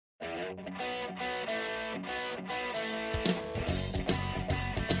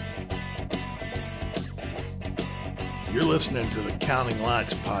You're listening to the Counting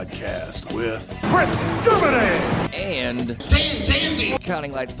Lights podcast with Khris and Dan Danzy.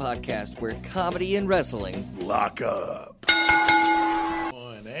 Counting Lights podcast, where comedy and wrestling Lock Up.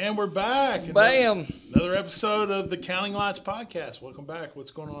 And we're back. Bam! Another episode of the Counting Lights podcast. Welcome back.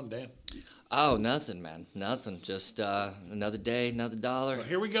 What's going on, Dan? Oh, nothing, man. Nothing. Just another day, another dollar. Well,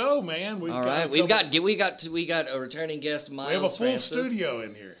 here we go, man. We got a returning guest, Miles. We have a full Francis. studio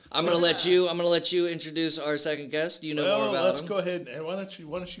in here. I'm gonna let you introduce our second guest. You know more about let's him. go ahead and why don't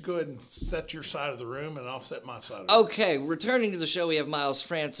you go ahead and set your side of the room, and I'll set my side of the room. Okay, returning to the show, we have Miles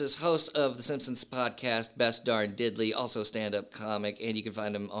Francis, host of the Simpsons podcast, Best Darn Diddly, also stand-up comic, and you can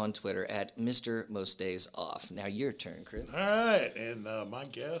find him on Twitter at Mr. Most Days Off. Now your turn, Chris. All right, and my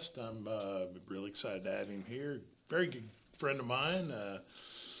guest, I'm really excited to have him here. Very good friend of mine,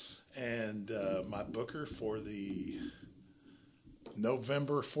 and my booker for the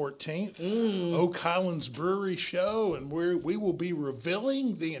November 14th, Oak Highlands Brewery show, and we will be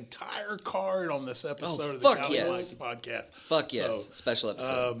revealing the entire card on this episode of the Counting Lights podcast. Fuck yes, special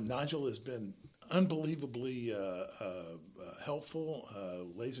episode. Nigel has been unbelievably helpful.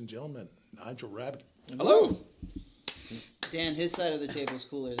 Ladies and gentlemen, Nigel Rabid. Hello. Dan, his side of the table is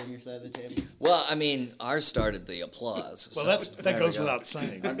cooler than your side of the table. Well, I mean, ours started the applause. Well, that goes without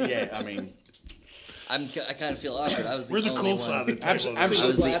saying. I kind of feel awkward. We're the cool side of the table. I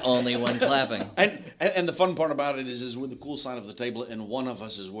was the only one clapping. And the fun part about it is we're the cool side of the table, and one of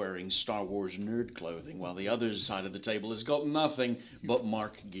us is wearing Star Wars nerd clothing, while the other side of the table has got nothing but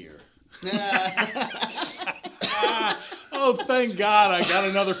Mark gear. Oh, thank God I got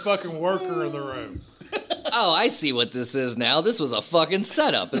another fucking worker in the room. Oh, I see what this is now. This was a fucking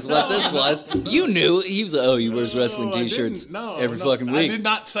setup is what this was. You knew. He was he wears wrestling t-shirts every fucking week. I did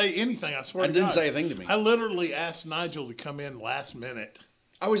not say anything, I swear to God. I didn't say a thing to me. I literally asked Nigel to come in last minute.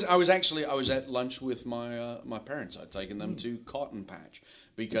 I was at lunch with my parents. I'd taken them to Cotton Patch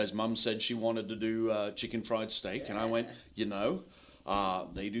because Mum said she wanted to do chicken fried steak, and I went,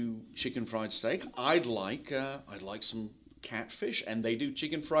 they do chicken fried steak. I'd like some catfish, and they do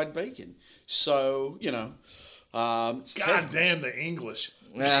chicken fried bacon. So, God damn the English.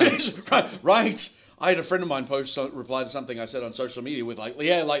 Yeah. Right. I had a friend of mine reply to something I said on social media with like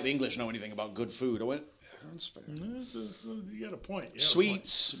the English know anything about good food. I went, that's fair. You got a point.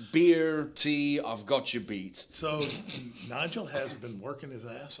 Sweets, beer, tea, I've got you beat. So Nigel has been working his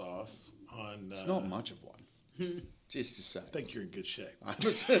ass off on... it's not much of one. Just to say. I think you're in good shape.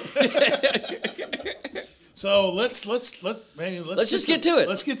 So let's just get to it.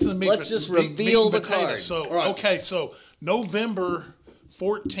 Let's get to the meat. Let's just reveal the card. So so November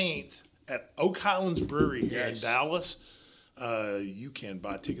 14th at Oak Highlands Brewery here in Dallas. You can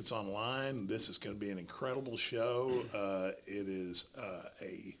buy tickets online. This is going to be an incredible show. It is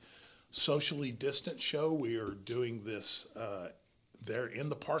a socially distant show. We are doing this there in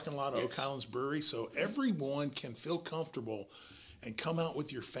the parking lot of Oak Highlands Brewery, so everyone can feel comfortable and come out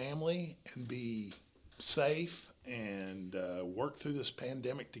with your family and be safe and work through this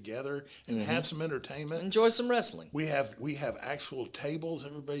pandemic together and have some entertainment. Enjoy some wrestling. We have actual tables.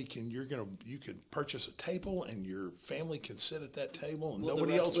 Everybody you can purchase a table and your family can sit at that table and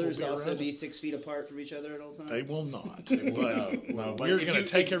nobody else will be around. Will the wrestlers also be 6 feet apart from each other at all times? They will not. But we're going to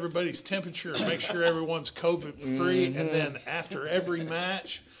take everybody's temperature and make sure everyone's COVID free, and then after every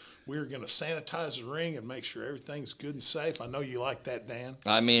match, we're going to sanitize the ring and make sure everything's good and safe. I know you like that, Dan.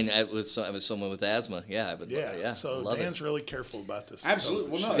 I mean, it was someone with asthma. Yeah, so Dan's really careful about this.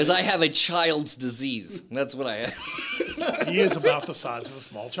 Absolutely. Well, no, because I have a child's disease. That's what I have. He is about the size of a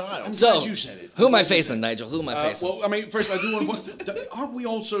small child. I'm glad you said it. Who am I facing, Nigel? Who am I facing? Well, I mean, first I do want to... Aren't we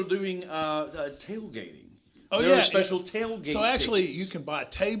also doing tailgating? Oh, there are special tailgate. So actually, tickets. you can buy a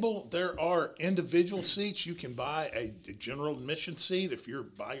table. There are individual seats. You can buy a general admission seat if you're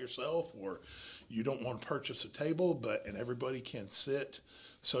by yourself or you don't want to purchase a table. And everybody can sit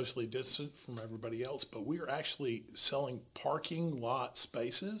socially distant from everybody else. But we are actually selling parking lot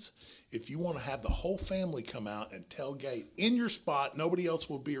spaces. If you want to have the whole family come out and tailgate in your spot, nobody else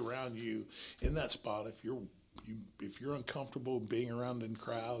will be around you in that spot. If you're uncomfortable being around in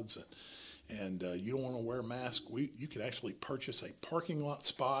crowds and you don't want to wear a mask, you can actually purchase a parking lot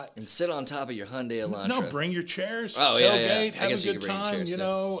spot. And sit on top of your Hyundai Elantra. Oh, No, bring your chairs, tailgate, have a good time,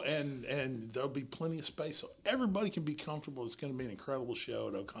 and there'll be plenty of space. So everybody can be comfortable. It's going to be an incredible show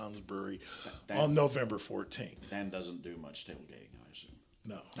at Oak Highlands Brewery on November 14th. Dan doesn't do much tailgating, I assume.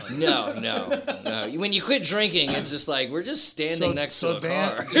 No. When you quit drinking, it's just like we're just standing next to a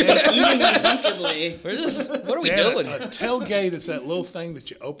car. Eating uncomfortably. What are we doing? A tailgate is that little thing that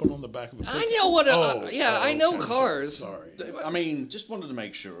you open on the back of a pickup. I know what. I know cars. Sorry. I mean, just wanted to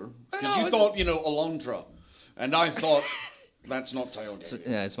make sure because you thought Elantra And I thought, that's not tailgating.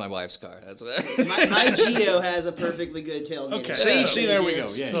 Yeah, it's my wife's car. That's what. My Geo has a perfectly good tailgate. Okay. See, there we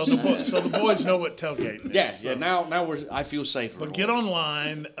go. Yeah. So the boys know what tailgating is. Yes. So. Yeah. Now I feel safer. But get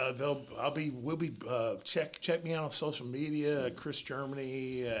online. We'll be check me out on social media. Khris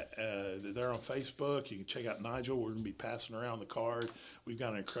Germany. They're on Facebook. You can check out Nigel. We're gonna be passing around the card. We've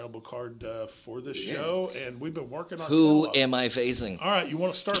got an incredible card for this show, and we've been working on. Who am I facing? All right, you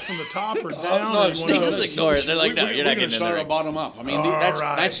want to start from the top or down? No, just ignore it. They're like, no, you're not getting in start there. bottom up. I mean,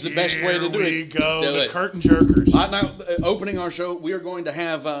 that's the best way to do it. Here we go. Let's do The it. curtain jerkers. Now, opening our show, we are going to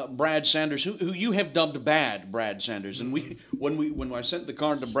have Brad Sanders, who you have dubbed Bad Brad Sanders, and when I sent the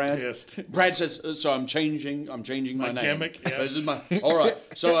card to Brad, Pissed. Brad says, "So I'm changing my name." gimmick, yeah. This is all right.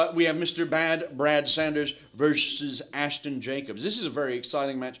 So we have Mr. Bad Brad Sanders versus Ashton Jacobs. This is a very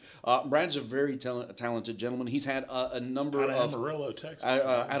exciting match. Brad's a very talented gentleman. He's had a number Out of of Amarillo, Texas.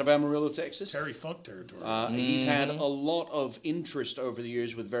 out of Amarillo, Texas. Terry Funk territory. He's had a lot of interest over the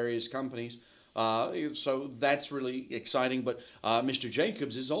years with various companies. So that's really exciting. But Mr.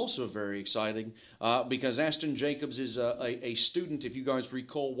 Jacobs is also very exciting because Ashton Jacobs is a student. If you guys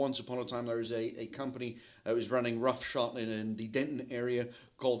recall, once upon a time there was a company that was running roughshod in the Denton area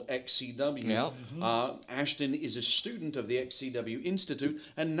called XCW. Yeah. Ashton is a student of the XCW Institute,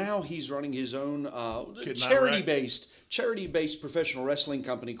 and now he's running his own charity-based professional wrestling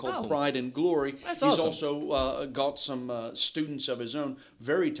company called Pride and Glory. That's He's awesome. also got some students of his own.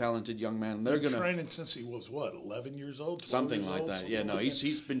 Very talented young man. They're been gonna training since he was 11 years old, 12 something years like old, that. something Yeah, no, like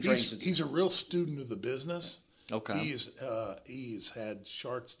he's that. been trained since. He's a real student of the business. Okay. He's had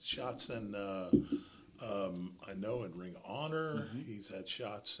shots in I know in Ring of Honor. Mm-hmm. He's had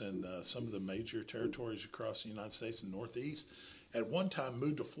shots in some of the major territories across the United States and Northeast. At one time,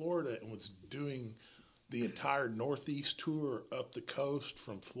 moved to Florida and was doing the entire Northeast tour up the coast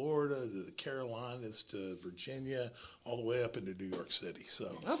from Florida to the Carolinas to Virginia, all the way up into New York City. So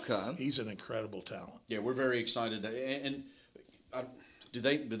Okay. he's an incredible talent. Yeah, we're very excited. And do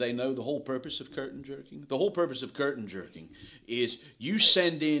they know the whole purpose of curtain jerking? The whole purpose of curtain jerking is you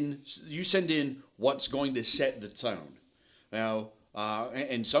send in what's going to set the tone. Now,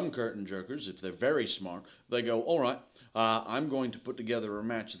 and some curtain jerkers, if they're very smart, they go, all right, I'm going to put together a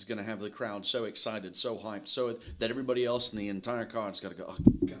match that's going to have the crowd so excited, so hyped, so that everybody else in the entire card's got to go, oh,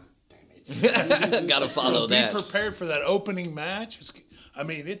 God damn it. Got to follow Be that. prepared for that opening match. I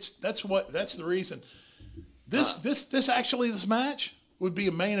mean, that's the reason. This match would be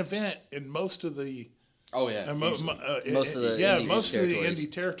a main event in most of the. Oh yeah, Most of the most of the territories.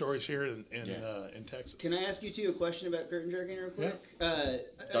 indie territories here in Texas. Can I ask you two a question about curtain jerking real quick?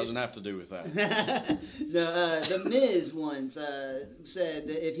 doesn't have to do with that. The Miz once said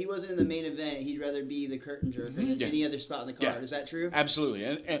that if he wasn't in the main event, he'd rather be the curtain jerker than any other spot in the card. Yeah. Is that true? Absolutely,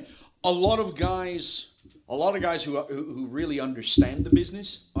 and a lot of guys who really understand the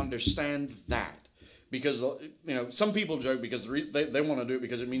business understand that. Because some people joke because they want to do it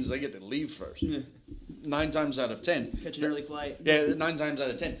because it means they get to leave first. Yeah. 9 times out of 10, Catch an early flight. Yeah, 9 times out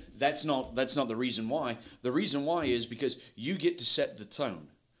of 10. That's not the reason why. The reason why is because you get to set the tone,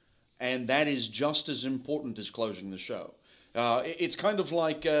 and that is just as important as closing the show. It's kind of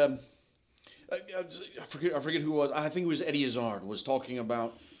like I forget who it was. I think it was Eddie Izzard was talking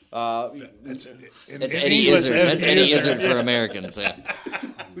about. That's Eddie Izzard. That's Eddie Izzard for Americans. Yeah.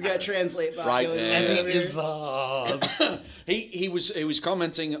 We got to translate. Bob. Right Go there. ahead. Eddie Izzard. He was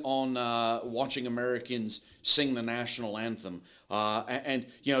commenting on watching Americans sing the national anthem, and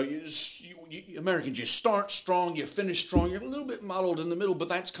Americans, you start strong, you finish strong, you're a little bit muddled in the middle, but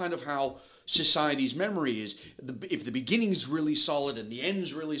that's kind of how society's memory is. If the beginning's really solid and the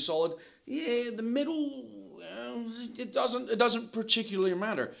end's really solid, the middle it doesn't particularly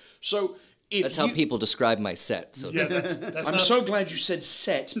matter. So. That's how people describe my set. So Yeah, that's I'm not, so glad you said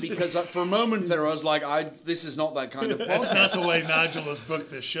set because for a moment there I was like, this is not that kind of that's podcast. not the way Nigel has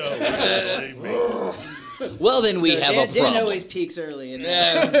booked this show. Believe me. well, then we have a Dan problem. always peaks early. And,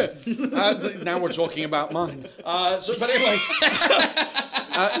 Now we're talking about mine. But anyway,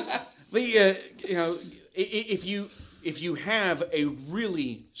 if you have a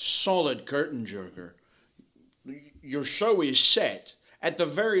really solid curtain jerker, your show is set. At the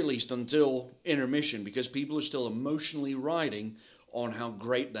very least until intermission, because people are still emotionally riding on how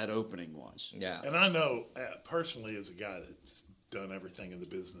great that opening was. Yeah. And I know personally, as a guy that's done everything in the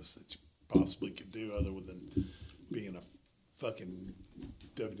business that you possibly could do, other than being a fucking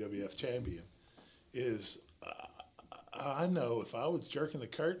WWF champion, is I know if I was jerking the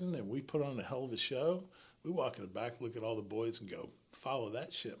curtain and we put on a hell of a show, we walk in the back, look at all the boys, and go, "Follow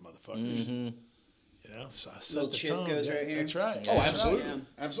that shit, motherfuckers." Mm-hmm. So I set Little the chip tone. goes right here. That's right. Oh, Yeah. absolutely, Yeah.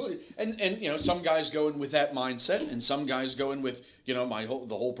 absolutely. And some guys go in with that mindset, and some guys go in with the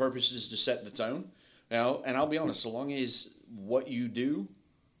whole purpose is to set the tone. And I'll be honest, so long as what you do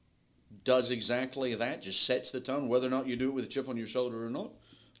does exactly that, just sets the tone, whether or not you do it with a chip on your shoulder or not.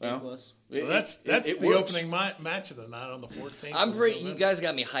 A-plus. So that's it the works. opening match of the night on the 14th. I'm of pretty. You November. guys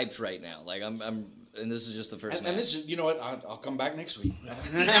got me hyped right now. Like I'm and this is just the first. And this is, you know what? I'll come back next week.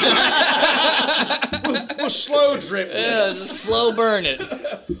 we'll slow drip Yeah, this. slow burn it.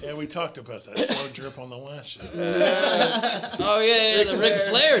 Yeah, we talked about that slow drip on the last show. Oh yeah, the Ric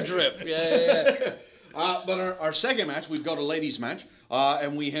Flair drip. Yeah. But our second match, we've got a ladies' match,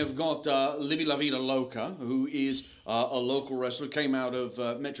 and we have got Livy La Vida Loca, who is a local wrestler, came out of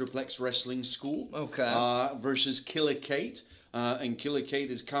Metroplex Wrestling School. Okay. Versus Killer Kate, and Killer Kate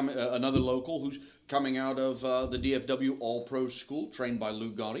is another local who's coming out of the DFW All Pro School, trained by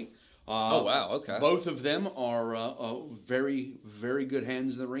Lou Gotti. Oh wow. Okay. Both of them are very, very good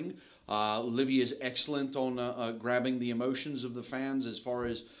hands in the ring. Livy is excellent on grabbing the emotions of the fans as far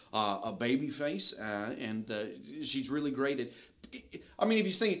as a baby face, and she's really great at. I mean, if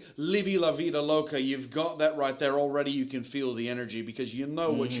you're thinking Livy La Vida Loca, you've got that right there already. You can feel the energy because you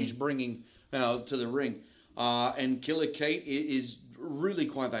know what she's bringing to the ring. And Killer Kate is really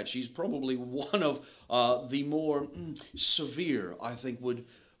quite that. She's probably one of the more severe, I think, would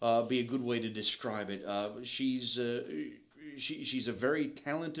be a good way to describe it. She's a very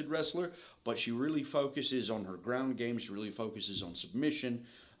talented wrestler, but she really focuses on her ground game. She really focuses on submission.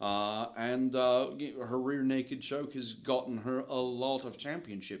 And her rear naked choke has gotten her a lot of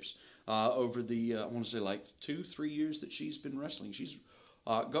championships over the, I want to say, like 2-3 years that she's been wrestling. She's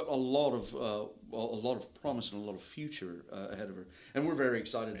got a lot of promise and a lot of future ahead of her, and we're very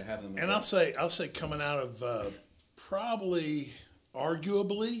excited to have them. And I'll say coming out of probably,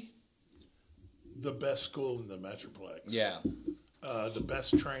 arguably, the best school in the Metroplex. Yeah. The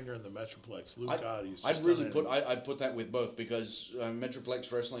best trainer in the Metroplex, Lou Gotti's. I'd put that with both because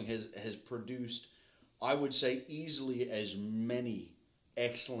Metroplex Wrestling has produced, I would say, easily as many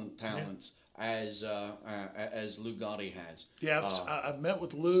excellent talents as Lou Gotti has. Yeah, I've met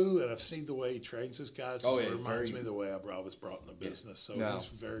with Lou, and I've seen the way he trains his guys. Oh, It yeah, reminds me of the way I was brought in the business. So he's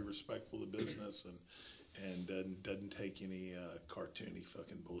very respectful of the business and doesn't take any cartoony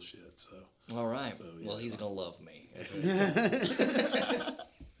fucking bullshit. So All right. So, well, he's gonna love me.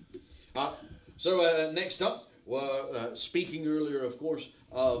 Next up, speaking earlier, of course,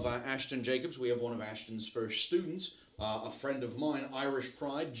 of Ashton Jacobs, we have one of Ashton's first students, a friend of mine, Irish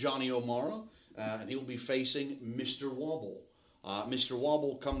Pride, Johnny O'Mara, and he'll be facing Mr. Wobble. Mr.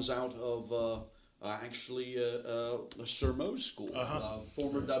 Wobble comes out of Sir Mo's school,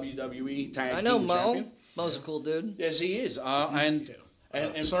 former WWE tag I know team Mo. champion. Mo's a cool dude. Yes, he is. And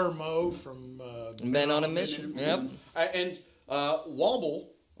Sir Mo from Men on a Mission. Yep. And Wobble,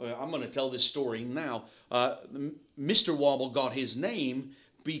 I'm going to tell this story now. Mr. Wobble got his name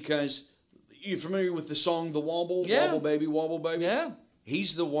because you're familiar with the song "The Wobble," Yeah. Wobble Baby. Yeah.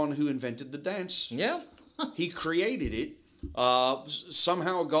 He's the one who invented the dance. Yeah. He created it.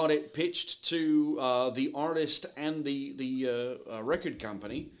 Somehow got it pitched to the artist and the record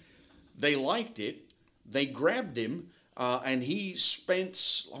company. They liked it. They grabbed him, and he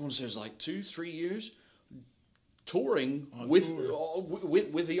spent, I want to say it was like 2-3 years touring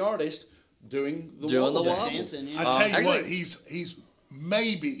with the artist doing the wobble. Dancing, yeah. I tell you Actually- what, he's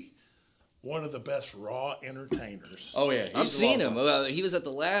maybe one of the best Raw entertainers. Oh yeah, I've seen him. He was at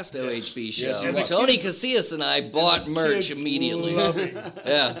the last OHB show. And the Tony kids- Casillas and I bought merch Kids immediately. love him.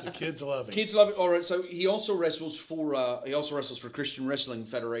 Yeah. The kids love him. Kids love it. All right, so he also wrestles for Christian Wrestling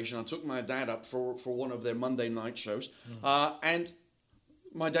Federation. I took my dad up for one of their Monday night shows, and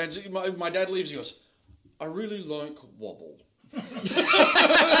my dad leaves. He goes, "I really like Wobble."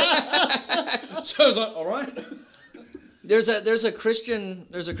 So I was like, "All right." There's a Christian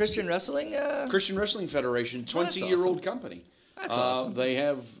wrestling. Christian Wrestling Federation, 20-year-old awesome. company. That's awesome. They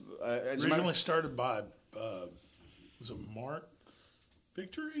have Originally started by was it Mark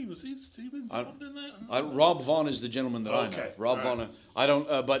Victory? Was he involved in that? Rob Vaughn is the gentleman that I know. Okay, Rob right. Vaughn. I don't.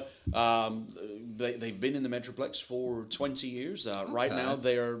 But they've been in the Metroplex for 20 years. Right now,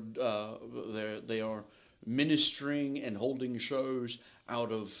 they are ministering and holding shows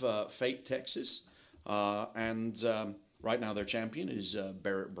out of Fate, Texas, and Right now, their champion is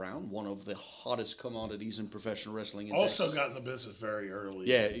Barrett Brown, one of the hottest commodities in professional wrestling in Also Texas. got in the business very early.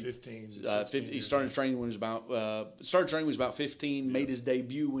 Yeah, 15, he started training when he was about 15. Made his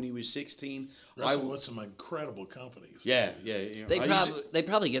debut when he was 16. Wrestled with some incredible companies. Yeah. They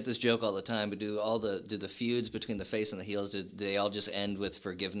probably get this joke all the time, but do the feuds between the face and the heels, do they all just end with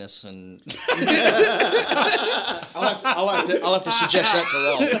forgiveness? And I'll have to suggest that to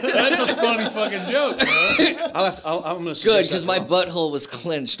Rob. That's a funny fucking joke, bro. I'm gonna good, suggest because that to my Rob. butthole was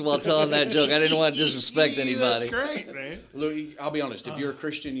clenched while telling that joke. I didn't want to disrespect anybody. That's great, man. Look, I'll be honest. If you're a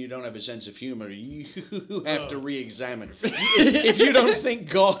Christian, you don't have a sense of humor. You have to re-examine. If you don't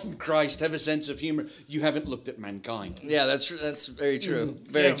think God and Christ have a sense of humor, you haven't looked at mankind. Yeah, that's very true.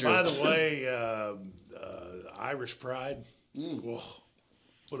 Very true. By the way, Irish Pride. Whoa,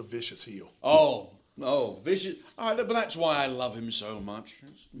 what a vicious heel. Oh, vicious. But that's why I love him so much.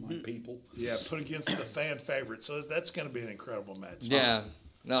 It's my people. Yeah, put against the fan favorite. So that's going to be an incredible match. Yeah.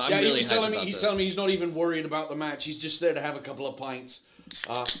 No, I'm Yeah, really he was telling me. hyped about He's this. telling me he's not even worried about the match. He's just there to have a couple of pints.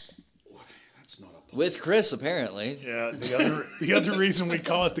 That's not a pint. With Khris, apparently. Yeah, the other reason we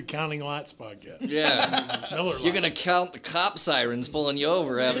call it the Counting Lights podcast. Yeah. Miller You're going to Lights. count the cop sirens pulling you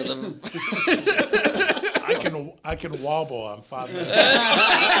over after the... I can wobble on 5 minutes.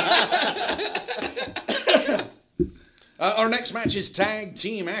 Our next match is tag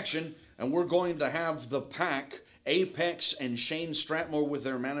team action, and we're going to have the Pack, Apex, and Shane Stratmore with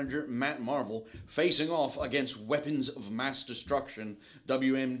their manager, Matt Marvel, facing off against Weapons of Mass Destruction,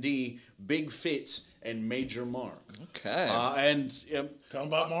 WMD, Big Fitz, and Major Mark. Okay. Tell them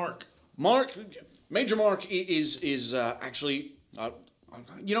about Mark, Major Mark is actually...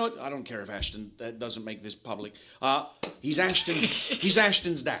 you know what? I don't care if Ashton doesn't make this public. He's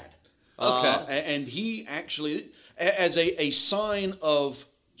Ashton's dad. Okay. And he actually, as a sign of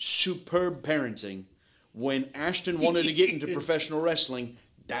superb parenting, when Ashton wanted to get into professional wrestling,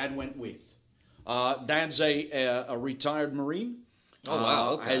 Dad went with. Dad's a retired Marine. Oh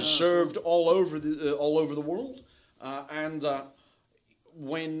wow! Okay. Has served all over the world, and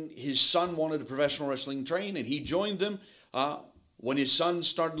when his son wanted a professional wrestling train and he joined them. When his son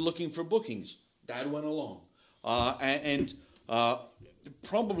started looking for bookings, Dad went along.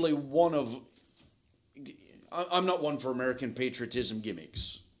 Probably one of... I'm not one for American patriotism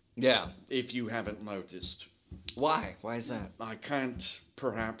gimmicks. Yeah. If you haven't noticed. Why? Why is that? I can't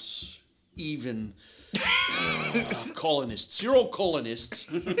perhaps even... colonists. You're all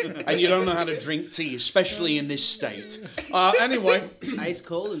colonists. And you don't know how to drink tea, especially in this state. Anyway. Ice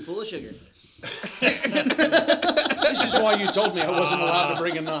cold and full of sugar. This is why you told me I wasn't allowed to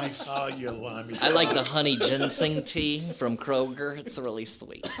bring a knife. Oh, you limey. I like the honey ginseng tea from Kroger. It's really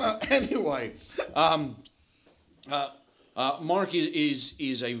sweet. Anyway, Mark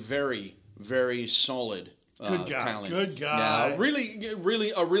is a very, very solid Good guy. talent. Good guy. Yeah.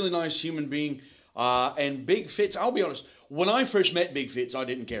 Really a really nice human being. And Big Fitz, I'll be honest, when I first met Big Fitz, I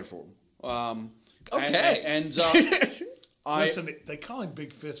didn't care for him. Okay. Listen, they call him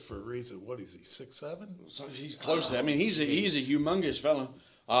Big Fist for a reason. What is he, 6'7"? So he's close to that. I mean, he's a humongous fella.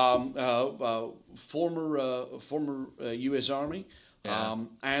 Former U.S. Army. Yeah.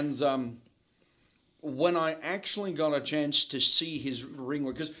 When I actually got a chance to see his ring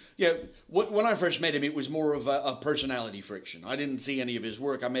work, because when I first met him, it was more of a personality friction. I didn't see any of his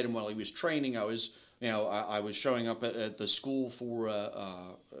work. I met him while he was training. I was showing up at the school for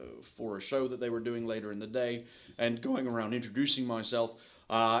a show that they were doing later in the day, and going around introducing myself,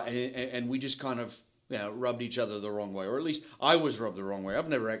 and we just kind of rubbed each other the wrong way, or at least I was rubbed the wrong way. I've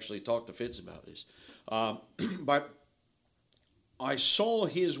never actually talked to Fitz about this, but I saw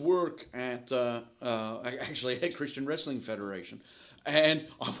his work at Christian Wrestling Federation, and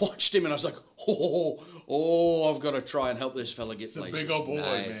I watched him, and I was like, oh, I've got to try and help this fella get places. Big old boy,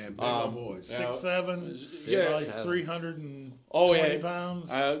 Nice. man. Big old boy. 6'7", yeah. like 320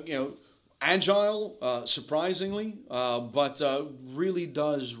 pounds. Agile, surprisingly, but really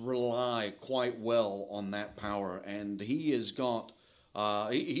does rely quite well on that power, and he has got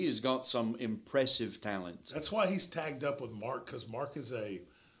some impressive talent. That's why he's tagged up with Mark, because Mark is a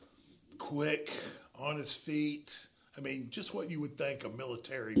quick, on his feet. I mean, just what you would think a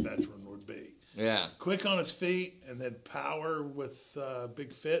military veteran would be. Yeah. Quick on his feet, and then power with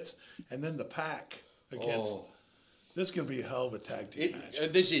Big Fitz, and then the Pack against... This is going to be a hell of a tag team match.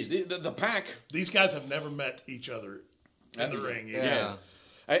 This is the Pack. These guys have never met each other in the ring. Yeah.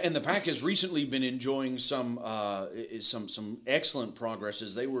 And the Pack has recently been enjoying some excellent progress,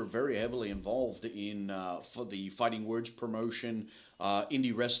 as they were very heavily involved in for the Fighting Words promotion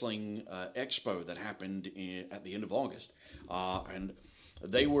Indie Wrestling Expo that happened at the end of August. And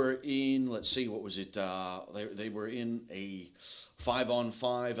They were in, let's see, what was it? They were in a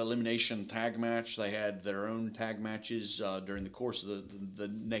 5-on-5 elimination tag match. They had their own tag matches during the course of the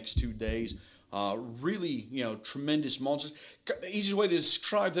next 2 days. Really, tremendous monsters. The easiest way to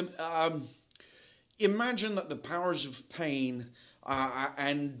describe them, imagine that the powers of pain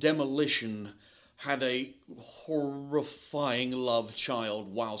and demolition had a horrifying love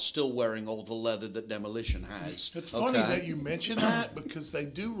child while still wearing all the leather that demolition has. It's funny that you mention that because they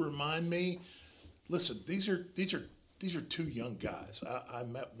do remind me. Listen, these are two young guys. I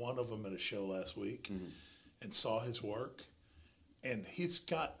met one of them at a show last week and saw his work, and he's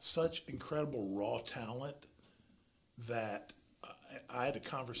got such incredible raw talent that I had a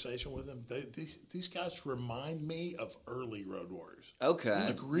conversation with him. These guys remind me of early Road Warriors. Okay.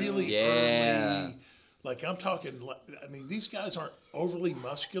 Like really early. Like I'm talking. I mean, these guys aren't overly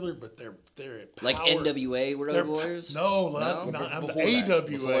muscular, but they're like NWA Road Warriors. No, I'm the AWA.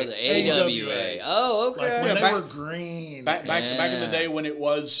 Before the AWA. Oh, okay. Like when they were green. Back in the day when it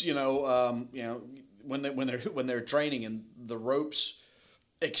was, when they're training and the ropes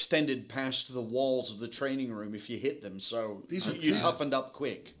extended past the walls of the training room if you hit them, so you toughened up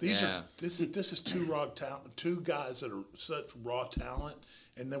quick. This is two guys that are such raw talent,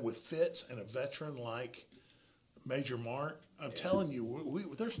 and then with Fitz and a veteran like Major Mark, I'm telling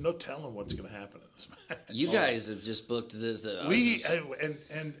you, there's no telling what's going to happen in this match. You guys have just booked this. And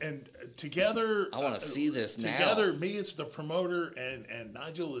together, I want to see this now. Together, me as the promoter and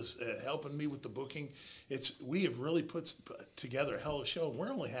Nigel is helping me with the booking. We have really put together a hell of a show, and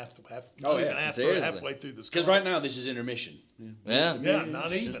we're only halfway through this. Because right now this is intermission. Yeah,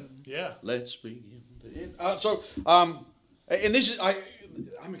 not even. Yeah, let's begin. And this is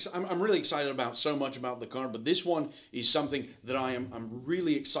I'm really excited about so much about the card, but this one is something that I'm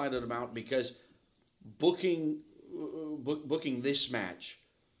really excited about because booking this match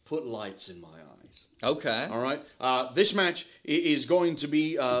put lights in my eyes. Okay. All right. This match is going to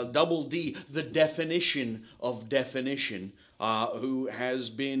be Double D, the definition of definition, who has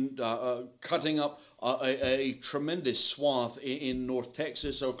been cutting up a tremendous swath in North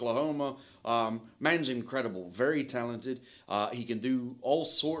Texas, Oklahoma. Man's incredible, very talented. He can do all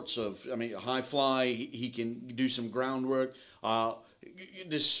sorts of, high fly. He can do some groundwork.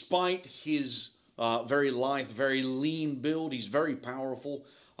 Despite his very lithe, very lean build, he's very powerful.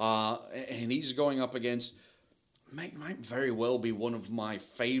 And he's going up against, might very well be one of my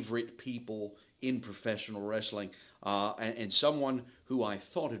favorite people in professional wrestling, and someone who I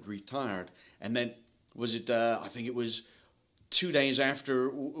thought had retired. And then, I think it was 2 days after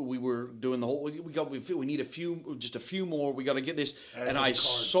we were doing the whole, we need a few more, we got to get this. And I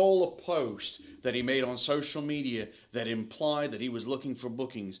saw a post that he made on social media that implied that he was looking for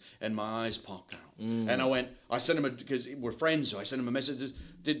bookings, and my eyes popped out. And I sent him because we're friends, so I sent him a message.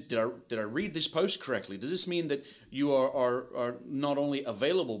 Did I read this post correctly? Does this mean that you are not only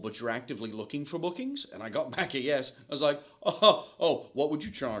available, but you're actively looking for bookings? And I got back a yes. I was like, oh, what would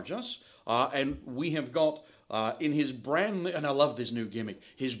you charge us? And we have got in his brand new, and I love this new gimmick,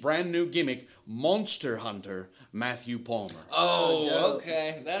 his brand new gimmick, Monster Hunter Matthew Palmer. Oh,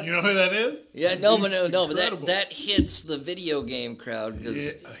 okay. You know who that is? Yeah, but that hits the video game crowd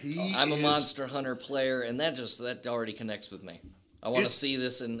because I'm a Monster Hunter player, and that already connects with me. I want to see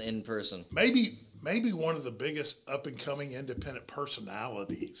this in person. Maybe one of the biggest up and coming independent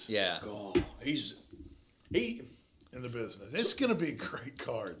personalities. Yeah. God, he in the business. It's going to be a great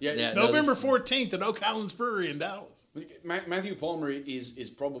card. Yeah. November 14th at Oak Highlands Brewery in Dallas. Matthew Palmer is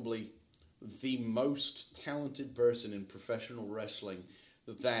probably the most talented person in professional wrestling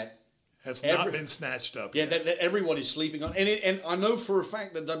that has not been snatched up. Yeah, that everyone is sleeping on. And I know for a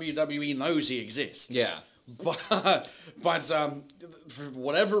fact that WWE knows he exists. Yeah. But for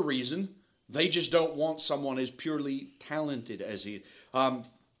whatever reason, they just don't want someone as purely talented as he.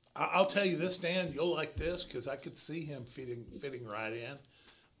 I'll tell you this, Dan. You'll like this because I could see him fitting right in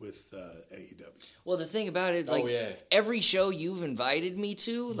with AEW. Well, the thing about it, every show you've invited me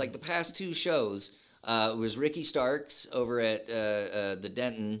to, like the past 2 shows, it was Ricky Starks over at the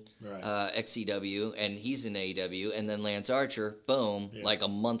Denton XCW, and he's in AEW, and then Lance Archer, boom, like a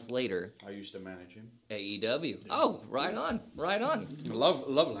month later. I used to manage him. AEW. Yeah. Oh, right on. Love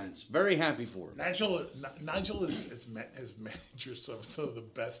Lance. Very happy for him. Nigel has managed some of the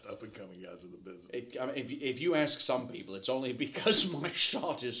best up and coming guys in the business. If you ask some people, it's only because my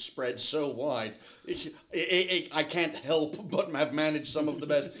shot is spread so wide. I can't help but have managed some of the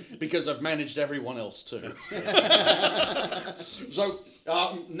best because I've managed everyone else too. So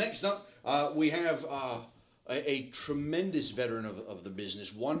next up, we have a tremendous veteran of the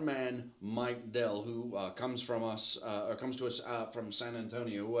business. One man, Mike Dell, who comes to us from San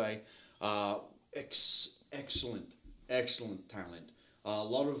Antonio way. Excellent talent. A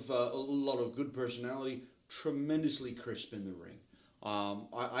lot of good personality. Tremendously crisp in the ring.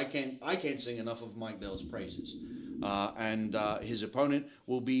 I can't sing enough of Mike Dell's praises. And his opponent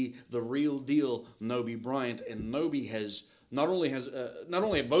will be the real deal, Nobi Bryant. And Nobi has not only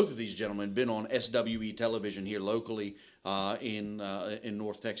have both of these gentlemen been on SWE television here locally in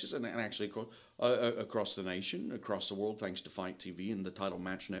North Texas and actually across the nation, across the world, thanks to Fight TV and the Title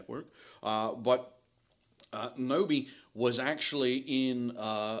Match Network. But Nobi was actually in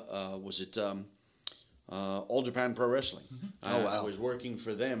All Japan Pro Wrestling. Oh, wow. I was working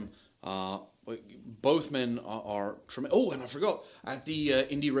for them. Both men are tremendous. Oh, and I forgot, at the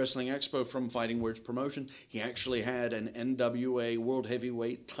Indie Wrestling Expo from Fighting Words Promotion, he actually had an NWA World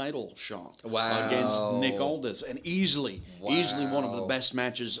Heavyweight title shot against Nick Aldis, and easily one of the best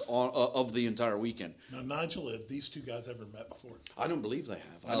matches of the entire weekend. Now, Nigel, have these two guys ever met before? I don't believe they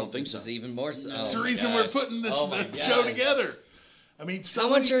have. I don't think so. This is even more so. That's the reason we're putting this show together. I mean, how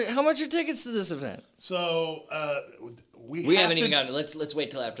much are tickets to this event? So we haven't even gotten. Let's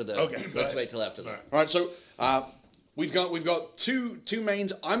wait till after the. Okay. Let's wait till after the. All right. So we've got two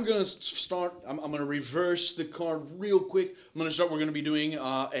mains. I'm going to start. I'm going to reverse the card real quick. I'm going to start. We're going to be doing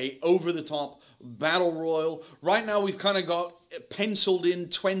a over the top battle royal. Right now we've kind of got penciled in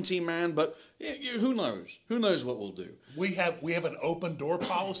 20 man, but who knows? Who knows what we'll do? We have an open door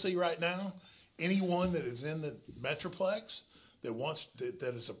policy right now. Anyone that is in the Metroplex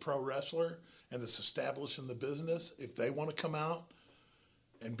that is a pro wrestler and is established in the business, if they want to come out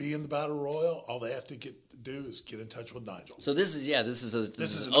and be in the battle royal, all they have to do is get in touch with Nigel. So this is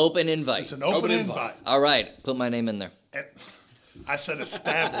an open invite. It's an open invite. All right, put my name in there. And I said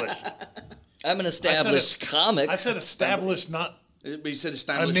established. I'm an established comic. I said established, not. He said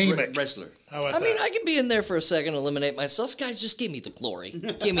established wrestler. I mean, I can be in there for a second, eliminate myself. Guys, just give me the glory.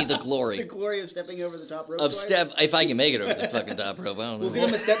 Give me the glory. The glory of stepping over the top rope. If I can make it over the fucking top rope, I don't know. We'll give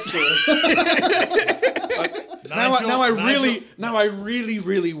him a step stool. Now I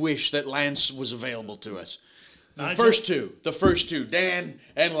really wish that Lance was available to us. The first two, Dan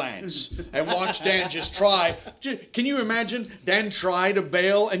and Lance. And watch Dan just try. Can you imagine Dan try to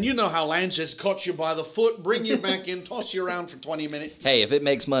bail, and you know how Lance just caught you by the foot, bring you back in, toss you around for 20 minutes? Hey, if it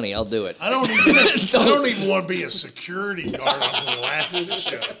makes money, I'll do it. I don't even want to be a security guard on Lance's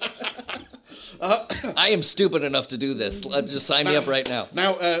shows. I am stupid enough to do this. Just sign me up right now.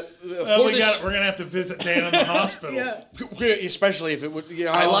 Now, we're going to have to visit Dan in the hospital. Especially if it would.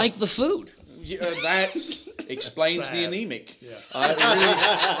 I like the food. That explains the anemic. Yeah.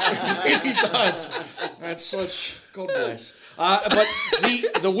 It really does. That's such. God bless. But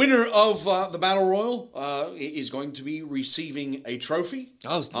the winner of the Battle Royal is going to be receiving a trophy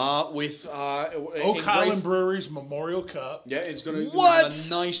with Oak Highlands Brewery's Memorial Cup. Yeah, it's going to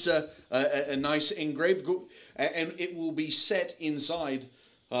have a nice engraved, and it will be set inside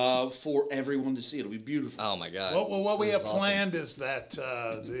for everyone to see. It'll be beautiful. Oh my God! Well, what we have planned is that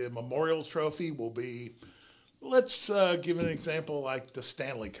the Memorial Trophy will be. Let's give an example like the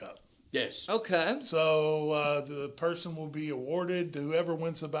Stanley Cup. Yes. Okay. So the person will be awarded. Whoever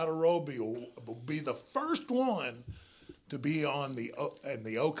wins the battle royal will be the first one to be on the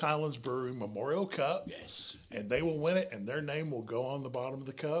Oak Highlands Brewery Memorial Cup. Yes. And they will win it, and their name will go on the bottom of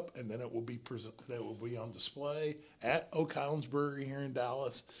the cup, and then it will be on display at Oak Highlands Brewery here in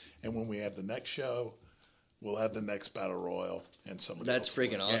Dallas. And when we have the next show, we'll have the next battle royal. And that's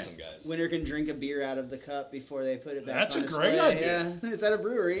freaking awesome, guys. Winner can drink a beer out of the cup before they put it back. That's on a display. great idea. Yeah, it's at a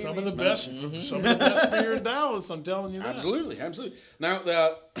brewery. Some of the best beer in Dallas. I'm telling you that. Absolutely. Now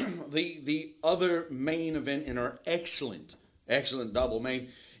the other main event in our excellent double main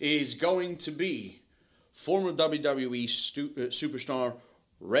is going to be former WWE superstar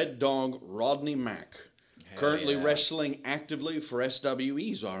Red Dog Rodney Mack. Currently wrestling actively for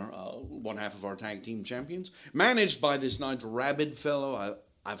SWE's one half of our tag team champions. Managed by this Nigel Rabid fellow.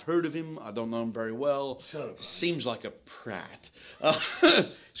 I've heard of him. I don't know him very well. Seems like a prat. I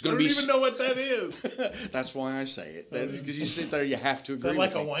don't even know what that is. That's why I say it. Because you sit there, you have to agree. Is that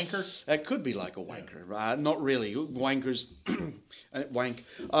like a wanker? That could be like a wanker. Not really. Wankers,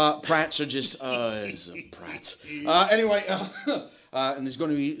 prats are just prats. Anyway. And he's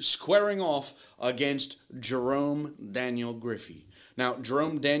going to be squaring off against Jerome Daniel Griffey. Now,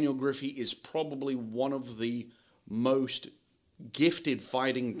 Jerome Daniel Griffey is probably one of the most gifted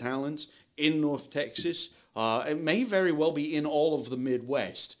fighting talents in North Texas. It may very well be in all of the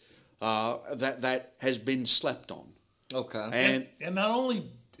Midwest that has been slept on. Okay. And not only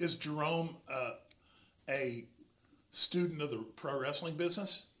is Jerome a student of the pro wrestling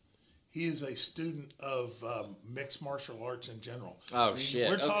business. He is a student of mixed martial arts in general. Oh, shit.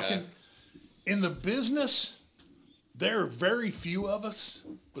 We're talking in the business, there are very few of us,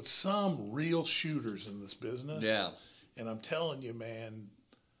 but some real shooters in this business. Yeah. And I'm telling you, man,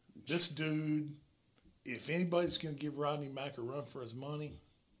 this dude, if anybody's going to give Rodney Mack a run for his money.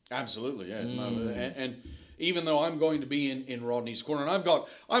 Absolutely, yeah. No, and even though I'm going to be in Rodney's corner, and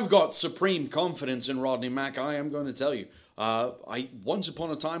I've got supreme confidence in Rodney Mack, I am going to tell you, I once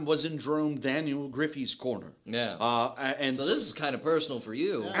upon a time was in Jerome Daniel Griffey's corner. Yeah. And so this is kind of personal for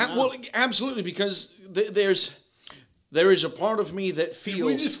you. Well, absolutely, because there is a part of me that feels. Did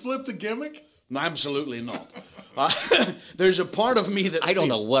we just flip the gimmick? No, absolutely not. There's a part of me that I don't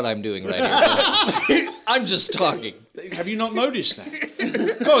know what I'm doing right here. I'm just talking. Have you not noticed that?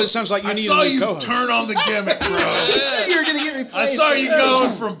 God, it sounds like you need a new co-host. I saw you turn on the gimmick, bro. You were going to get replaced. I saw you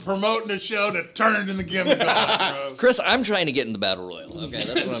going from promoting the show to turning the gimmick on, bro. Chris, I'm trying to get in the Battle Royal. Okay,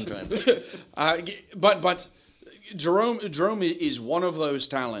 that's what I'm trying to do. But Jerome is one of those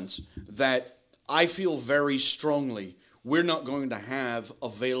talents that I feel very strongly we're not going to have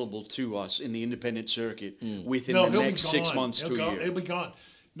available to us in the independent circuit within the next 6 months to a year. He'll be gone.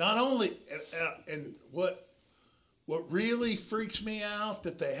 Not only, and what really freaks me out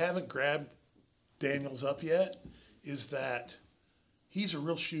that they haven't grabbed Daniels up yet is that he's a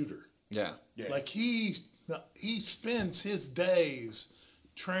real shooter. Yeah. Like he spends his days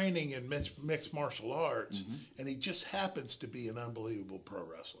training in mixed martial arts, and he just happens to be an unbelievable pro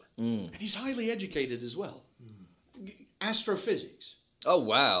wrestler. And he's highly educated as well. Astrophysics. Oh,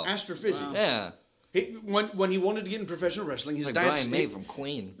 wow. Astrophysics. Wow. Yeah. When he wanted to get in professional wrestling, his dad... Brian May from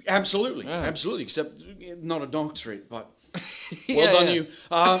Queen. Absolutely. Yeah. Absolutely. Except not a doctorate, but... well done, you.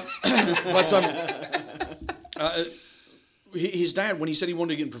 His dad, when he said he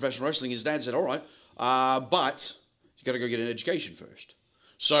wanted to get in professional wrestling, his dad said, all right, but you got to go get an education first.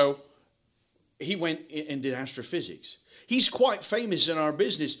 So he went and did astrophysics. He's quite famous in our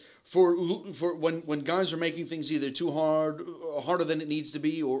business for when guys are making things either too hard, harder than it needs to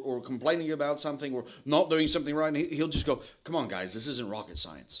be, or complaining about something, or not doing something right. And he'll just go, "Come on, guys, this isn't rocket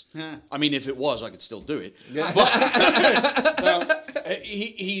science." I mean, if it was, I could still do it. Yeah. But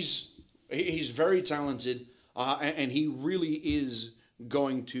he's very talented, and he really is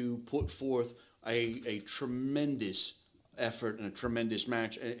going to put forth a tremendous effort and a tremendous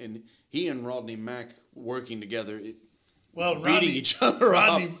match. And he and Rodney Mack working together. Beating each other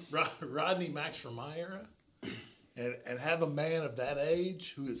up. Rodney Mack's from my era, and have a man of that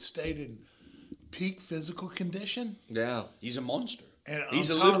age who has stayed in peak physical condition. Yeah, he's a monster. And he's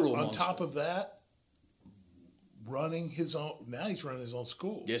a literal monster. On top of that, running his own. Now he's running his own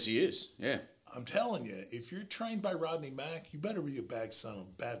school. Yes, he is. Yeah, I'm telling you, if you're trained by Rodney Mack, you better be a bad son of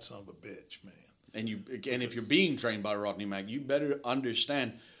a bitch, man. And if you're being trained by Rodney Mack, you better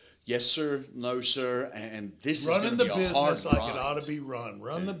understand. Yes, sir. No, sir. And this running is the be a business hard like grind. It ought to be run.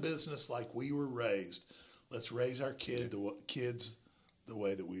 Run the business like we were raised. Let's raise our kids the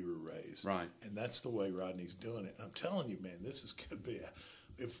way that we were raised. Right. And that's the way Rodney's doing it. And I'm telling you, man, this is going to be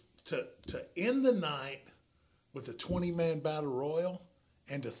to end the night with a 20-man battle royal,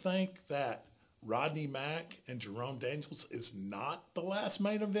 and to think that Rodney Mack and Jerome Daniels is not the last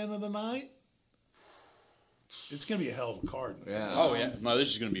main event of the night. It's going to be a hell of a card. Yeah. Oh, yeah. No, this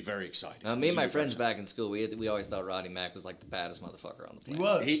is going to be very exciting. Me and my friends back in school, we always thought Rodney Mack was like the baddest motherfucker on the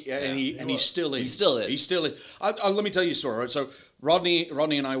planet. He was. He still is. He still is. He still is. Let me tell you a story. Right? So Rodney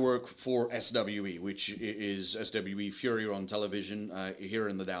and I work for SWE, which is SWE Fury on television here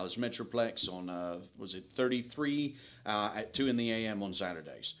in the Dallas Metroplex on, 33 at 2 in the a.m. on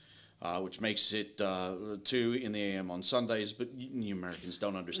Saturdays. Which makes it 2 in the a.m. on Sundays, but you Americans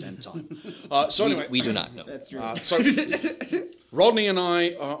don't understand time. So anyway, we do not know. That's true. So Rodney and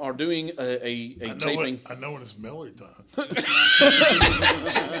I are doing a taping. I know when it's Miller time.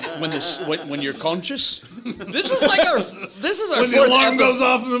 when you're conscious. This is our when the alarm goes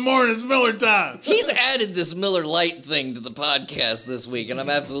off in the morning. It's Miller time. He's added this Miller Lite thing to the podcast this week, and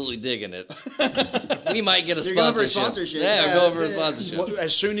I'm absolutely digging it. We might get a sponsorship. Yeah, we're going for a sponsorship. Well,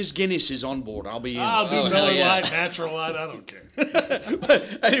 as soon as Guinness is on board, I'll be in. I'll do Miller Lite, Natural Light. I don't care.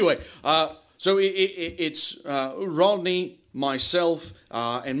 But anyway, so it's Rodney, myself,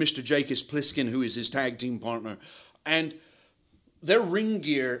 and Mr. Jacobs Pliskin, who is his tag team partner, and their ring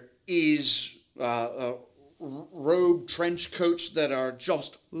gear is robe trench coats that are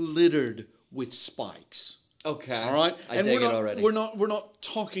just littered with spikes. Okay. All right. I dig it already. We're not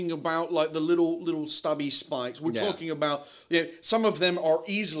talking about like the little stubby spikes. We're talking about some of them are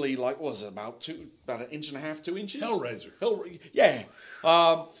easily like about 1.5 inches, 2 inches. Hellraiser. Yeah.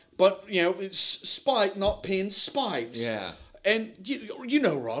 but it's spike, not pins, spikes. Yeah. And you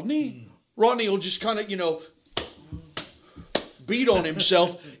know Rodney. Rodney will just kind of, beat on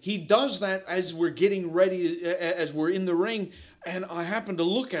himself. He does that as we're getting ready, as we're in the ring, and I happen to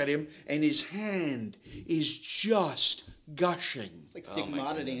look at him, and his hand is just gushing. It's like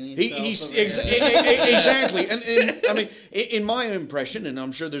stigmatizing himself. Exactly. And I mean, in my impression, and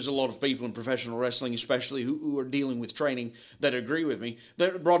I'm sure there's a lot of people in professional wrestling, especially who are dealing with training, that agree with me,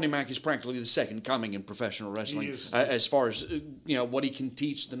 that Rodney Mack is practically the second coming in professional wrestling as far as what he can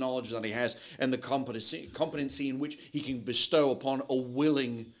teach, the knowledge that he has, and the competency in which he can bestow upon a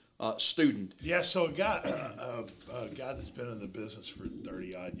willing student. Yeah, so a guy that's been in the business for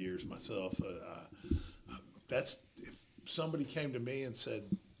 30 odd years myself, that's if somebody came to me and said,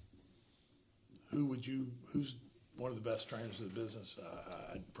 who's one of the best trainers in the business,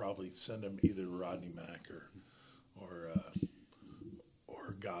 I'd probably send them either Rodney Mack or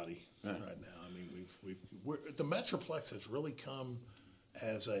Gotti right now. I mean, the Metroplex has really come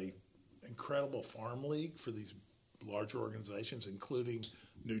as a incredible farm league for these larger organizations, including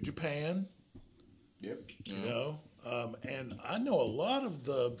New Japan. Yep. And I know a lot of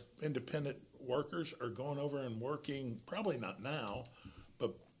the independent workers are going over and working, probably not now,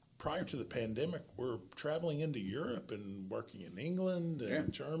 but prior to the pandemic, we're traveling into Europe and working in England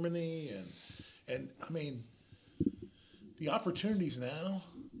and Germany. And I mean, the opportunities now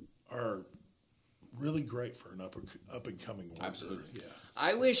are really great for an up-and-coming worker. Absolutely. Yeah.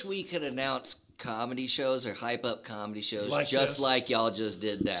 I wish we could announce comedy shows or hype up comedy shows like y'all just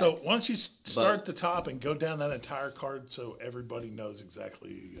did that. So why don't you start at the top and go down that entire card so everybody knows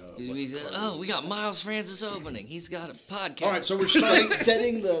exactly we got Miles Francis opening. He's got a podcast. All right, so we're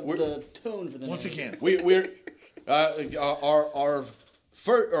setting the tone for the once name. again. We're our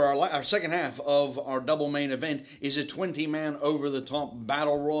second half of our double main event is a 20-man over-the-top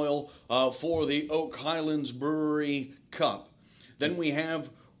battle royal for the Oak Highlands Brewery Cup. Then we have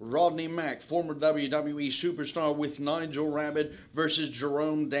Rodney Mack, former WWE superstar with Nigel Rabid versus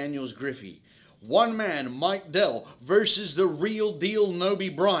Jerome Daniels Griffey. One man, Mike Dell versus the real deal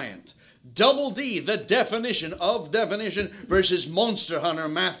Noby Bryant. Double D, the definition of definition versus Monster Hunter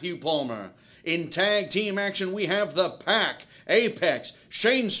Matthew Palmer. In tag team action, we have the Pack, Apex,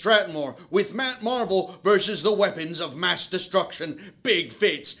 Shane Stratmore with Matt Marvel versus the weapons of mass destruction, Big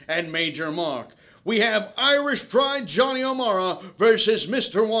Fitz and Major Mark. We have Irish Pride Johnny O'Mara versus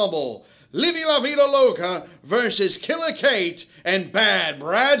Mr. Wobble, Livy La Vida Loca versus Killer Kate, and Bad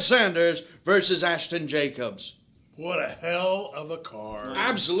Brad Sanders versus Ashton Jacobs. What a hell of a card.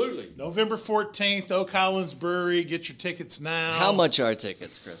 Absolutely. November 14th, Oak Highlands Brewery. Get your tickets now. How much are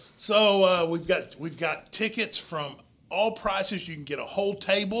tickets, Chris? So we've got tickets from all prices. You can get a whole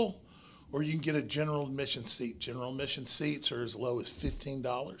table or you can get a general admission seat. General admission seats are as low as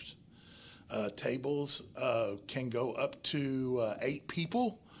 $15. Tables can go up to 8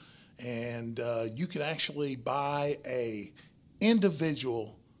 people. And you can actually buy a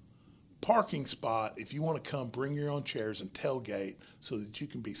individual parking spot if you want to come bring your own chairs and tailgate so that you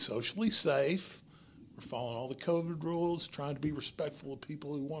can be socially safe. We're following all the COVID rules, trying to be respectful of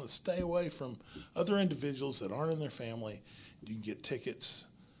people who want to stay away from other individuals that aren't in their family. You can get tickets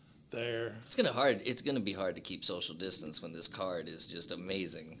there. It's gonna be hard to keep social distance when this card is just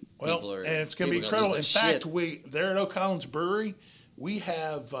amazing. Well, and it's going to be incredible. In fact, they're at Oak Highlands Brewery. We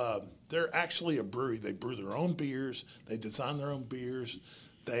have they're actually a brewery. They brew their own beers. They design their own beers.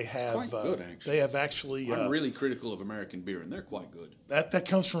 They have quite good, actually. They have actually. I'm really critical of American beer, and they're quite good. That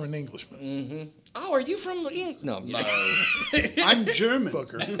comes from an Englishman. Mm-hmm. Oh, are you from England? No. I'm German.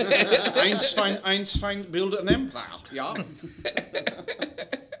 Booker. Einstein built an empire. Yeah.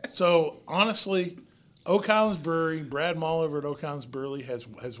 So honestly, Oak Highlands Brewery, Brad Mall over at Oak Highlands Brewery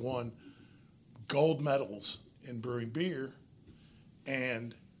has won gold medals in brewing beer,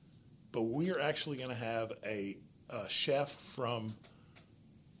 but we are actually going to have a chef from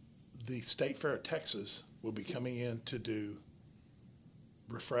the State Fair of Texas will be coming in to do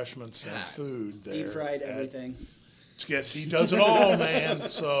refreshments and food there. Deep fried everything. Yes, he does it all, man.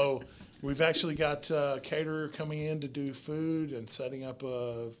 So we've actually got a caterer coming in to do food and setting up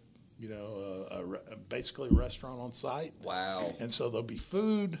basically a restaurant on site. Wow. And so there'll be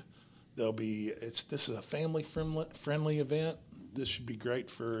food. This is a family friendly event. This should be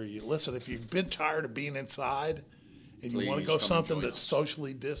great for you. Listen, if you've been tired of being inside and you want to go something that's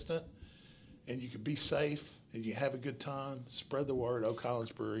socially distant and you can be safe and you have a good time. Spread the word. Oak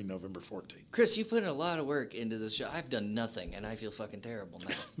Highlands Brewery, November 14th. Chris, you've put in a lot of work into this show. I've done nothing, and I feel fucking terrible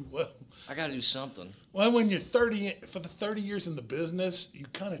now. Well, I got to do something. Well, when you're 30, for the 30 years in the business, you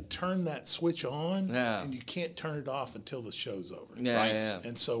kind of turn that switch on, and you can't turn it off until the show's over. Yeah, right? yeah.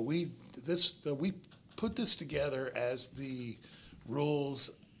 And so we put this together as the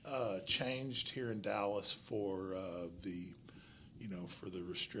rules changed here in Dallas for for the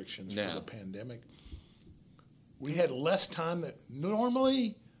restrictions for the pandemic. We had less time that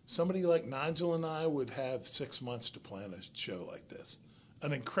normally somebody like Nigel and I would have 6 months to plan a show like this.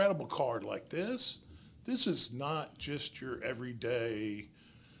 An incredible card like this. This is not just your everyday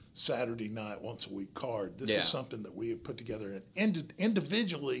Saturday night, once a week card. This is something that we have put together and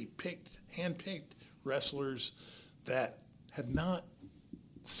individually handpicked wrestlers that have not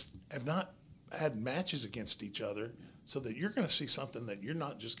had matches against each other, so that you're going to see something that you're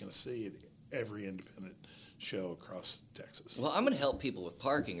not just going to see at every independent show across Texas. Well, I'm going to help people with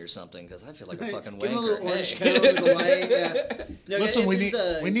parking or something because I feel like a fucking wanker. Give them a little orange cone with the light. Yeah. No, listen,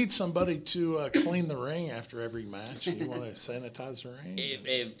 we need somebody to clean the ring after every match. You want to sanitize the ring?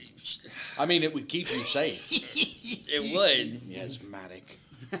 I mean, it would keep you safe. It would. Yeah, asthmatic.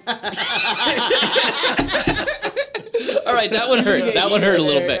 All right, that one hurt. That one hurt a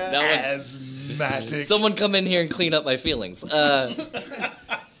little bit. That one. Asthmatic. Someone come in here and clean up my feelings. No,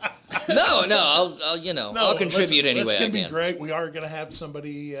 I'll contribute any way I can. It's going to be great. We are going to have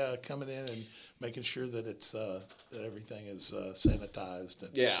somebody coming in and making sure that it's that everything is sanitized.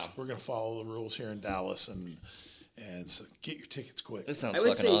 And we're going to follow the rules here in Dallas, and so get your tickets quick. This sounds I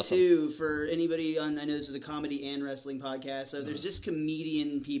would fucking say awesome. too, for anybody on, I know this is a comedy and wrestling podcast, so there's just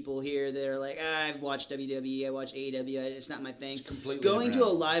comedian people here that are like, I've watched WWE, I watch AEW, it's not my thing. It's completely going to a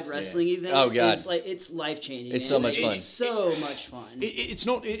live wrestling event, it's life changing. It's so much fun. It's so much fun.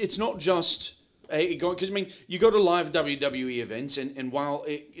 It's not just. Because I mean, you go to live WWE events, and while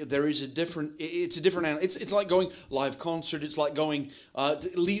there is it's a different. It's like going live concert. It's like going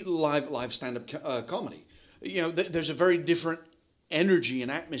live stand up comedy. You know, there's a very different energy and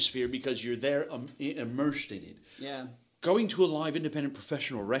atmosphere because you're there immersed in it. Yeah. Going to a live independent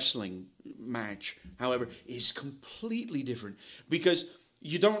professional wrestling match, however, is completely different because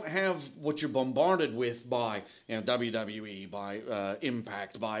you don't have what you're bombarded with by WWE, by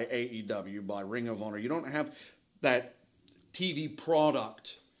Impact, by AEW, by Ring of Honor. You don't have that TV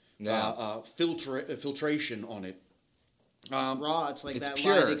product filtration on it. It's raw. It's like that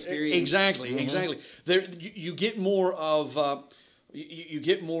pure. live experience. Exactly. There, you get more of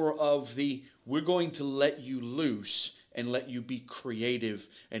the we're going to let you loose and let you be creative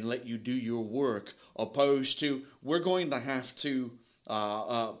and let you do your work, opposed to we're going to have to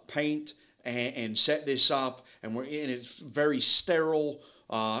paint and set this up, and it's very sterile,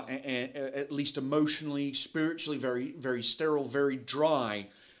 and at least emotionally, spiritually, very very sterile, very dry.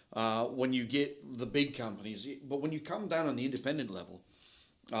 When you get the big companies, but when you come down on the independent level,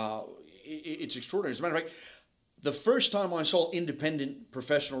 it's extraordinary. As a matter of fact, the first time I saw independent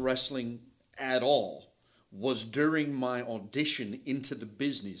professional wrestling at all was during my audition into the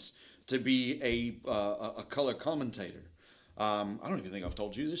business to be a color commentator. I don't even think I've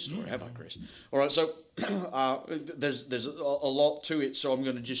told you this story, have I, Chris? All right, so there's a lot to it, so I'm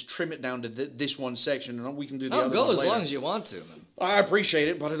going to just trim it down to this one section, and we can do the other one later. Go as long as you want to. I appreciate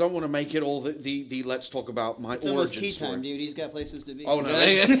it, but I don't want to make it all the let's talk about my origin story. It's almost tea time, dude. He's got places to be. Oh, no.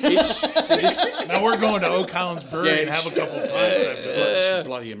 Now we're going to Oak Highlands Brewery and have a couple of pints after lunch.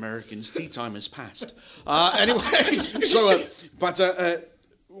 Bloody Americans, tea time is past. Anyway, so,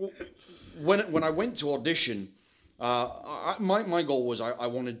 when I went to audition, my goal was I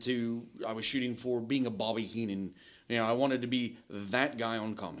was shooting for being a Bobby Heenan. You know, I wanted to be that guy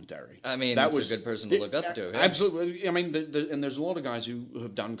on commentary. I mean, that's a good person to look up to. Yeah. Absolutely. I mean, and there's a lot of guys who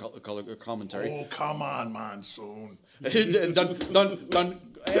have done color commentary. Oh, come on, Monsoon. done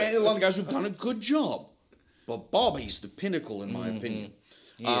a lot of guys who've done a good job. But Bobby's the pinnacle, in my opinion.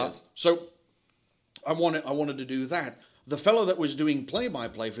 He is. So I wanted to do that. The fellow that was doing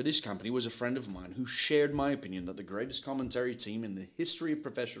play-by-play for this company was a friend of mine who shared my opinion that the greatest commentary team in the history of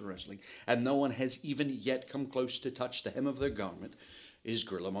professional wrestling, and no one has even yet come close to touch the hem of their garment, is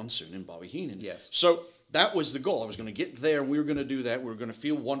Gorilla Monsoon and Bobby Heenan. Yes. So that was the goal. I was going to get there, and we were going to do that. We were going to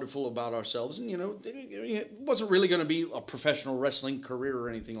feel wonderful about ourselves. And, it wasn't really going to be a professional wrestling career or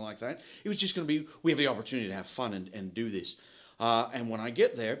anything like that. It was just going to be, we have the opportunity to have fun and do this. And when I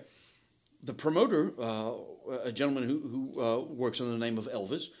get there, the promoter, a gentleman who works under the name of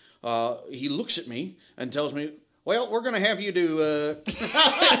Elvis, he looks at me and tells me, well, we're going to have you do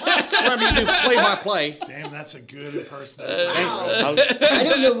play-by-play. Damn, That's a good impersonation. Wow. I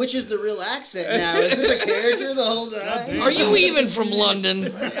don't know which is the real accent now. Is this a character the whole time? Are you even from London?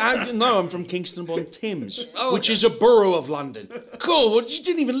 No, I'm from Kingston upon Thames, which is a borough of London. Cool, well, you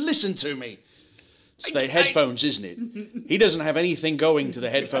didn't even listen to me. It's the headphones, isn't it? He doesn't have anything going to the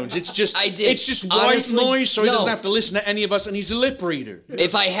headphones. It's just white noise, so he doesn't have to listen to any of us, and he's a lip reader.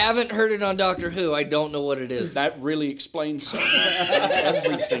 If I haven't heard it on Doctor Who, I don't know what it is. That really explains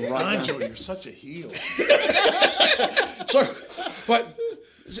everything right Nigel, you're such a heel. But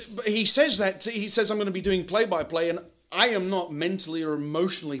he says that, he says I'm going to be doing play-by-play, and I am not mentally or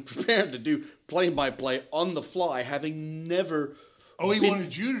emotionally prepared to do play-by-play on the fly, having never... Oh, he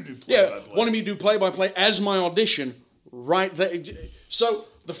wanted you to do play-by-play. Yeah, wanted me to do play-by-play as my audition right there. So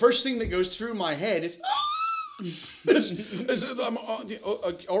the first thing that goes through my head is,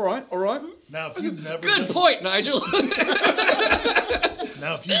 all right. Now, if you've never Good point, Nigel.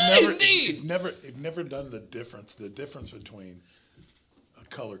 Now, if you've never done the difference between a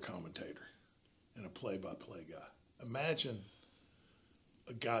color commentator and a play-by-play guy. Imagine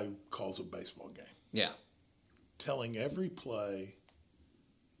a guy who calls a baseball game. Yeah. Telling every play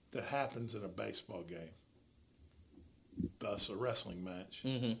that happens in a baseball game, thus a wrestling match,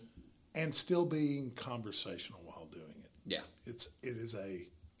 and still being conversational while doing it. Yeah. It is a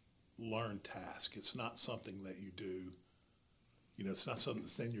learned task. It's not something that you do. You know, it's not something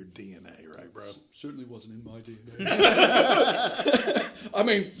that's in your DNA, right, bro? Certainly wasn't in my DNA. I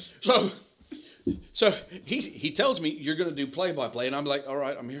mean, so he tells me you're going to do play-by-play, and I'm like, all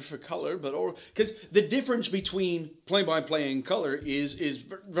right, I'm here for color, because the difference between play-by-play and color is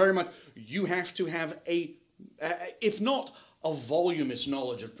very much you have to have if not a voluminous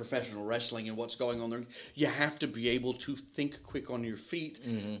knowledge of professional wrestling and what's going on there, you have to be able to think quick on your feet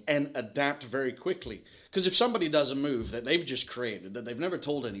and adapt very quickly. Because if somebody does a move that they've just created that they've never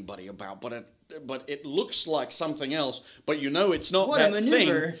told anybody about, but it looks like something else, but you know it's not that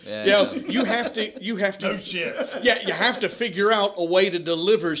thing. Yeah, you have to No shit. Yeah, you have to figure out a way to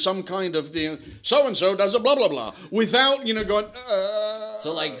deliver some kind of so and so does a blah blah blah without going.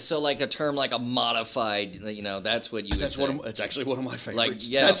 So like a term like a modified, that's what you. It's actually one of my favorites. Like,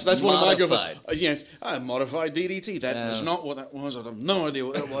 yeah, that's one of my modified. Modified DDT. That is not what that was. I have no idea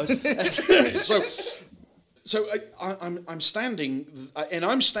what that was. So I'm standing, and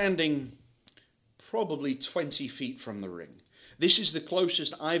I'm standing probably 20 feet from the ring. This is the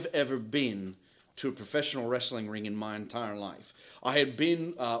closest I've ever been to a professional wrestling ring in my entire life. I had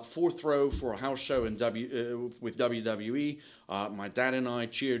been fourth row for a house show with WWE. My dad and I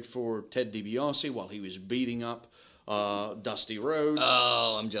cheered for Ted DiBiase while he was beating up Dusty Rhodes.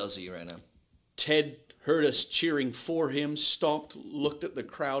 Oh, I'm jealous of you right now. Ted heard us cheering for him, stopped, looked at the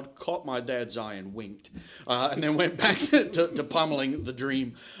crowd, caught my dad's eye and winked, and then went back to pummeling the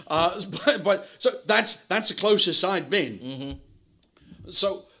Dream. So that's the closest I'd been. Mm-hmm.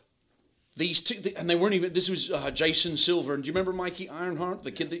 So these two, and they weren't even. This was Jason Silver, and do you remember Mikey Ironheart,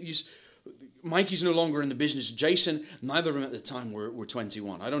 the kid that used? Mikey's no longer in the business. Jason, neither of them at the time were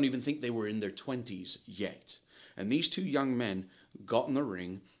 21. I don't even think they were in their 20s yet. And these two young men got in the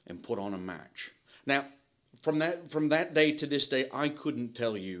ring and put on a match. Now, from that day to this day, I couldn't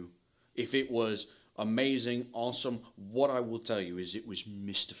tell you if it was amazing, awesome. What I will tell you is it was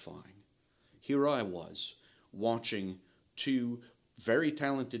mystifying. Here I was, watching two very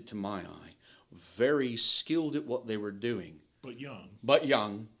talented to my eye, very skilled at what they were doing. But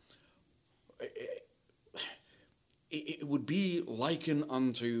young. It would be likened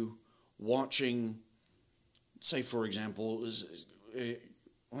unto watching, say, for example,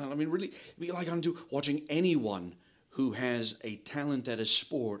 really, it'd be like unto watching anyone who has a talent at a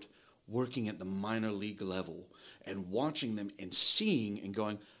sport working at the minor league level and watching them and seeing and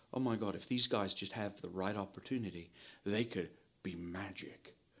going, oh my God, if these guys just have the right opportunity, they could be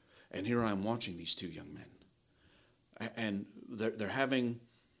magic. And here I am watching these two young men. And they're having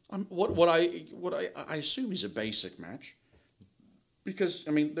what I assume is a basic match. Because,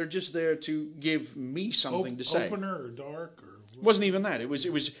 they're just there to give me something to say. Opener or dark or... It wasn't even that. It was.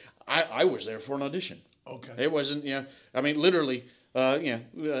 I was there for an audition. Okay. It wasn't. Literally.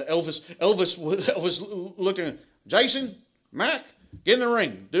 Elvis looked at me. Jason, Mac, get in the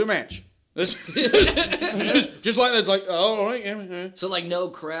ring, do a match. Just like that. It's like, oh, all right, yeah. So like no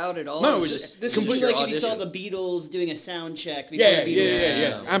crowd at all. No, it was this would be like if you saw the Beatles doing a sound check. Before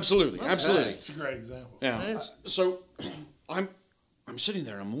Yeah. Absolutely. It's a great example. Yeah. So I'm sitting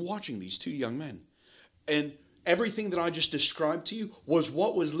there. I'm watching these two young men, and everything that I just described to you was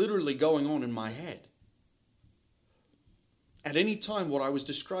what was literally going on in my head. At any time, what I was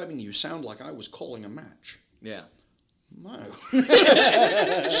describing you sound like I was calling a match. Yeah. No.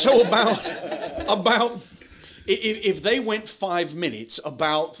 So about if they went 5 minutes,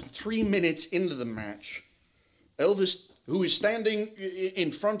 about 3 minutes into the match, Elvis, who is standing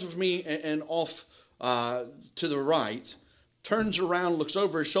in front of me and off to the right, turns around, looks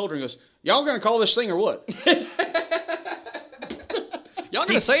over his shoulder and goes, "Y'all gonna call this thing or what?" Y'all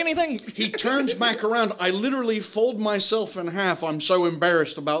gonna say anything? He turns back around. I literally fold myself in half. I'm so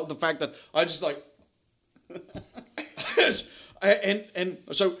embarrassed about the fact that I just like... and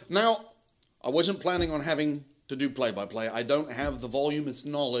so now I wasn't planning on having to do play-by-play. I don't have the voluminous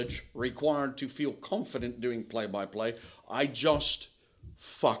knowledge required to feel confident doing play-by-play. I just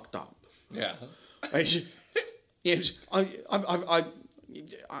fucked up. Yeah. I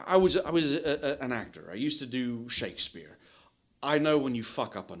was an actor. I used to do Shakespeare. I know when you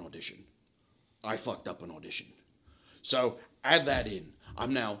fuck up an audition. I fucked up an audition. So add that in.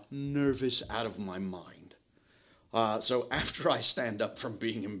 I'm now nervous out of my mind. So after I stand up from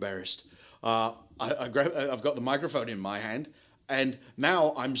being embarrassed, I've got the microphone in my hand, and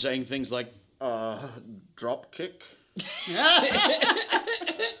now I'm saying things like, drop kick,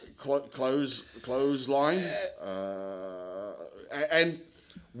 clothesline, and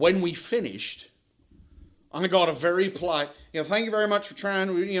when we finished, I got a very polite, thank you very much for trying,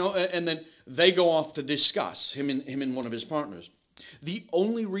 and then they go off to discuss, him and one of his partners. The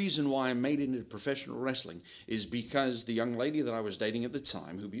only reason why I made it into professional wrestling is because the young lady that I was dating at the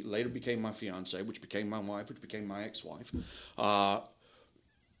time, who later became my fiance, which became my wife, which became my ex-wife. And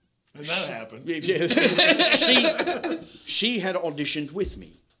that happened. She had auditioned with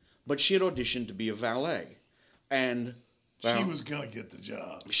me, but she had auditioned to be a valet. And... she was going to get the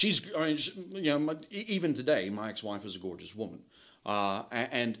job. Even today, my ex-wife is a gorgeous woman.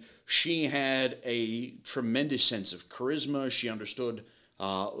 And she had a tremendous sense of charisma. She understood,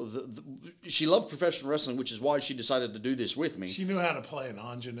 she loved professional wrestling, which is why she decided to do this with me. She knew how to play an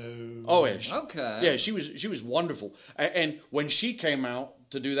ingenue. Oh, yeah. Okay. Yeah, she was wonderful. And when she came out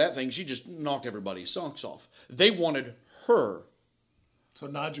to do that thing, she just knocked everybody's socks off. They wanted her. So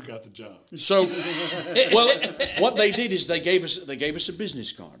Nigel got the job. So, well, what they did is they gave us a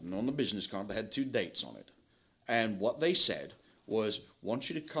business card, and on the business card they had 2 dates on it. And what they said was, "Want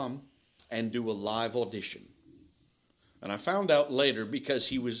you to come and do a live audition." And I found out later, because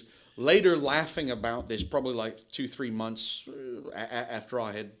he was later laughing about this, probably like 2-3 months after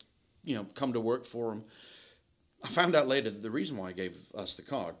I had, come to work for him. I found out later that the reason why he gave us the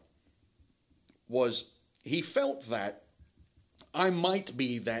card was he felt that I might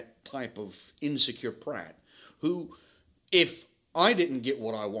be that type of insecure prat who, if I didn't get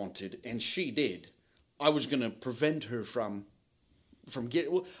what I wanted and she did, I was going to prevent her from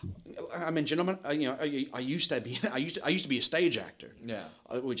getting. Well, I mentioned, I used to be a stage actor. Yeah.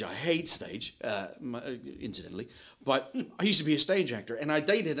 Which I hate stage, incidentally. But I used to be a stage actor, and I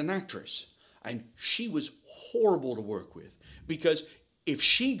dated an actress, and she was horrible to work with because if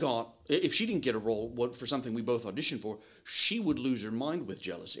she didn't get a role for something we both auditioned for, she would lose her mind with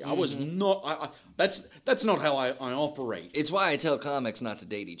jealousy. I was not. That's not how I operate. It's why I tell comics not to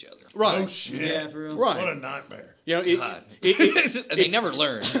date each other. Right. Oh shit. Yeah, for real. Right. What a nightmare. God. They never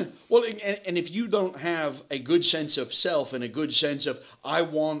learn. Well, and if you don't have a good sense of self and a good sense of I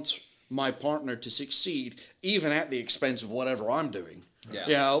want my partner to succeed, even at the expense of whatever I'm doing.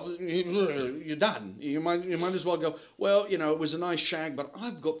 Yeah. You're done. You might as well go, well, it was a nice shag, but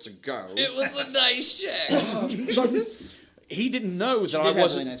I've got to go. It was a nice shag. So he didn't know that I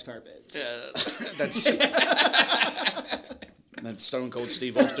wasn't. Really nice carpet. That's that Stone Cold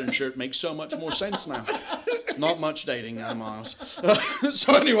Steve Austin shirt makes so much more sense now. Not much dating now, Miles.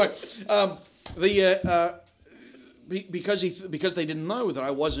 So anyway, because they didn't know that I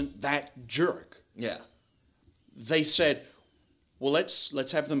wasn't that jerk. Yeah. They said, well,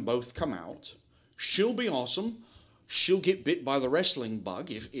 let's have them both come out. She'll be awesome. She'll get bit by the wrestling bug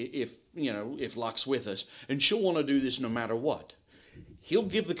if luck's with us, and she'll want to do this no matter what. He'll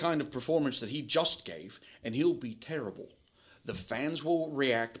give the kind of performance that he just gave, and he'll be terrible. The fans will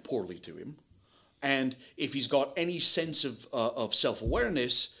react poorly to him, and if he's got any sense of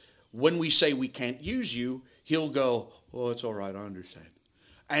self-awareness, when we say we can't use you, he'll go, "Oh, it's all right, I understand."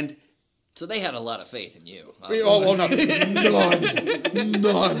 And so they had a lot of faith in you. Oh, no.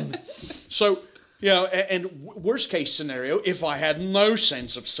 None. So, and worst case scenario, if I had no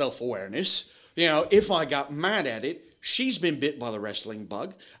sense of self-awareness, if I got mad at it, she's been bit by the wrestling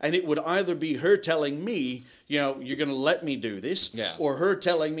bug, and it would either be her telling me, you're going to let me do this, or her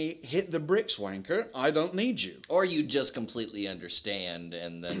telling me, hit the bricks, wanker, I don't need you. Or you just completely understand,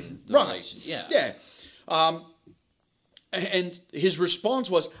 and then the right. relationship. Yeah. And his response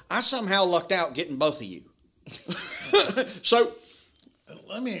was, I somehow lucked out getting both of you. So And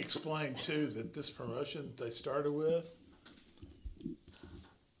let me explain, too, that this promotion they started with,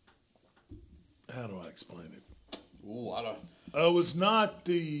 how do I explain it? Ooh, I don't... It was not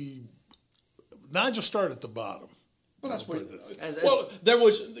the... Nigel started at the bottom. Well, that's what it Well,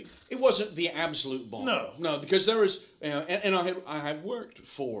 wasn't the absolute bottom. No, because there was, and I have worked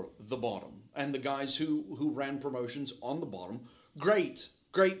for the bottom, and the guys who ran promotions on the bottom, great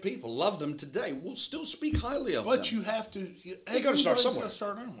people, love them today. We'll still speak highly of them. But you have to. You got to start somewhere.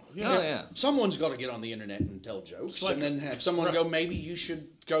 Yeah. Someone's got to get on the internet and tell jokes, and then have someone go, maybe you should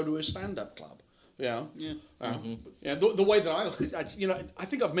go to a stand-up club. Yeah. The way that I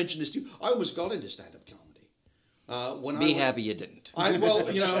think I've mentioned this to you. I almost got into stand-up comedy. Happy you didn't.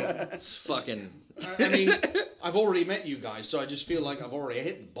 It's fucking. I mean, I've already met you guys, so I just feel like I've already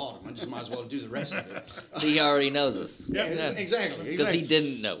hit the bottom. I just might as well do the rest of it. So he already knows us. Yeah. Exactly. Because he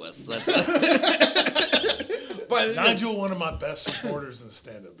didn't know us. That's. But Nigel, one of my best supporters in the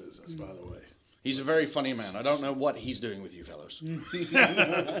stand-up business, by the way. He's a very funny man. I don't know what he's doing with you fellows.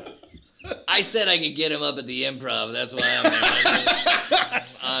 I said I could get him up at the Improv. That's why I'm.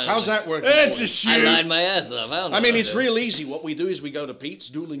 How's that working? It's a shoot. I lined my ass up. I mean, it's real easy. What we do is we go to Pete's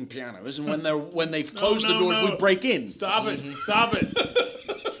Dueling Pianos, and when they've closed the doors, we break in. Stop it!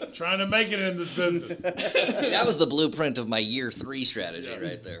 Trying to make it in this business. That was the blueprint of my year 3 strategy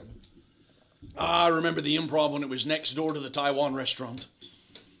right there. I remember the Improv when it was next door to the Taiwan restaurant.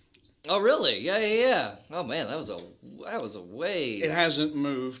 Oh really? Yeah. Oh man, that was a ways. It hasn't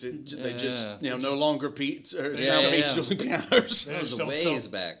moved. They just no longer Pete. It's now Pete's Dueling Pianos. That was a ways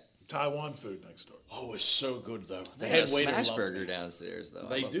back. Taiwan food next door. Oh, it's so good though. They had a smash burger downstairs though.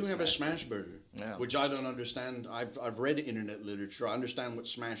 They do have a smash burger, yeah. Which I don't understand. I've read internet literature. I understand what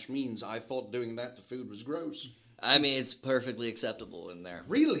smash means. I thought doing that to food was gross. I mean, it's perfectly acceptable in there.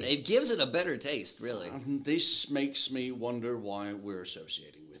 Really? It gives it a better taste, really. This makes me wonder why we're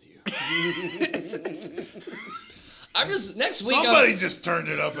associating with you. I'm just next week. Somebody just turned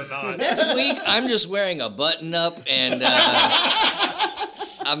it up a notch. Next week, I'm just wearing a button up, and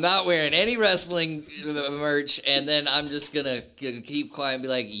I'm not wearing any wrestling merch. And then I'm just gonna keep quiet and be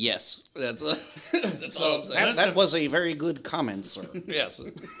like, "Yes, that's all I'm saying." That was a very good comment, sir. Yes.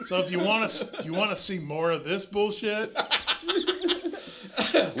 So if you want to see more of this bullshit.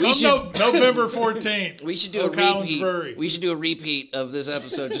 November 14th. We should do Oak Highlands Brewery. We should do a repeat of this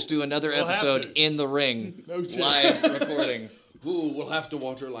episode. Just do another episode in the ring, live recording. Ooh, we'll have to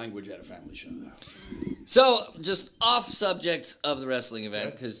watch our language at a family show. So, just off subject of the wrestling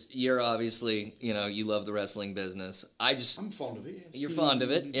event, because you're obviously, you love the wrestling business. I'm fond of it. Yes. You're fond of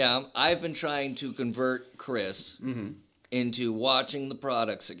it, yeah. I've been trying to convert Khris into watching the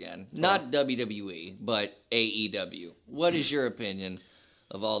products again. Not WWE, but AEW. What is your opinion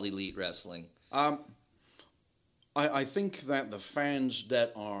of All Elite Wrestling? I think that the fans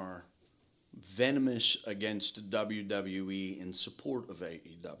that are venomous against WWE in support of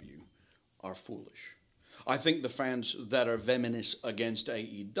AEW are foolish. I think the fans that are venomous against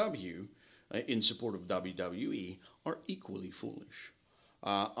AEW in support of WWE are equally foolish.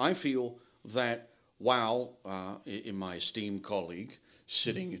 I feel that while in my esteemed colleague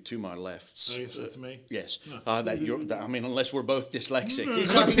sitting to my left. Oh, yes, that's me. Yes, unless we're both dyslexic.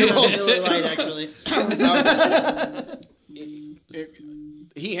 He's talking about Miller Lite, actually.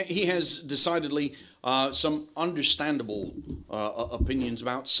 He has decidedly some understandable opinions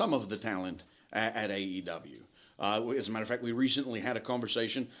about some of the talent at AEW. As a matter of fact, we recently had a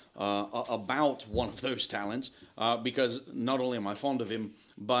conversation about one of those talents because not only am I fond of him,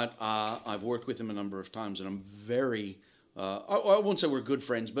 but I've worked with him a number of times, and I'm very... I won't say we're good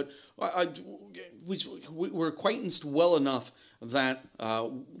friends, but we're acquaintanced well enough that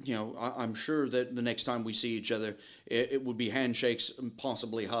I'm sure that the next time we see each other, it would be handshakes, and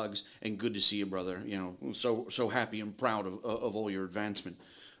possibly hugs, and good to see you, brother. So happy and proud of all your advancement.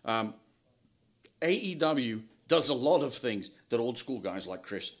 AEW does a lot of things that old school guys like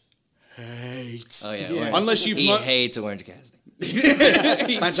Khris hates. Oh yeah. Unless you've he hates Orange Cassidy.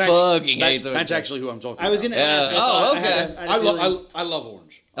 That's actually who I'm talking about. I was going to ask. Okay. I love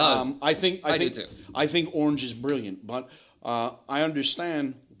Orange. I do too. I think Orange is brilliant, but I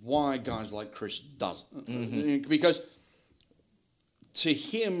understand why guys like Khris doesn't. Because to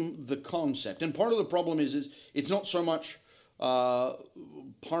him, the concept, and part of the problem is it's not so much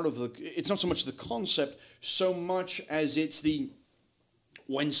it's not so much the concept, so much as it's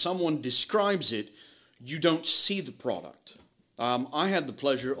when someone describes it, you don't see the product. I had the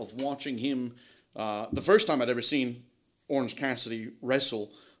pleasure of watching him the first time I'd ever seen Orange Cassidy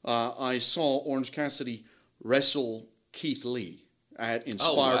wrestle. I saw Orange Cassidy wrestle Keith Lee at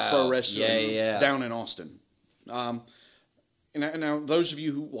Inspire Pro Wrestling down in Austin. Now, those of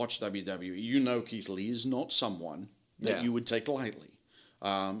you who watch WWE, you know Keith Lee is not someone that you would take lightly.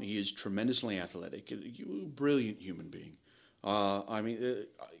 He is tremendously athletic, a brilliant human being.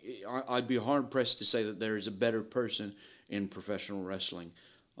 I'd be hard-pressed to say that there is a better person in professional wrestling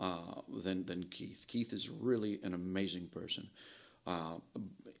than Keith. Keith is really an amazing person.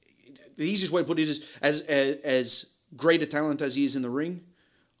 The easiest way to put it is, as great a talent as he is in the ring,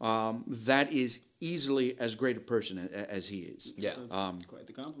 that is easily as great a person as he is. Yeah. Quite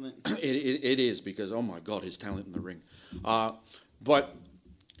the compliment. It is, because, oh my God, his talent in the ring. But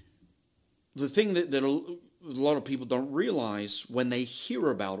the thing that a lot of people don't realize when they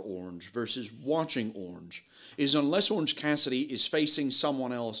hear about Orange versus watching Orange is, unless Orange Cassidy is facing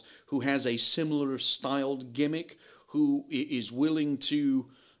someone else who has a similar styled gimmick, who is willing to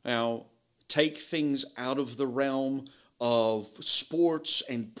take things out of the realm of sports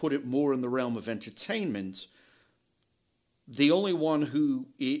and put it more in the realm of entertainment, the only one who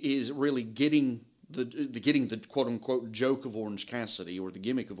is really getting the quote unquote joke of Orange Cassidy, or the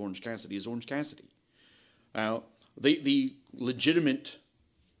gimmick of Orange Cassidy, is Orange Cassidy. The legitimate,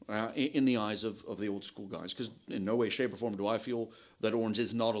 in the eyes of the old school guys, because in no way, shape, or form do I feel that Orange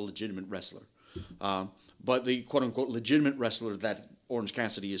is not a legitimate wrestler. But the quote unquote legitimate wrestler that Orange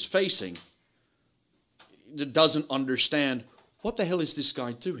Cassidy is facing doesn't understand, what the hell is this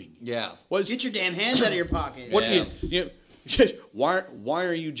guy doing? Yeah. Get your damn hands out of your pocket. Why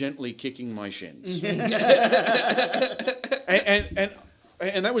are you gently kicking my shins?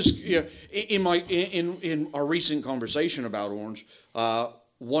 and that was in our recent conversation about Orange.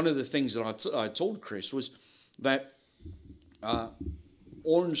 One of the things that I told Khris was that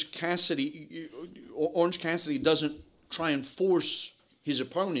Orange Cassidy doesn't try and force his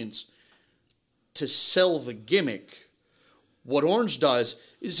opponents to sell the gimmick. What Orange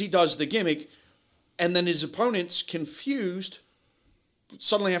does is he does the gimmick, and then his opponents, confused,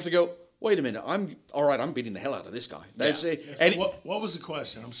 suddenly have to go, wait a minute, I'm beating the hell out of this guy. That's it. And what was the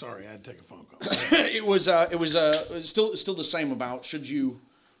question? I'm sorry, I had to take a phone call. It was still the same about, should you,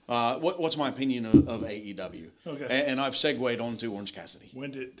 what's my opinion of AEW? Okay. And I've segued on to Orange Cassidy.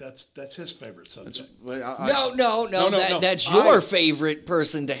 That's his favorite subject. That's your favorite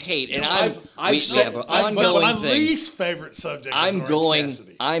person to hate, and we have an ongoing my thing. Least favorite subject. Is Orange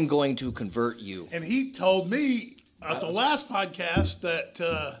Cassidy. I'm going to convert you. And he told me at the last podcast that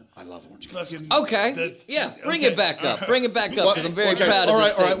I love Orange Cassidy. Bring it back up. Bring it back up, because I'm very proud of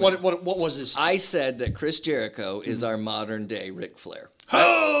this statement. All right. What was this? I said that Chris Jericho is our modern day Ric Flair.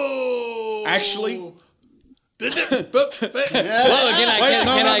 Oh, actually. Can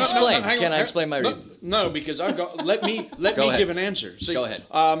I explain? Can I explain my reasons? No, because I've got. Let me give an answer. See, go ahead.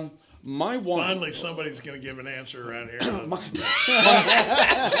 Finally, somebody's going to give an answer around here.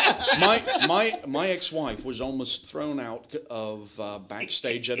 my ex-wife was almost thrown out of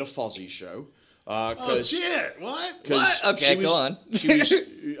backstage at a Fozzy show. Oh shit! What? Okay, go on.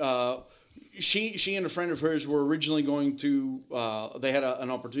 She and a friend of hers were originally going to. They had an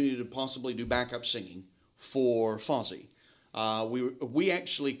opportunity to possibly do backup singing for Fozzy. We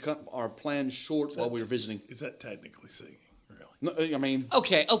actually cut our plans short while we were visiting. Is that technically singing? No, I mean...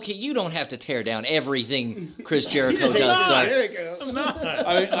 Okay, you don't have to tear down everything Chris Jericho does. There it goes. I'm not.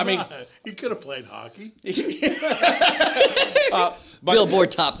 I mean, he could have played hockey. Billboard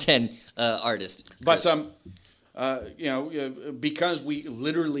top 10 artist. Chris. But, because we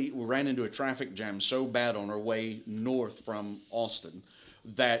literally ran into a traffic jam so bad on our way north from Austin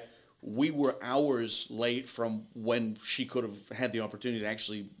that we were hours late from when she could have had the opportunity to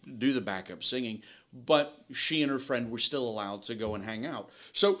actually do the backup singing, but she and her friend were still allowed to go and hang out.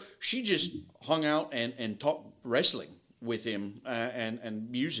 So she just hung out and talked wrestling with him and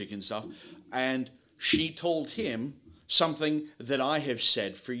music and stuff, and she told him something that I have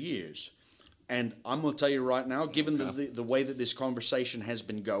said for years. And I'm going to tell you right now, given the way that this conversation has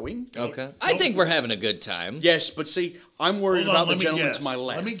been going... Okay. I think we're having a good time. Yes, but see, I'm worried about the gentleman to my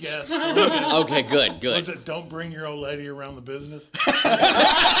left. Let me guess. Okay, good. Was it don't bring your old lady around the business?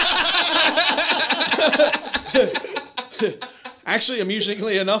 Actually,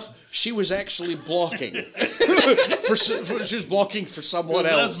 amusingly enough, she was actually blocking. She was blocking for someone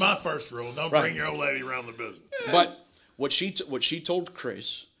else. That's my first rule. Don't bring your old lady around the business. But what she told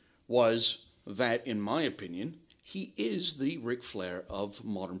Khris was... that, in my opinion, he is the Ric Flair of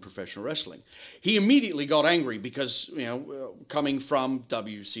modern professional wrestling. He immediately got angry because, coming from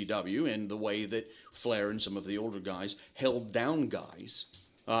WCW and the way that Flair and some of the older guys held down guys,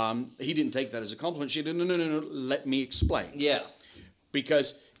 he didn't take that as a compliment. She said, no, let me explain. Yeah.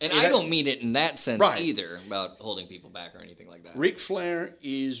 Because... And I don't mean it in that sense either, about holding people back or anything like that. Ric Flair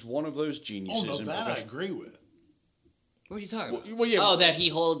is one of those geniuses. Oh, no, that I agree with. What are you talking about? Well, yeah. Oh, that he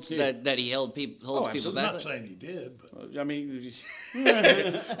holds that he holds people I'm back. not saying he did, but I mean,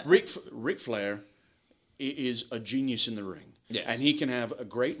 Ric Flair is a genius in the ring. Yes. And he can have a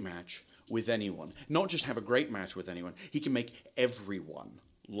great match with anyone. Not just have a great match with anyone. He can make everyone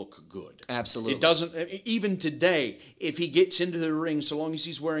look good. Absolutely. It doesn't, even today, if he gets into the ring, so long as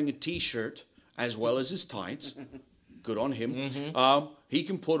he's wearing a T-shirt as well as his tights, good on him, he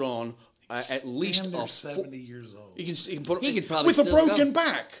can put on at least 70 years old. He can put He could probably with a still broken go.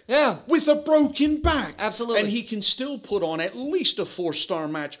 back. Yeah. With a broken back. Absolutely. And he can still put on at least a 4-star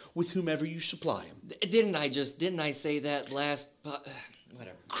match with whomever you supply him. Didn't I say that last?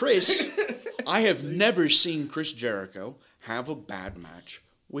 Whatever. Khris, I have never seen Chris Jericho have a bad match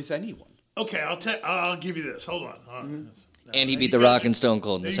with anyone. Okay, I'll give you this. Hold on. And he beat The Rock and Stone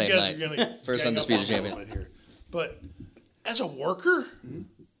Cold in the same night. First gang undisputed up on me a champion. little bit here. But as a worker,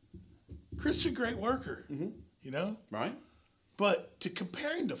 Chris is a great worker. You know? Right? But to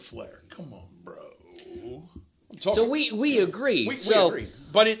compare him to Flair, come on, bro. So we agree. We agree.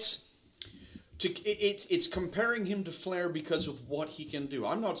 But it's comparing him to Flair because of what he can do.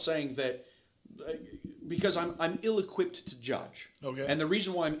 I'm not saying that because I'm ill-equipped to judge. Okay. And the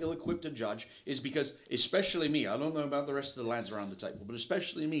reason why I'm ill-equipped to judge is because, especially me, I don't know about the rest of the lads around the table, but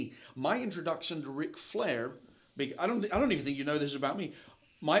especially me, my introduction to Ric Flair, I don't even think you know this about me.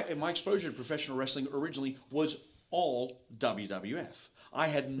 My exposure to professional wrestling originally was all WWF. I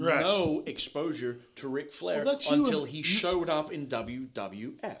had no exposure to Ric Flair until he showed up in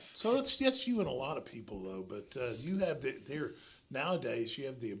WWF. So that's you and a lot of people, though. But you have nowadays you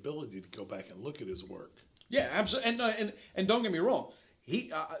have the ability to go back and look at his work. Yeah, absolutely. And don't get me wrong,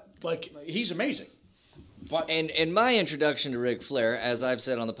 he's amazing. But and my introduction to Ric Flair, as I've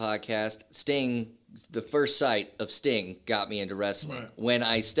said on the podcast, Sting. The first sight of Sting got me into wrestling. Right. When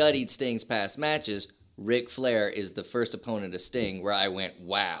I studied Sting's past matches, Ric Flair is the first opponent of Sting where I went,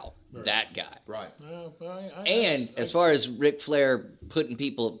 wow, that guy. Right. As far as Ric Flair pushing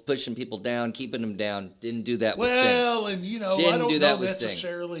people down, keeping them down, didn't do that with Sting. Well, and I don't know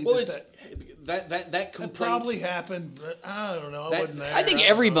necessarily that probably happened, but I don't know. I wasn't there. I think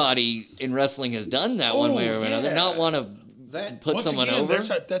everybody in wrestling has done that one way or another. Not want to put someone over.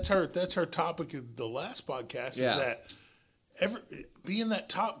 That's our topic of the last podcast. Is that being that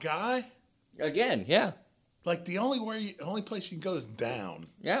top guy again? Like the only place you can go is down.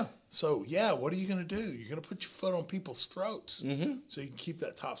 Yeah. So what are you going to do? You're going to put your foot on people's throats so you can keep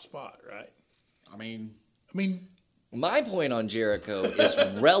that top spot, right? I mean, my point on Jericho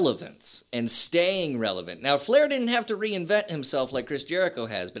is relevance and staying relevant. Now, Flair didn't have to reinvent himself like Chris Jericho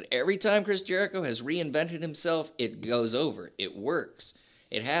has, but every time Chris Jericho has reinvented himself, it goes over. It works.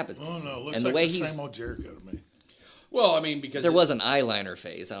 It happens. Oh, no. Looks like the same old Jericho to me. Well, I mean, because there was an eyelaner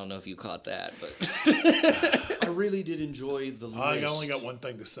phase. I don't know if you caught that, but I really did enjoy the list. I only got one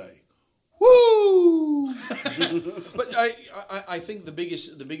thing to say. Woo! But I think the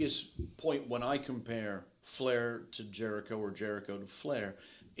biggest point when I compare Flair to Jericho or Jericho to Flair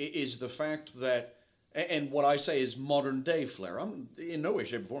is the fact that, and what I say is modern day Flair. I'm in no way,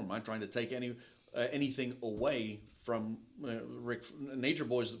 shape, or form am I trying to take anything away from Rick. Nature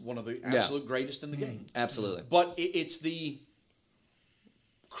Boy is one of the absolute greatest in the game. Absolutely. But it's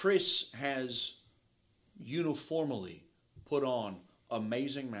Khris has uniformly put on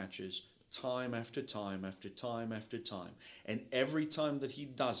amazing matches time after time after time after time. And every time that he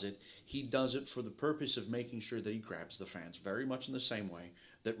does it for the purpose of making sure that he grabs the fans, very much in the same way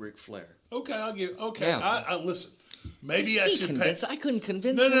that Ric Flair. Okay, I listen. Maybe I should pay. I couldn't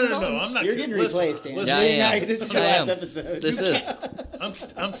convince him. No, I'm not. You're getting replaced, Dan. This is your last episode. This is.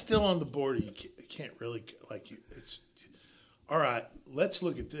 I'm still on the board. You can't really it's. All right, let's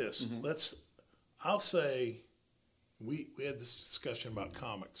look at this. I'll say, we had this discussion about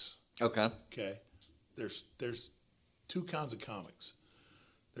comics. Okay. There's two kinds of comics.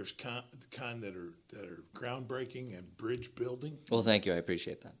 There's the kind that are groundbreaking and bridge building. Well, thank you. I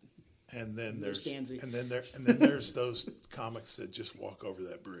appreciate that. And then there's those comics that just walk over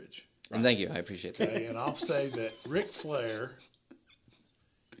that bridge. Right? And thank you. I appreciate that. And I'll say that Ric Flair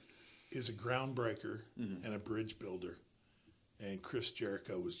is a groundbreaker and a bridge builder, and Chris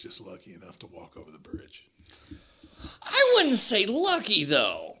Jericho was just lucky enough to walk over the bridge. I wouldn't say lucky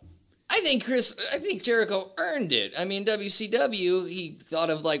though. I think Jericho earned it. I mean, WCW, he thought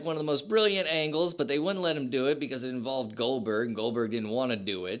of like one of the most brilliant angles, but they wouldn't let him do it because it involved Goldberg, and Goldberg didn't want to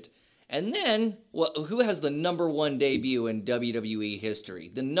do it. And then, who has the number one debut in WWE history?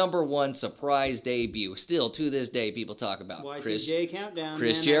 The number one surprise debut. Still, to this day, people talk about Y2J Countdown.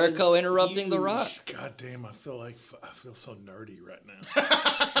 Chris Jericho interrupting The Rock. God damn, I feel so nerdy right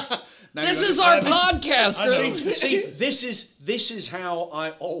now. This is our podcast, Khris. See, this is how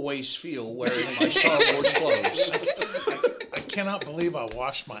I always feel wearing my Star Wars clothes. I cannot believe I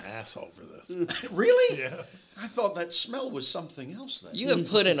washed my asshole for this. Really? Yeah. I thought that smell was something else then. You have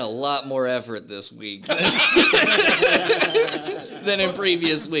put in a lot more effort this week than in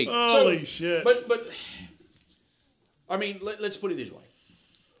previous weeks. Holy shit. But I mean, let's put it this way.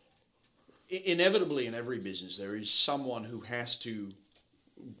 Inevitably, in every business, there is someone who has to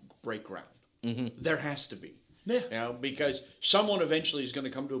break ground. Mm-hmm. There has to be. Yeah. You know, because someone eventually is going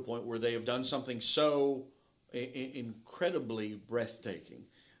to come to a point where they have done something so incredibly breathtaking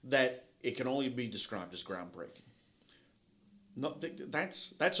that it can only be described as groundbreaking.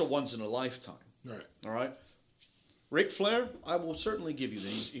 That's a once in a lifetime. Right. All right. Ric Flair, I will certainly give you that.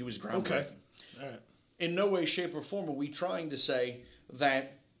 He was groundbreaking. Okay. All right. In no way, shape, or form are we trying to say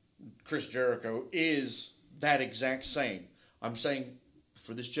that Chris Jericho is that exact same. I'm saying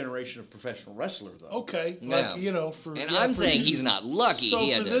for this generation of professional wrestler, though. Okay. Yeah. Like, for... And I'm saying he's not lucky. So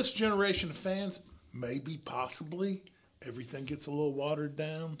for this generation of fans, maybe, possibly, everything gets a little watered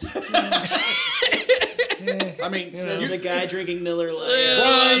down. I mean, says the guy drinking Miller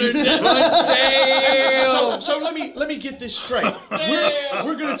Lite. So let me get this straight.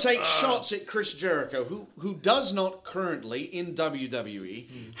 We're going to take shots at Chris Jericho, who does not currently in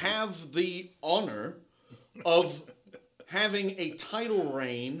WWE have the honor of having a title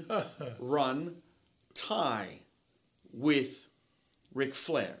reign run tie with Ric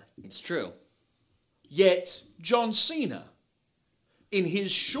Flair. It's true. Yet John Cena, in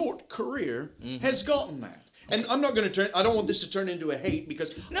his short career, has gotten that. And I'm not going to I don't want this to turn into a hate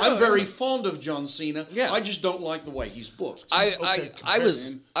because I'm very fond of John Cena. Yeah. I just don't like the way he's booked. I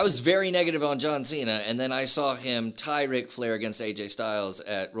was very negative on John Cena, and then I saw him tie Ric Flair against AJ Styles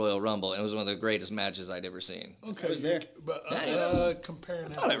at Royal Rumble, and it was one of the greatest matches I'd ever seen. Okay. I was there. But comparing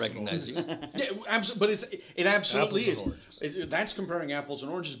I thought I recognized you. Yeah, but it absolutely Apples is. That's comparing apples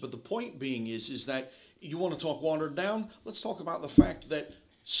and oranges. But the point being is that you want to talk watered down. Let's talk about the fact that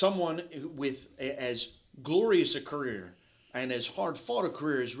someone with as glorious a career and as hard fought a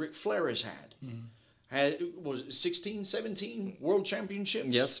career as Ric Flair has had, was it 16, 17 world championships?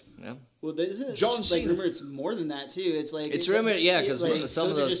 Yes. Yeah. Well, isn't John Cena. rumored it's more than that too? It's like It's rumored, yeah, because some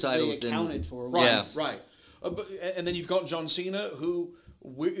of those titles didn't accounted for. Right, Yeah. right. And then you've got John Cena, who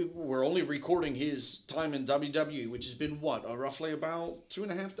we're only recording his time in WWE, which has been roughly about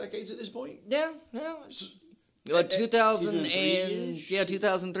 2.5 decades at this point. Yeah.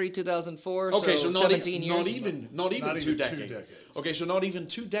 2003, 2004. Okay, so not 17 years. Not even 2 decades. Okay, so not even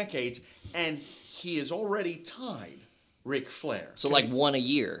 2 decades, and he has already tied Ric Flair. So like one a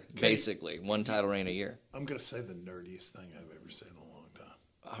year, basically. One title reign a year. I'm going to say the nerdiest thing I've ever said in a long time.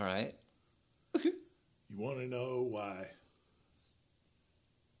 All right. You want to know why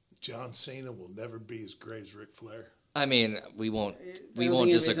John Cena will never be as great as Ric Flair? I mean, we won't Make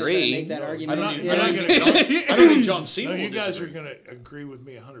disagree. that I argument. don't think John Cena No, will you guys disagree. are going to agree with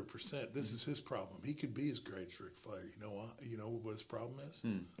me 100%. This is his problem. He could be as great as Ric Flair. You know what? You know what his problem is?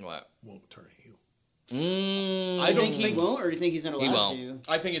 What? Won't turn heel. I don't think he won't, or do you think he's not allowed to?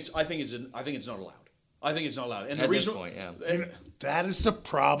 I think it's not allowed. I think it's not allowed. And At the reason, this point, yeah. And that is the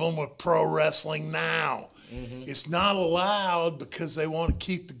problem with pro wrestling now. It's not allowed because they want to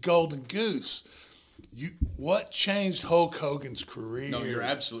keep the golden goose. What changed Hulk Hogan's career? no, you're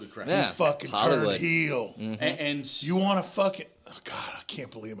absolutely correct. Yeah. He fucking Hollywood. turned heel. And You want to fucking... Oh, God, I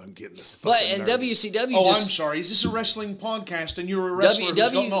can't believe I'm getting this But fucking and nerdy. WCW I'm just... sorry. Is this a wrestling podcast and you're a wrestler who's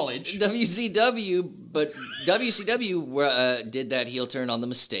got knowledge? WCW did that heel turn on the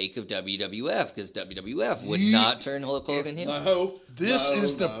mistake of WWF because WWF would not turn Hulk Hogan heel. No. This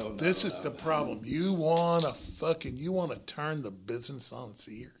is the problem. You want to turn the business on its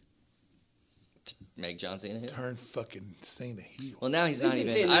ear. Make John Cena heel. Turn fucking Cena heel. Well, now he's not They've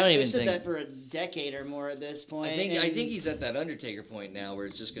been even. saying I don't that- even they've said think. that for a decade or more at this point. I think and he's at that Undertaker point now where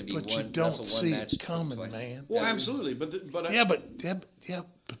it's just going to be But you one don't wrestle see one match it coming, twice. man. Well, absolutely. But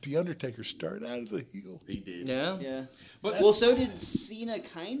the Undertaker started out as a heel. he did. Yeah. Yeah. But So did Cena,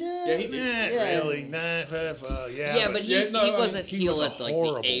 kinda. Yeah, he did. Not Yeah. really. Yeah, but he wasn't he heel was a at like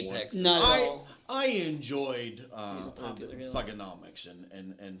horrible the apex. Not at all. I enjoyed popular heel. Thugonomics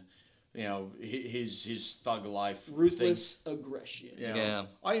and you know his thug life Ruthless aggression. thing. Yeah.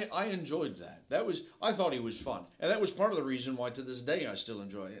 I enjoyed that. I thought he was fun, and that was part of the reason why to this day I still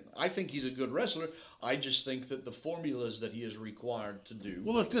enjoy it. I think he's a good wrestler. I just think that the formulas that he is required to do.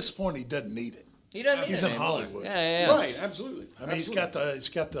 Well, at this point, he doesn't need it. He doesn't. He's need in it Hollywood. Yeah. Right, absolutely. I mean, he's got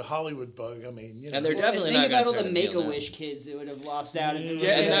the Hollywood bug. I mean, you know. And they're definitely Think not going about to all turn the him heel now. Make-A-Wish kids that would have lost out if it was.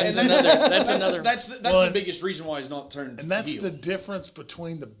 Yeah, And and that's another. That's Well, the biggest reason why he's not turned. And that's heel. the difference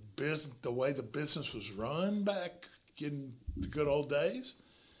between the the way the business was run back in the good old days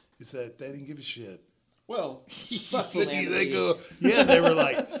is that they didn't give a shit. Well, they go, they were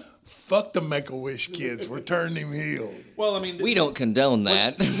like, fuck the Make-A-Wish kids. We're turning him heel. Well, I mean... we don't condone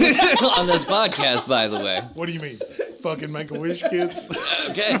that on this podcast, by the way. What do you mean? Fucking Make-A-Wish kids?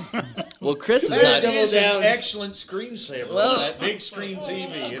 Okay. Well, Khris is that not... is an excellent screensaver on that big screen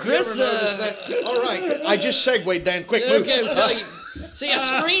TV. Khris... that? All right. I just segued, Dan. Quick move. Okay, so yeah,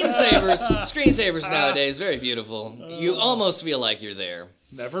 screensavers nowadays, very beautiful. You almost feel like you're there.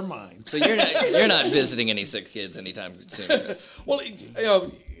 Never mind. So you're not visiting any sick kids anytime soon, Khris. Well,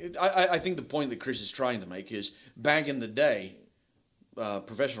 I think the point that Khris is trying to make is back in the day,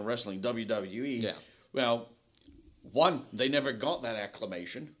 professional wrestling, WWE. Yeah. Well, one, they never got that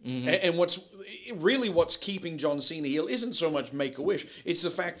acclamation, and what's keeping John Cena heel isn't so much Make-A-Wish. It's the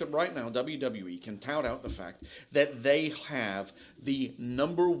fact that right now WWE can tout out the fact that they have the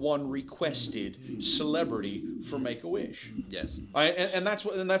 #1 requested celebrity for Make-A-Wish. Yes, and that's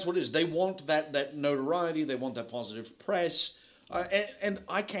what it is. They want that notoriety. They want that positive press, and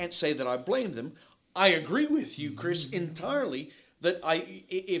I can't say that I blame them. I agree with you, Khris, entirely. That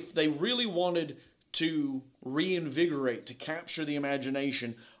if they really wanted to reinvigorate, to capture the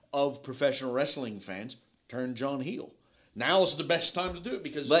imagination of professional wrestling fans, turn John heel. Now's the best time to do it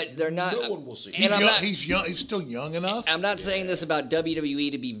because they're not, no one will see. He's young. He's still young enough. I'm not saying this about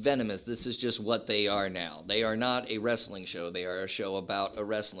WWE to be venomous. This is just what they are now. They are not a wrestling show. They are a show about a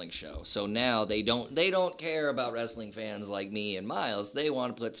wrestling show. So now they don't care about wrestling fans like me and Miles. They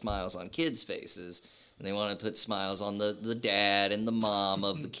want to put smiles on kids' faces. And they want to put smiles on the dad and the mom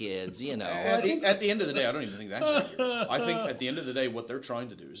of the kids, you know. At the end of the day, I don't even think that's accurate. I think at the end of the day, what they're trying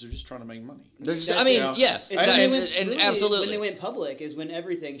to do is they're just trying to make money. Yes. Absolutely. When they went public is when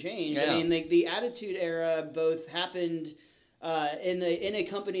everything changed. Yeah. I mean, the Attitude Era both happened in a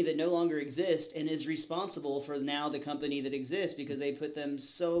company that no longer exists and is responsible for now the company that exists because they put them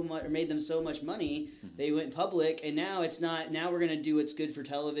so much, or made them so much money. They went public, and now it's not. Now we're going to do what's good for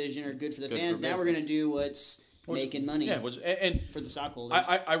television or good for the fans. Now we're going to do what's making money. Yeah, and for the stockholders.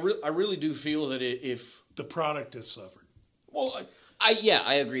 I really do feel that if the product has suffered. Well, I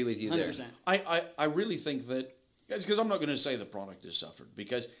agree with you 100%. there. I really think that because I'm not going to say the product has suffered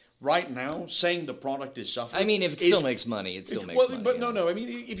because. Right now, saying the product is suffering. I mean, if it still makes money, it still makes money. But no. I mean,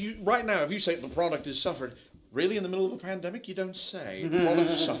 if you say the product has suffered, really in the middle of a pandemic, you don't say the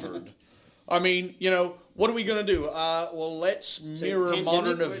product has suffered. I mean, what are we going to do? Well, let's mirror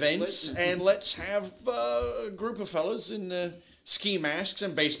modern events and let's have a group of fellas in ski masks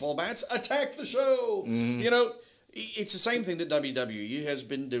and baseball bats attack the show. Mm-hmm. It's the same thing that WWE has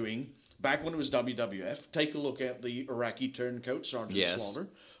been doing back when it was WWF. Take a look at the Iraqi turncoat, Sergeant Slaughter.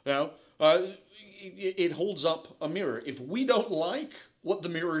 It holds up a mirror. If we don't like what the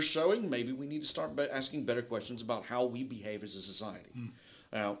mirror is showing, maybe we need to start asking better questions about how we behave as a society.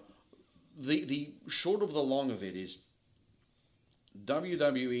 Now, the short of the long of it is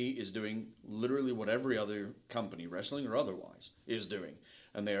WWE is doing literally what every other company, wrestling or otherwise, is doing.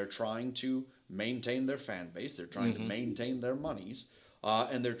 And they are trying to maintain their fan base. They're trying to maintain their monies.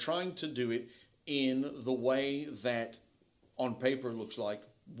 And they're trying to do it in the way that on paper looks like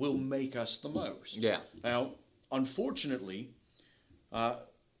will make us the most. Yeah. Now, unfortunately,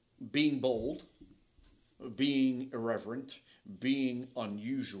 being bold, being irreverent, being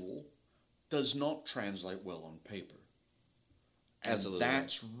unusual does not translate well on paper. And Absolutely.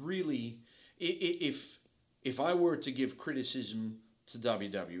 That's really, if I were to give criticism to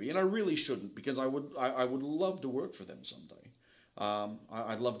WWE, and I really shouldn't because I would love to work for them someday.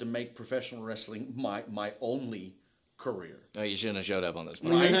 I'd love to make professional wrestling my only career. Oh, you shouldn't have showed up on this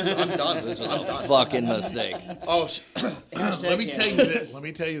podcast. Right? I'm done. This was a fucking mistake. Oh, let me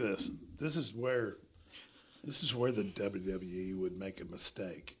tell you this. This is where the WWE would make a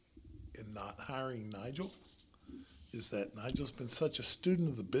mistake in not hiring Nigel. Is that Nigel's been such a student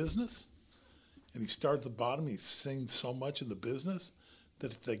of the business, and he started at the bottom. He's seen so much in the business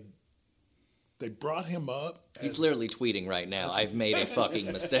that if they brought him up. He's literally tweeting right now. I've made a fucking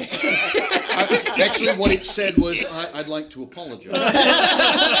mistake. Actually, what it said was, I'd like to apologize.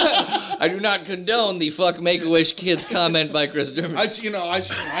 I do not condone the fuck Make-A-Wish kids comment by Khris Dermott. I have to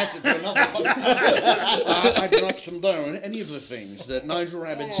do another one. I do not condone any of the things that Nigel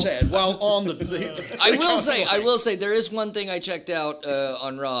Rabid said while on the I will say, there is one thing I checked out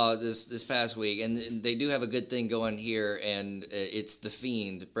on Raw this past week, and they do have a good thing going here, and it's The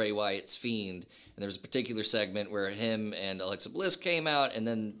Fiend, Bray Wyatt's Fiend. And there was a particular segment where him and Alexa Bliss came out, and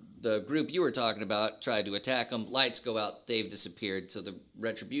then the group you were talking about tried to attack them. Lights go out, they've disappeared. So the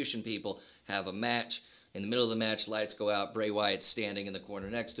Retribution people have a match In the middle of the match, lights go out. Bray Wyatt's standing in the corner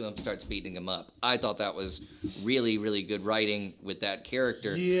next to him, starts beating him up. I thought that was really, really good writing with that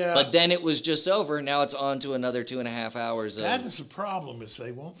character. Yeah. But then it was just over. Now it's on to another 2.5 hours. That is the problem, is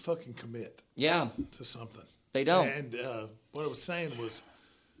they won't fucking commit. Yeah. To something. They don't. And what I was saying was,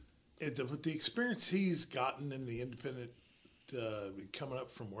 with the experience he's gotten in the independent, coming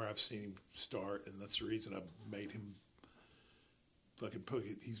up from where I've seen him start, and that's the reason I made him fucking book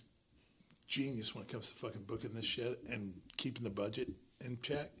it. He's genius when it comes to fucking booking this shit and keeping the budget in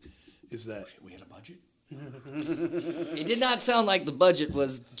check. Is that we had a budget? It did not sound like the budget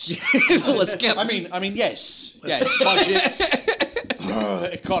was kept. I mean, yes, budgets,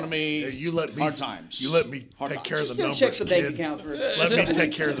 economy, you let me, hard times. You let me hard take times. care of Just the don't numbers, check the kid. bank account for Let me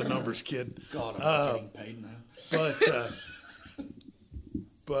take care of the numbers, kid. God, I'm getting paid now.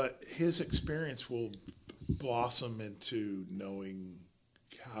 But his experience will blossom into knowing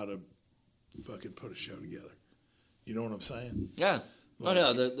how to fucking put a show together. You know what I'm saying? Yeah. Oh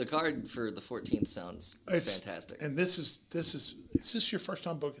no, the card for the 14th sounds fantastic. And is this your first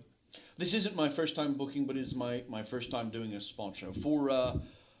time booking? This isn't my first time booking, but it's my first time doing a spot show. For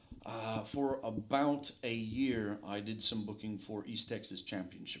about a year, I did some booking for East Texas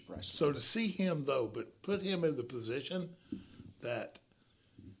Championship Wrestling. So to see him though, but put him in the position that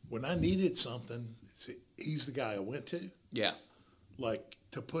when I needed something, he's the guy I went to. Yeah. Like,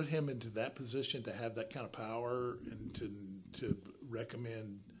 to put him into that position, to have that kind of power, and to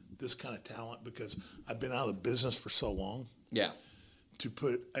recommend this kind of talent, because I've been out of the business for so long. Yeah. To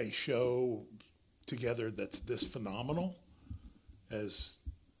put a show together that's this phenomenal, as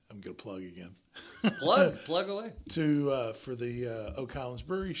I'm going to plug again. Plug away. For the Oak Highlands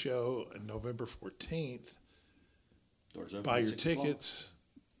Brewery show on November 14th. Buy your tickets.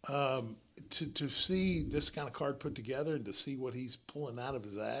 To see this kind of card put together and to see what he's pulling out of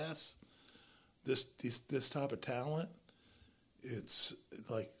his ass, this type of talent, it's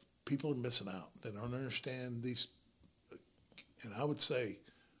like people are missing out. They don't understand these, and I would say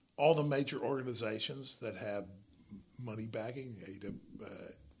all the major organizations that have money backing,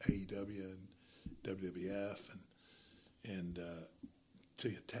 AEW and WWF, and to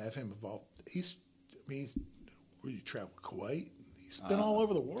have him involved, where you travel, Kuwait. He's been all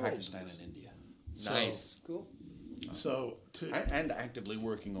over the world. Pakistan and India. Nice. Cool. So and actively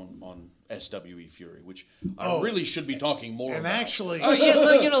working on SWE Fury, which I really should be talking more about. Actually,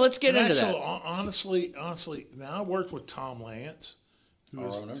 let's get into that. Honestly, now I worked with Tom Lance, who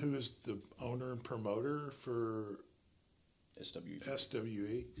is the owner and promoter for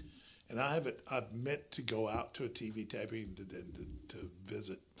SWE, and I've meant to go out to a TV taping to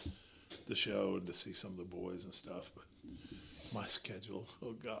visit the show and to see some of the boys and stuff, but my schedule,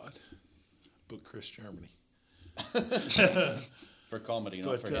 oh God, book Khris Germany. For comedy,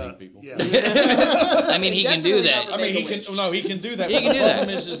 not for hitting people. Yeah. I mean, he can do that. He can do that. He but can the do problem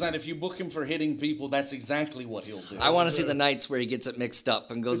that. is that if you book him for hitting people, that's exactly what he'll do. I want to see the nights where he gets it mixed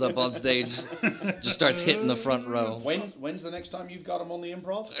up and goes up on stage, just starts hitting the front row. When's the next time you've got him on the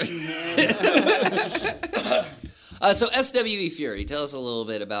improv? So SWE Fury, tell us a little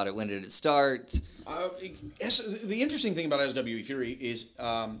bit about it. When did it start? The interesting thing about SWE Fury is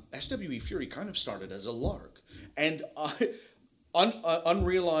SWE Fury kind of started as a lark. And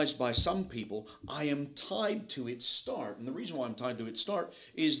unrealized by some people, I am tied to its start. And the reason why I'm tied to its start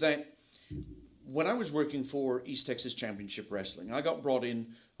is that when I was working for East Texas Championship Wrestling, I got brought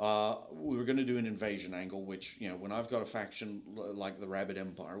in. We were going to do an invasion angle, which, when I've got a faction like the Rabid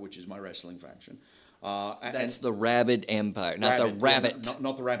Empire, which is my wrestling faction. That's the Rabid Empire, not the Rabbit. Yeah,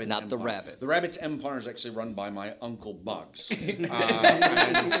 not the Rabbit Not Empire. the Rabbit. The Rabbit's Empire is actually run by my Uncle Bugs.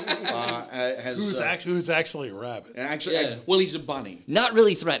 Who's actually a rabbit. Well, he's a bunny. Not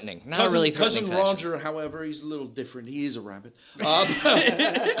really threatening. Cousin Roger, however, he's a little different. He is a rabbit.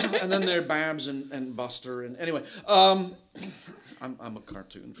 And then there are Babs and Buster. And anyway, I'm a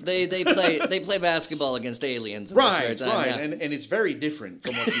cartoon fan. They play basketball against aliens. Right. Yeah. And it's very different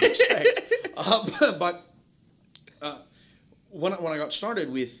from what you'd expect. But when I got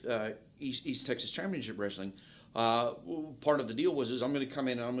started with East Texas Championship Wrestling, part of the deal was I'm going to come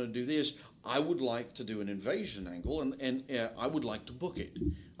in and I'm going to do this. I would like to do an invasion angle, and I would like to book it.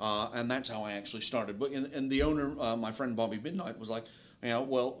 And that's how I actually started. But and the owner, my friend Bobby Midnight, was like,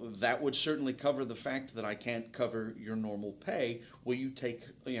 well, that would certainly cover the fact that I can't cover your normal pay. Will you take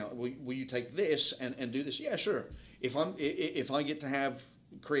will you take this and do this? Yeah, sure. If I get to have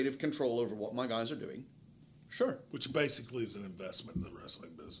creative control over what my guys are doing, sure. Which basically is an investment in the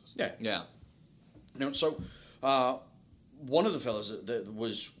wrestling business. Yeah. So one of the fellows that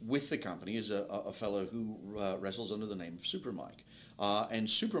was with the company is a fellow who wrestles under the name of Super Mike. And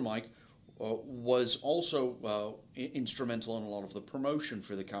Super Mike was also instrumental in a lot of the promotion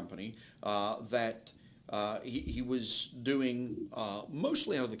for the company that he was doing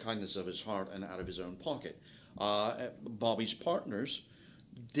mostly out of the kindness of his heart and out of his own pocket. Bobby's partners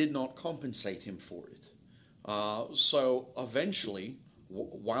did not compensate him for it. So eventually,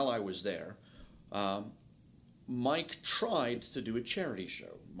 while I was there, Mike tried to do a charity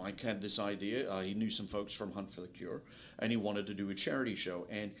show. Mike had this idea. He knew some folks from Hunt for the Cure, and he wanted to do a charity show.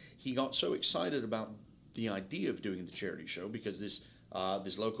 And he got so excited about the idea of doing the charity show because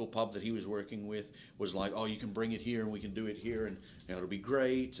this local pub that he was working with was like, oh, you can bring it here and we can do it here and it'll be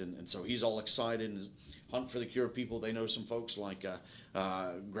great. And so he's all excited. And Hunt for the Cure people, they know some folks like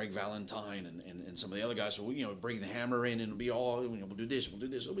Greg Valentine and some of the other guys. So, bring the hammer in and it'll be all, we'll do this.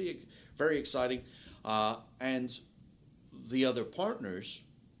 It'll be very exciting. And the other partners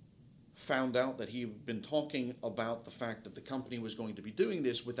found out that he had been talking about the fact that the company was going to be doing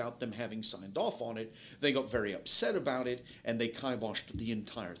this without them having signed off on it. They got very upset about it, and they kiboshed the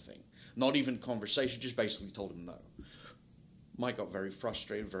entire thing. Not even conversation, just basically told him no. Mike got very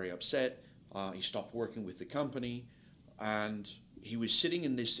frustrated, very upset. He stopped working with the company, and he was sitting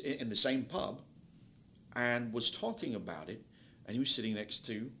in the same pub and was talking about it, and he was sitting next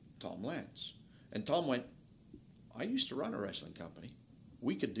to Tom Lance. And Tom went, I used to run a wrestling company.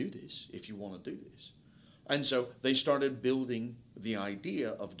 We could do this if you want to do this. And so they started building the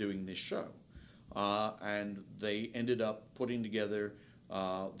idea of doing this show. And they ended up putting together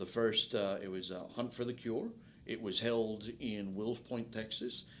the first, it was Hunt for the Cure. It was held in Wills Point,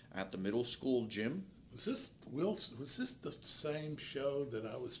 Texas, at the middle school gym. Was this the same show that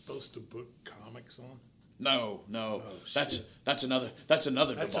I was supposed to book comics on? No. Oh, that's another. That's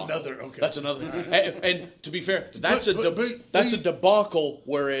another. Okay. That's another. And to be fair, that's a debacle.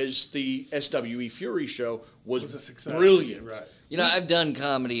 Whereas the SWE Fury show was a success. Brilliant. Right. I've done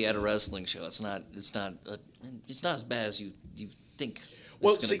comedy at a wrestling show. It's not as bad as you think.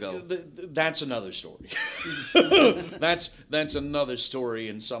 Well, see, that's another story. that's another story,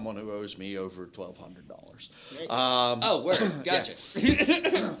 and someone who owes me over $1,200. Word, gotcha.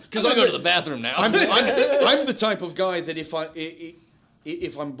 Because I go to the bathroom now. I'm the type of guy that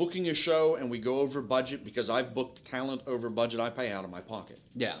if I'm booking a show and we go over budget, because I've booked talent over budget, I pay out of my pocket.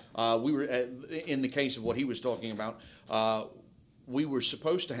 Yeah. We were in the case of what he was talking about. We were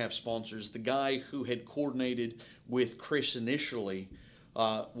supposed to have sponsors. The guy who had coordinated with Khris initially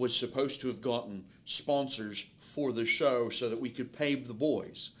was supposed to have gotten sponsors for the show so that we could pay the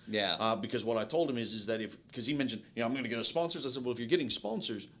boys. Yeah. Because what I told him is that because he mentioned, I'm going to get a sponsors. I said, well, if you're getting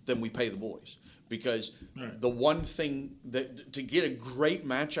sponsors, then we pay the boys. Because the one thing that to get a great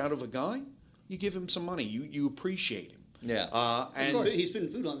match out of a guy, you give him some money. You appreciate him. Yeah. And of course, he's putting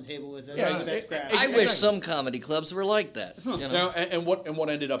food on the table with that's crap. I wish some comedy clubs were like that. Now, and what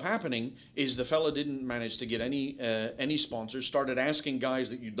ended up happening is the fella didn't manage to get any sponsors. Started asking guys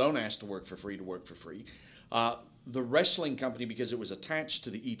that you don't ask to work for free to work for free. The wrestling company, because it was attached to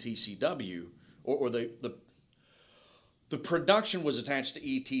the ETCW, or the production was attached to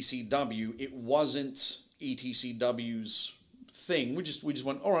ETCW. It wasn't ETCW's thing. We just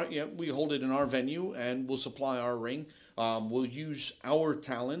went, all right, we hold it in our venue and we'll supply our ring. We'll use our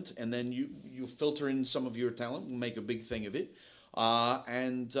talent, and then you filter in some of your talent. We'll make a big thing of it.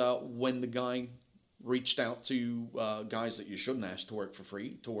 And when the guy reached out to guys that you shouldn't ask to work for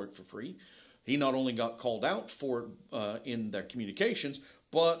free, he not only got called out for in their communications,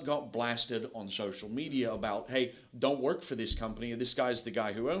 but got blasted on social media about, hey, don't work for this company. This guy's the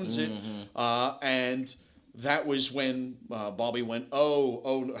guy who owns it. And that was when Bobby went,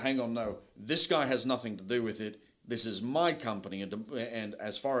 oh, hang on, no. This guy has nothing to do with it. This is my company, and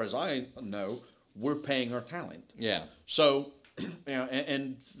as far as I know, we're paying our talent. Yeah. So,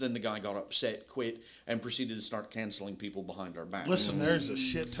 and then the guy got upset, quit, and proceeded to start canceling people behind our back. Listen, there's a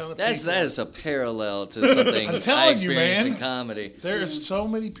shit ton of people. That is a parallel to something I experienced in comedy. There's so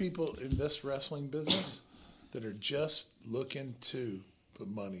many people in this wrestling business that are just looking to put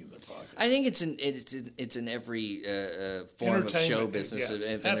money in their pocket. I think it's in every form of show business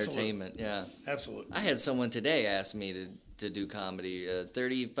of entertainment. Yeah, absolutely. I had someone today ask me to do comedy, a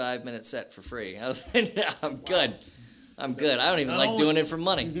 35-minute set for free. I was like, I'm good. I'm good. I don't even like doing it for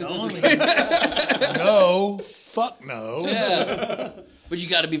money. No, fuck no. Yeah. But you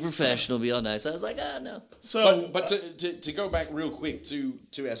got to be professional, be all nice. I was like, no. So, but to go back real quick to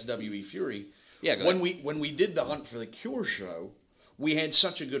SWE Fury. Yeah. When we did the Hunt for the Cure show, we had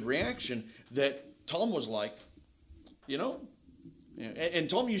such a good reaction that Tom was like, and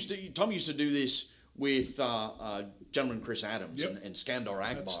Tom used to do this with gentleman Chris Adams and Skandar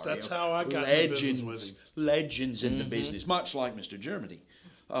Akbar. That's how I got in the business with him. Legends in the business, much like Mr. Germany.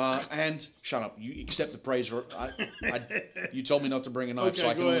 And shut up. You accept the praise. You told me not to bring a knife, so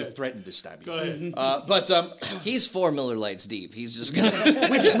I can only threaten to stab you. Go ahead. But he's 4 Miller Lights deep. He's just gonna,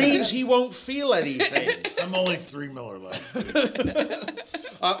 which means he won't feel anything. I'm only 3 Miller Lights.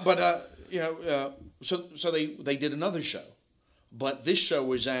 So they did another show, but this show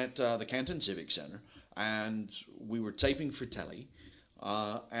was at the Canton Civic Center, and we were taping for telly.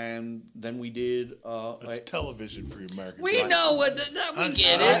 And then we did. It's television for you Americans. We know what we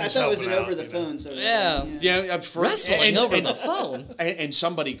get it. I thought it was an over the phone sort of thing. Wrestling over the phone. And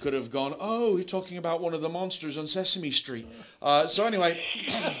somebody could have gone, "Oh, you're talking about one of the monsters on Sesame Street." So anyway,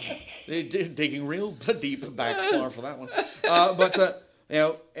 digging real deep back far for that one.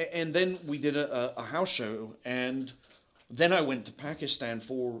 And then we did a house show, and then I went to Pakistan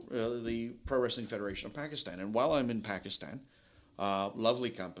for the Pro Wrestling Federation of Pakistan. And while I'm in Pakistan.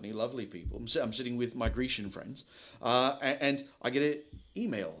 Lovely company, lovely people. I'm sitting with my Grecian friends, and I get an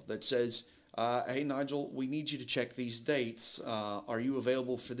email that says, "Hey Nigel, we need you to check these dates. Are you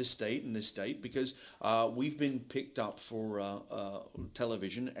available for this date and this date? Because we've been picked up for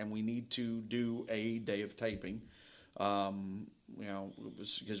television, and we need to do a day of taping.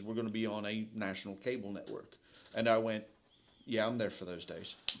 Because we're going to be on a national cable network." And I went, "Yeah, I'm there for those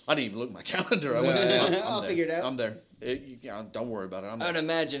days." I didn't even look at my calendar. I went, I'll figure it out. I'm there. Don't worry about it. I would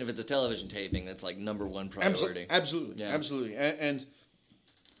imagine if it's a television taping, that's like number one priority. Absolutely. Yeah. Absolutely. And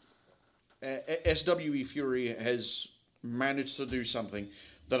SWE Fury has managed to do something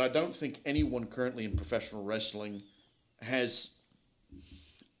that I don't think anyone currently in professional wrestling has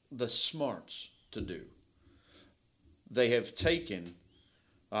the smarts to do. They have taken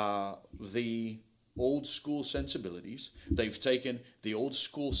the old school sensibilities. They've taken the old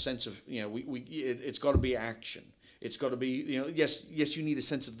school sense of, it's got to be action. It's got to be, yes, you need a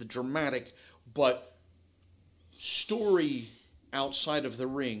sense of the dramatic, but story outside of the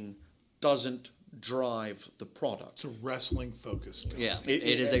ring doesn't drive the product. It's a wrestling focus. Yeah,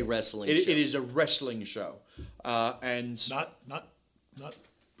 it is a wrestling show. It is a wrestling show. And not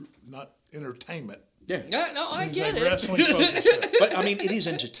entertainment. Yeah. No, I get it. Wrestling focus show. But I mean, it is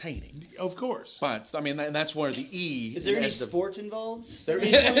entertaining. Of course. But I mean, and that's where the E. Is there any sports involved? There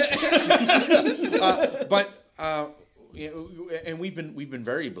is. And we've been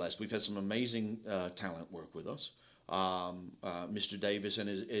very blessed. We've had some amazing talent work with us. Mr. Davis and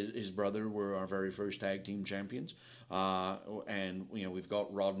his brother were our very first tag team champions. And we've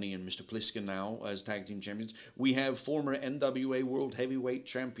got Rodney and Mr. Pliskin now as tag team champions. We have former NWA World Heavyweight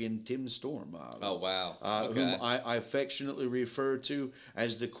Champion Tim Storm. Oh, wow. Whom I affectionately refer to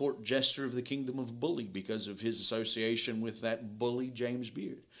as the court jester of the Kingdom of Bully because of his association with that bully James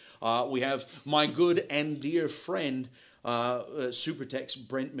Beard. We have my good and dear friend, Supertex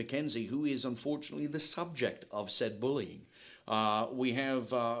Brent McKenzie, who is unfortunately the subject of said bullying. We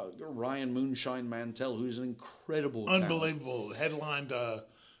have Ryan Moonshine Mantell, who's an incredible unbelievable talent. Headlined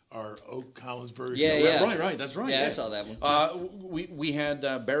our Oak Highlands Brewery November. Right, that's right. Yeah, I saw that one. We had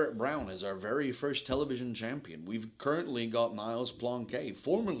Barrett Brown as our very first television champion. We've currently got Niles Planquet,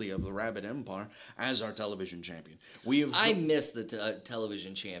 formerly of the Rabid Empire, as our television champion. I miss the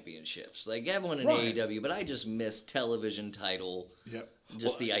television championships. Like, I have one in AEW, but I just miss television title. Yep.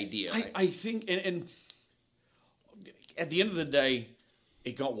 The idea. I think, and at the end of the day,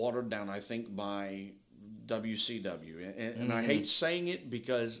 it got watered down, I think, by WCW. And I hate saying it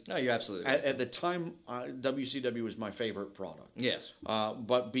because... No, you're absolutely right. At the time, WCW was my favorite product. Yes.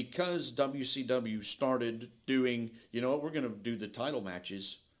 But because WCW started doing, we're going to do the title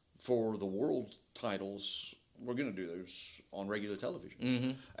matches for the world titles. We're going to do those on regular television.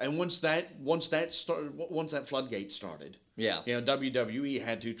 Mm-hmm. And once that floodgate started, WWE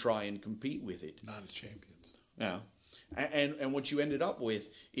had to try and compete with it. Not the champions. Yeah. And what you ended up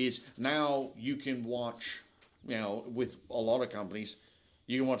with is now you can watch, with a lot of companies,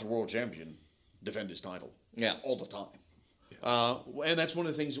 you can watch a world champion defend his title all the time. Yeah. And that's one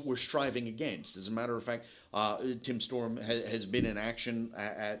of the things that we're striving against. As a matter of fact, Tim Storm has been in action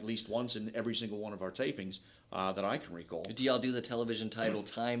at least once in every single one of our tapings that I can recall. Do y'all do the television title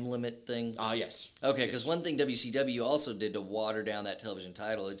time limit thing? Yes. Okay, because one thing WCW also did to water down that television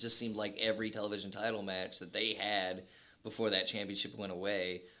title, it just seemed like every television title match that they had before that championship went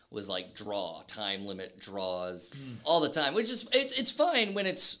away was like time limit draws all the time, which is it's fine when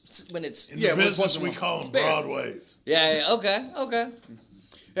it's in the business we call them Broadways. Yeah. Okay.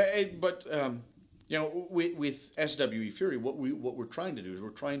 But with SWE Fury, what we're trying to do is we're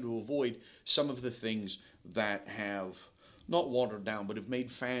trying to avoid some of the things that have not watered down, but have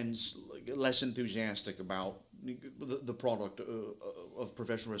made fans less enthusiastic about the product of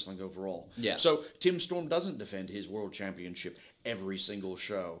professional wrestling overall. Yeah. So Tim Storm doesn't defend his world championship every single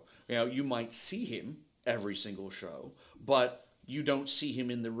show. You might see him every single show, but you don't see him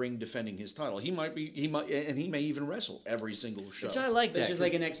in the ring defending his title. He might, and he may even wrestle every single show. Which I like that. Just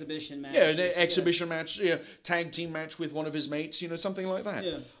like an exhibition match. Yeah, an exhibition match, tag team match with one of his mates, something like that.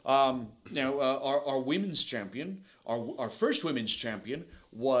 Yeah. Our women's champion, our first women's champion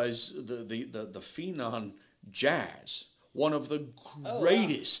was the Phenom Jazz, one of the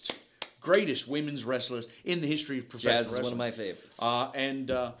greatest women's wrestlers in the history of professional wrestling. Jazz is one of my favorites.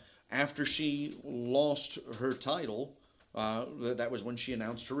 And after she lost her title, that was when she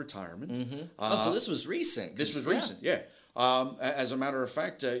announced her retirement. Mm-hmm. So this was recent. This was recent, yeah. As a matter of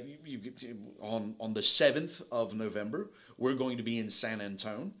fact, on the 7th of November, we're going to be in San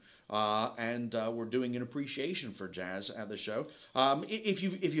Antonio, and we're doing an appreciation for Jazz at the show.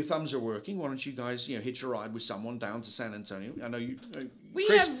 If your thumbs are working, why don't you guys hitch a ride with someone down to San Antonio? I know you. We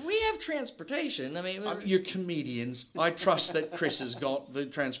Khris, have transportation. I mean, you're comedians. I trust that Khris has got the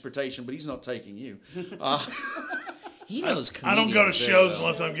transportation, but he's not taking you. He knows I don't go to shows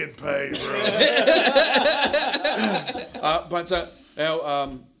unless I'm getting paid,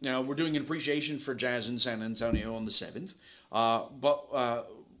 bro. Now we're doing an appreciation for Jazz in San Antonio on the 7th. But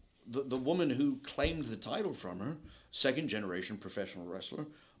the woman who claimed the title from her, second generation professional wrestler,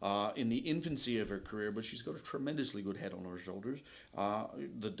 in the infancy of her career, but she's got a tremendously good head on her shoulders.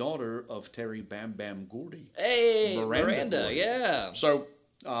 The daughter of Terry Bam Bam Gordy. Hey, Miranda, yeah. So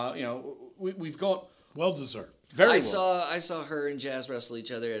we've got well deserved. I saw her and Jazz wrestle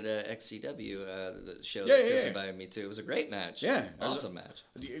each other at XCW, the show that Khris invited me to. It was a great match. Yeah, awesome match.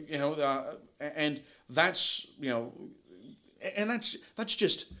 And that's and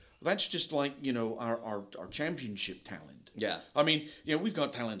that's just like our championship talent. Yeah. I mean, we've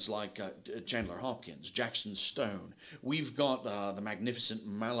got talents like Chandler Hopkins, Jackson Stone. We've got the magnificent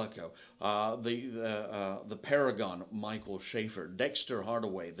Malaco, the Paragon, Michael Schaefer, Dexter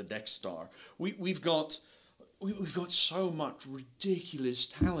Hardaway, the Dexstar. We've got so much ridiculous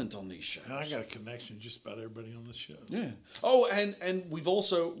talent on these shows. And I got a connection just about everybody on the show. Yeah. Oh, and we've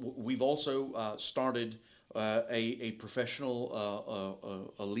also started a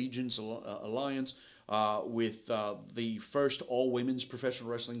professional allegiance alliance with the first all women's professional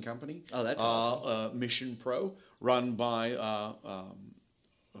wrestling company. Oh, that's awesome. Mission Pro, run by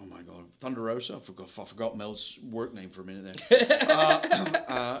oh my God, Thunder Rosa. I forgot Mel's work name for a minute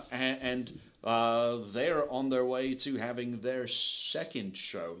there. And they're on their way to having their second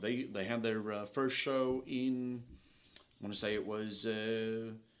show. They had their first show in, I want to say it was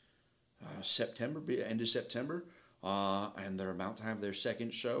September, end of September, and they're about to have their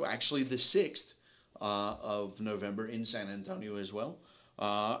second show, actually the 6th of November in San Antonio as well.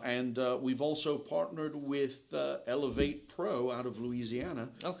 And we've also partnered with Elevate Pro out of Louisiana.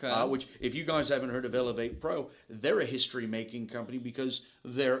 Okay. Which, if you guys haven't heard of Elevate Pro, they're a history-making company because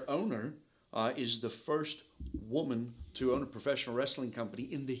their owner is the first woman to own a professional wrestling company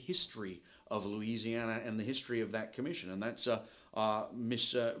in the history of Louisiana and the history of that commission. And that's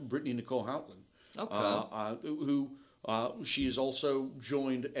Miss Brittany Nicole Houtland. Okay. Who she has also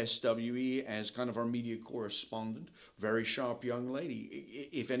joined SWE as kind of our media correspondent. Very sharp young lady.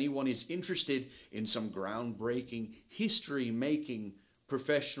 If anyone is interested in some groundbreaking, history-making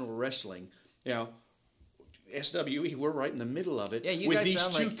professional wrestling, SWE, we're right in the middle of it. Yeah, you with guys these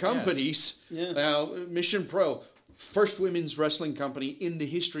sound two like, companies. Yeah. Now, Mission Pro, first women's wrestling company in the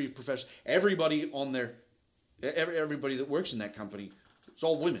history of professional. Everybody on there, everybody that works in that company, it's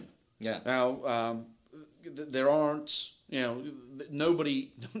all women. Yeah. Now, there aren't,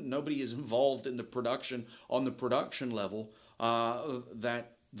 nobody is involved in the production on the production level that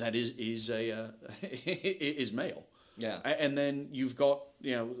is male. Yeah. And then you've got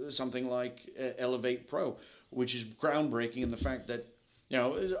something like Elevate Pro, which is groundbreaking in the fact that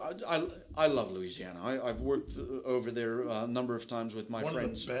I love Louisiana. I've worked over there a number of times with my friends. One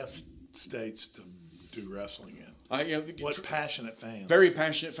of the best states to do wrestling in. What passionate fans. Very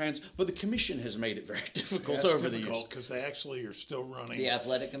passionate fans, but the commission has made it very difficult over the years. Because they actually are still running. The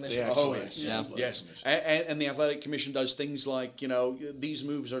athletic commission? Yes. And the athletic commission does things like, these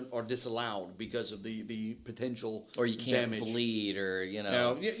moves are disallowed because of the potential or you can't damage. Bleed or,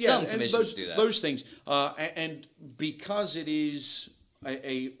 some commissions do that. Those things. And because it is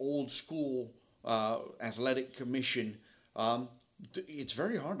a old school athletic commission, it's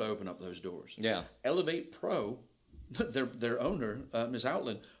very hard to open up those doors. Yeah. Elevate Pro, their owner, Ms.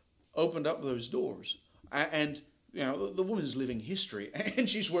 Outland, opened up those doors. And, the woman's living history. And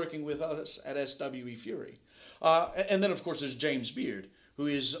she's working with us at SWE Fury. And then, of course, there's James Beard, who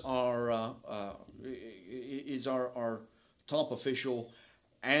is our is our top official,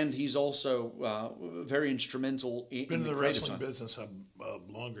 and he's also very instrumental in been in the creative wrestling side. business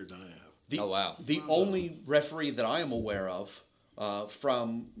longer than I have. Oh, wow. The only referee that I am aware of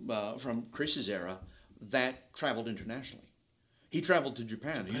from Chris's era that traveled internationally. He traveled to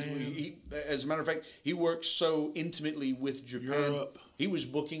Japan. He, as a matter of fact, he worked so intimately with Japan. Europe. He was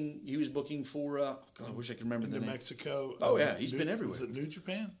booking for. God, I wish I could remember the name. Mexico. Oh yeah, he's been everywhere. Was it New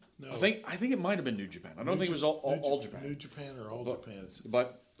Japan? No, I think it might have been New Japan. I don't think it was all Japan. New Japan or all Japan.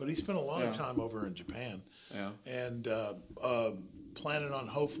 But he spent a lot of time over in Japan. Yeah. And planning on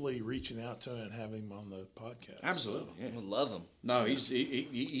hopefully reaching out to him and having him on the podcast. Absolutely, I would love him. No, he's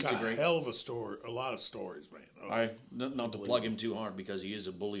Got a great. hell of a story. A lot of stories, man. Not to plug him too hard because he is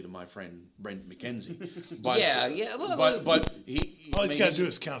a bully to my friend Brent McKenzie. But, Yeah. But he All he's got to do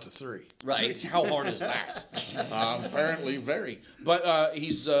is count to 3. Right. How hard is that? Apparently, very. But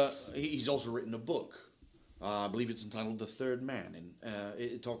he's also written a book. I believe it's entitled "The Third Man," and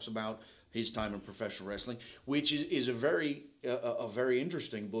it talks about his time in professional wrestling, which is a very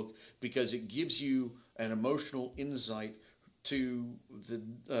interesting book because it gives you an emotional insight to the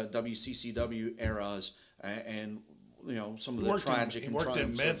WCCW eras and some of the tragic and triumphs. He worked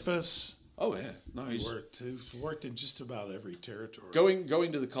in Memphis. Oh yeah, no, he's worked in just about every territory.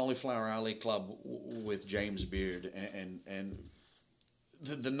 Going to the Cauliflower Alley Club with James Beard and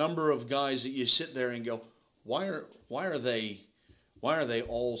the number of guys that you sit there and go, why are they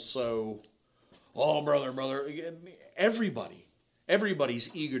all so? Oh, brother.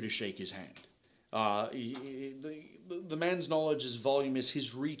 Everybody's eager to shake his hand. The man's knowledge, his volume,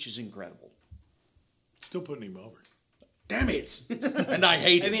 his reach is incredible. Still putting him over. Damn it! And I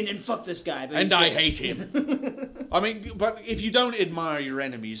hate him. and fuck this guy. And I hate him. But if you don't admire your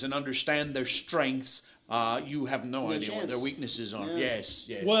enemies and understand their strengths, you have no idea what their weaknesses are. Yeah.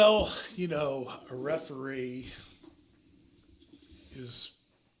 Yes. Well, a referee is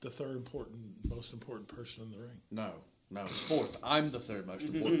the most important person in the ring. No, it's fourth. I'm the third most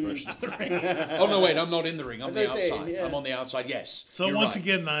important person in the ring. Oh no, wait, I'm not in the ring. I'm the outside. I'm on the outside. Yes. So once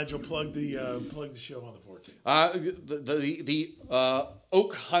again, Nigel, plug the show on the 14th. The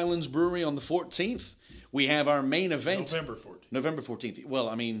Oak Highlands Brewery on the 14th. We have our main event. November 14th. Well,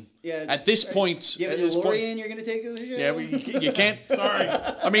 I mean, at this point, you have a DeLorean you're going to take to the show. Yeah, you can't. Sorry.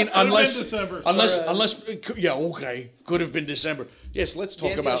 I mean, unless, yeah, okay, could have been December. Yes, let's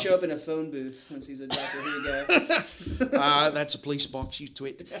talk about. He'll show up in a phone booth since he's a Doctor Who guy. That's a police box, you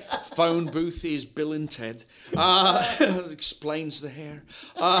twit. Phone booth is Bill and Ted. Explains the hair.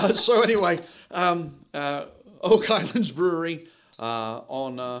 So anyway, Oak Highlands Brewery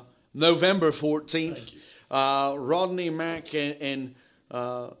on November 14th. Rodney Mack and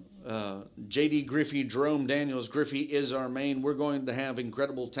J.D. Griffey, Jerome Daniels. Griffey is our main. We're going to have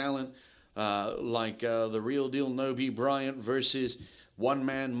incredible talent like the real deal Nobi Bryant versus One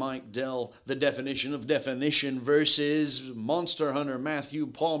Man Mike Dell. The Definition of Definition versus Monster Hunter Matthew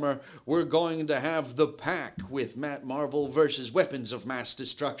Palmer. We're going to have The Pack with Matt Marvel versus Weapons of Mass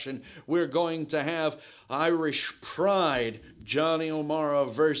Destruction. We're going to have Irish Pride, Johnny O'Mara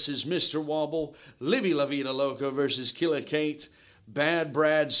versus Mr. Wobble. Livy La Vida Loca versus Killer Kate. Bad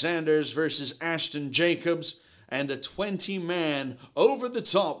Brad Sanders versus Ashton Jacobs. And a 20-man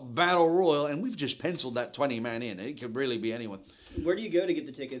over-the-top battle royal. And we've just penciled that 20-man in. It could really be anyone. Where do you go to get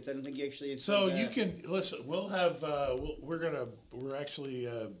the tickets? I don't think you actually. So you can listen. We'll have. We're actually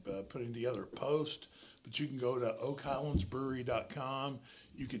putting together a post, but you can go to oakhighlandsbrewery.com.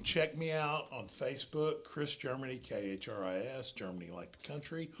 You can check me out on Facebook, Khris Germany, Khris, Germany like the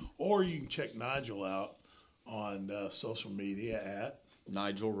country, or you can check Nigel out on social media at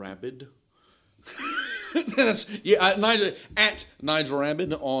Nigel Rabid. Nigel at Nigel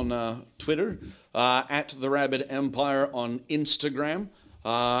Rabid on Twitter, at the Rabid Empire on Instagram,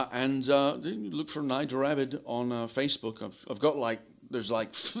 and look for Nigel Rabid on Facebook. I've got there's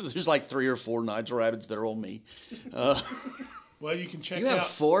 3 or 4 Nigel Rabids that are all me. Well, you can check. You have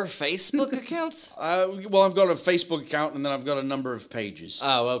 4 Facebook accounts? Well, I've got a Facebook account and then I've got a number of pages.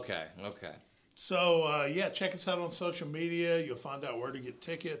 Oh, okay. So check us out on social media. You'll find out where to get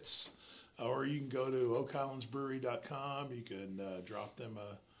tickets. Or you can go to oakhighlandsbrewery.com. You can drop them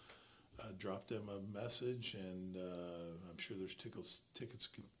a message, and I'm sure there's tickets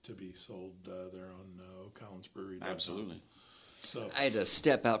to be sold there on oakhighlandsbrewery.com. Absolutely. So I had to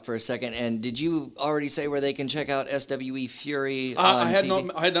step out for a second. And did you already say where they can check out SWE Fury? I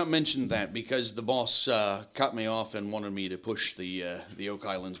had not mentioned that because the boss cut me off and wanted me to push the Oak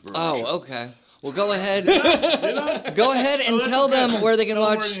Highlands Brewery. Oh, show. okay. Well, go ahead. Go ahead and tell them where they can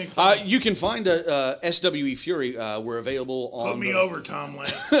watch. You can find SWE Fury. We're available on. Put me over, Tom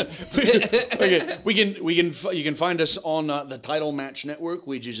Lance. Okay, you can find us on the Title Match Network,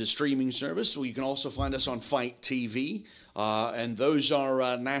 which is a streaming service. You can also find us on Fight TV, and those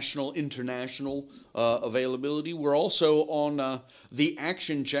are national, international availability. We're also on the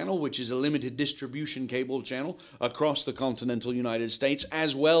Action Channel, which is a limited distribution cable channel across the continental United States,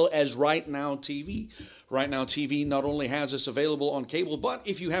 as well as Right Now TV. Right Now TV not only has us available on cable, but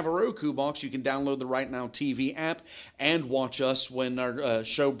if you have a Roku box, you can download the Right Now TV app and watch us when our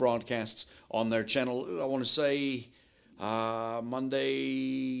show broadcasts on their channel. I want to say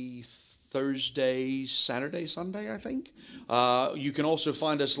Monday, Thursday, Saturday, Sunday, I think. You can also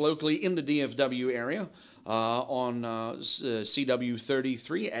find us locally in the DFW area on CW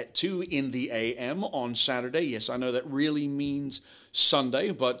 33 at 2 in the a.m. on Saturday. Yes, I know that really means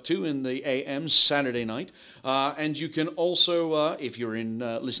Sunday, but 2 in the a.m. Saturday night. And you can also, if you're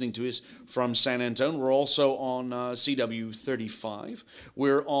listening to us from San Antonio, we're also on CW 35.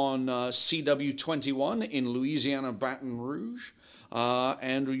 We're on CW 21 in Louisiana, Baton Rouge.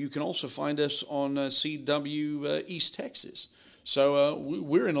 And you can also find us on CW East Texas. So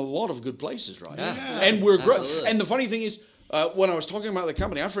we're in a lot of good places, right? Yeah. And we're growing. And the funny thing is, when I was talking about the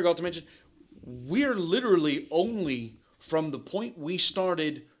company, I forgot to mention, we're literally only from the point we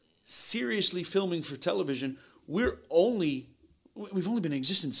started seriously filming for television, we've only been in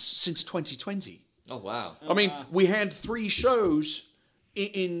existence since 2020. Oh, wow. I mean, we had 3 shows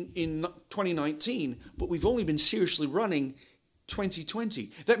in 2019, but we've only been seriously running 2020.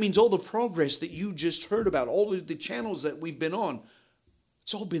 That means all the progress that you just heard about, all of the channels that we've been on,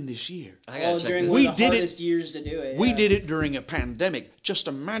 it's all been this year. All during one of the hardest years to do it. We did it during a pandemic. Just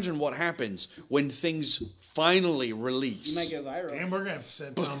imagine what happens when things finally release. You might go viral. And we're gonna have to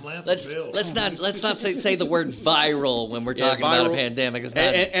send Tom Lance a bill. Let's not say the word viral when we're talking about a pandemic. It's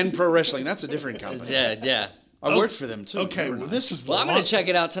not, and pro wrestling, that's a different company. Yeah. I worked for them too. Okay, well, this is. I'm going to check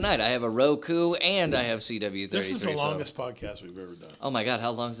it out tonight. I have a Roku and I have CW 33. This is the longest podcast we've ever done. Oh my God, how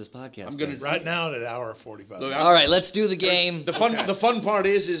long is this podcast? I'm going to right now at 1:45. All right, let's do the game. The fun part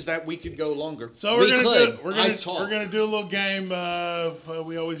is that we could go longer. So we're gonna do a little game.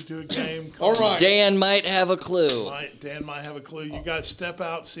 We always do a game. All right. Dan might have a clue. Dan might have a clue. You guys step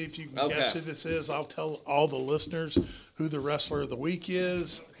out, see if you can guess who this is. I'll tell all the listeners who the wrestler of the week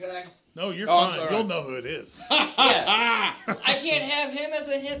is. Okay. No, you're fine. Right. You'll know who it is. Yeah. I can't have him as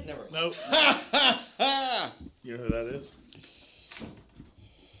a hint. Never mind. Nope. You know who that is?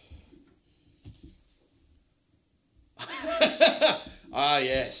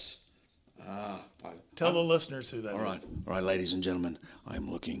 Yes. Tell the listeners who that is. All right, ladies and gentlemen,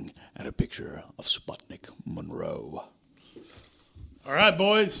 I'm looking at a picture of Sputnik Monroe. All right,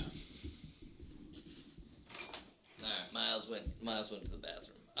 boys. All right, Miles went to the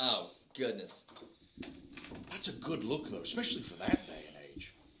bathroom. Oh, goodness. That's a good look, though, especially for that day and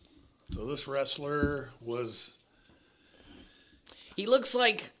age. So this wrestler was... He looks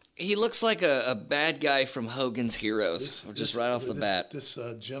like a bad guy from Hogan's Heroes, right off the bat. This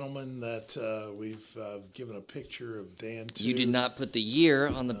gentleman that we've given a picture of Dan to. You did not put the year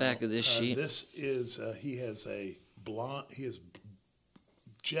on the back of this sheet. This is, he has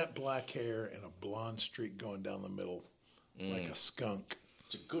jet black hair and a blonde streak going down the middle, like a skunk.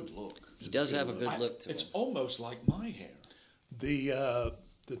 It's a good look. He does have a good look to him. It's almost like my hair. The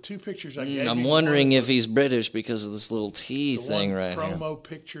 2 pictures I gave I'm wondering if he's British because of this little T thing right here.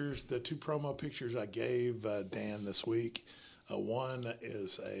 The 2 promo pictures I gave Dan this week. One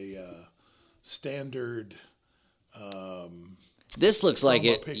is a standard. This looks like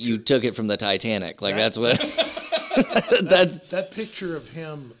picture. You took it from the Titanic. Like that's what. that picture of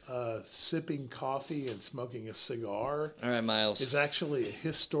him sipping coffee and smoking a cigar. All right, Miles. Is actually a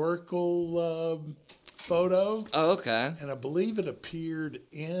historical photo. Oh, okay. And I believe it appeared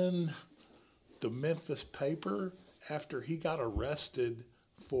in the Memphis paper after he got arrested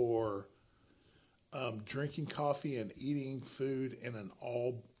for drinking coffee and eating food in a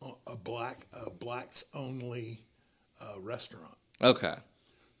blacks only restaurant. Okay.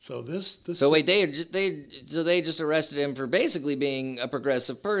 So So wait, they just arrested him for basically being a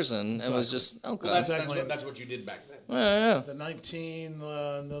progressive person. Exactly. It was just okay. Well, that's what you did back then. Yeah. The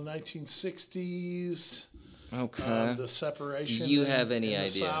 1960s. Okay. The separation. Do you have any in the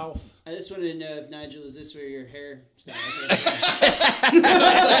idea? South. I just wanted to know if Nigel, is this where your hair started?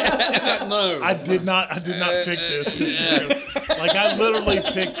 no. I did not pick this. Like, I literally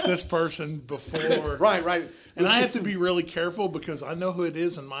picked this person before. Right. And I have to be really careful because I know who it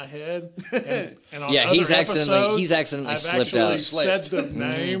is in my head. And on Yeah, other he's accidentally I've slipped actually out. said the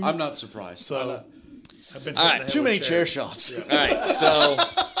name. I'm not surprised. So I've been All right, too many chair shots. All right,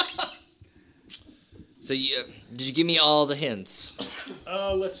 so you, did you give me all the hints?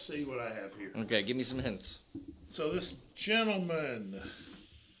 Let's see what I have here. Okay, give me some hints. So this gentleman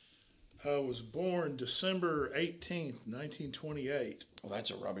was born December 18th, 1928. Well,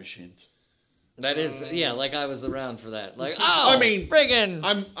 that's a rubbish hint. That is, like I was around for that. Like, I mean, friggin'.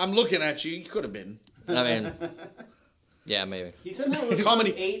 I'm looking at you. You could have been. I mean, yeah, maybe. He somehow was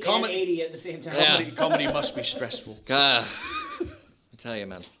Comedy- 8 comedy- and 80 at the same time. Yeah. Comedy must be stressful. God, I tell you,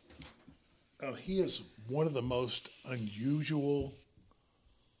 man. Oh, he is one of the most unusual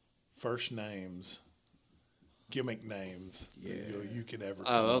first names, gimmick names you could ever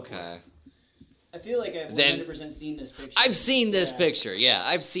come up Okay. with. I feel like I've 100% seen this picture. I've seen this picture. Yeah,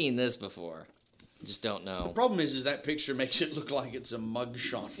 I've seen this before. Just don't know. The problem is that picture makes it look like it's a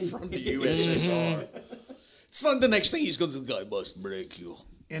mugshot from the USSR. It's like the next thing he's going to say, "I must break you."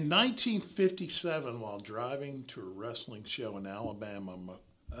 In 1957, while driving to a wrestling show in Alabama,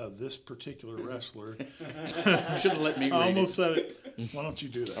 this particular wrestler... Should have let me read I almost said it. Why don't you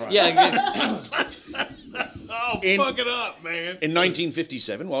do that? Right. Yeah. Fuck it up, man. In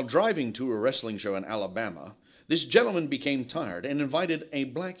 1957, while driving to a wrestling show in Alabama, this gentleman became tired and invited a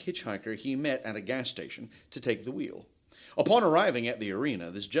black hitchhiker he met at a gas station to take the wheel. Upon arriving at the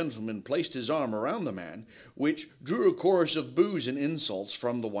arena, this gentleman placed his arm around the man, which drew a chorus of boos and insults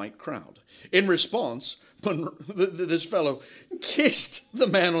from the white crowd. In response, this fellow kissed the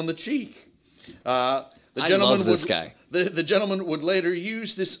man on the cheek. I love this guy. The gentleman would later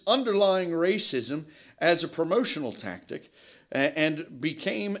use this underlying racism as a promotional tactic and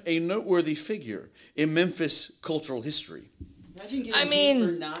became a noteworthy figure in Memphis cultural history. Imagine getting heat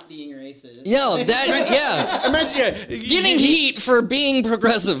for not being racist. Getting heat for being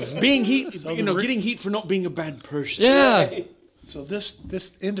progressive. Getting heat for not being a bad person. Yeah. So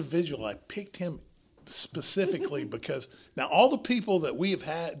this individual, I picked him specifically because now all the people that we've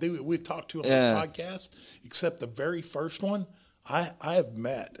talked to on this podcast, except the very first one, I have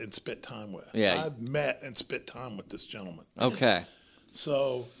met and spent time with. Yeah. I've met and spent time with this gentleman. Okay.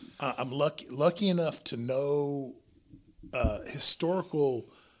 So I'm lucky enough to know historical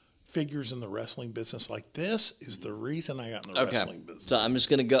figures in the wrestling business. Like, this is the reason I got in the wrestling business. So I'm just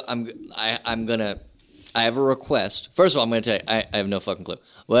gonna go. I have a request. First of all, I'm going to tell you, I have no fucking clue.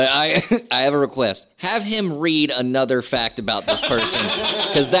 But I have a request. Have him read another fact about this person,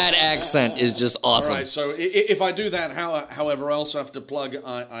 because that accent is just awesome. All right, so if I do that, however, I also have to plug,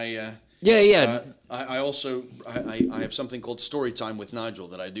 I also have something called Story Time with Nigel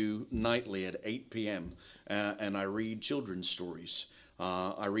that I do nightly at 8 p.m., and I read children's stories.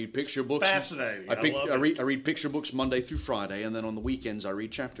 I read picture books. Fascinating. I read picture books Monday through Friday, and then on the weekends I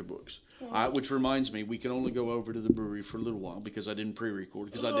read chapter books. Which reminds me, we can only go over to the brewery for a little while because I didn't pre-record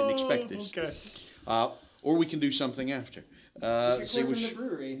because I didn't expect this. Okay. Or we can do something after. See which from the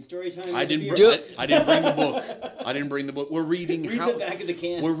brewery. Story time. I didn't bring the book. I didn't bring the book. We're reading. Read the back of the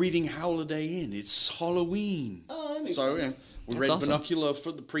can. We're reading Holiday Inn. It's Halloween. Oh, that makes sense. We read Binocular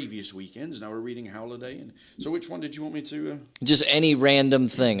for the previous weekends. Now we're reading Holiday Inn. So which one did you want me to? Just any random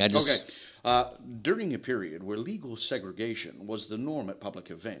thing. Okay. During a period where legal segregation was the norm at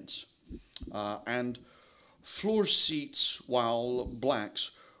public events, and floor seats while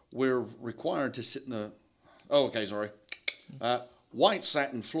blacks were required to sit in the... white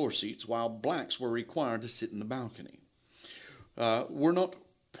sat in floor seats while blacks were required to sit in the balcony. We're not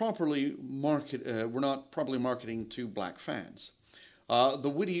properly marketing to black fans.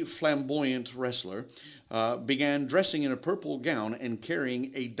 The witty, flamboyant wrestler began dressing in a purple gown and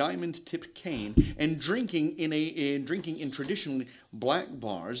carrying a diamond-tipped cane and drinking in traditionally black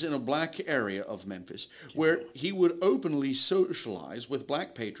bars in a black area of Memphis, where he would openly socialize with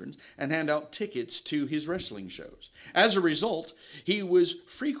black patrons and hand out tickets to his wrestling shows. As a result, he was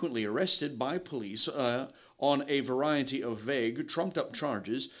frequently arrested by police on a variety of vague, trumped-up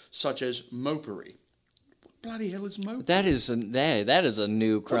charges such as mopery. Bloody hell is moping? That is a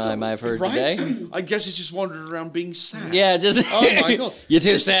new crime I've heard today. I guess it's just wandering around being sad. Yeah, just oh my god, you're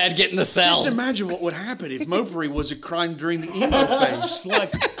too sad. Get in the cell. Just imagine what would happen if mopery was a crime during the emo phase.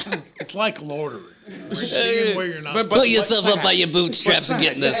 It's like lordery. Where you're not. Pull yourself up by your bootstraps and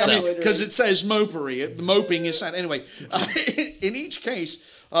get in the cell. Because it says mopery. Moping is sad. Anyway, in each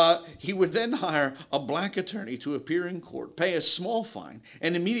case, he would then hire a black attorney to appear in court, pay a small fine,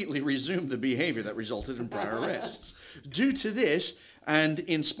 and immediately resume the behavior that resulted in prior arrests. Due to this, And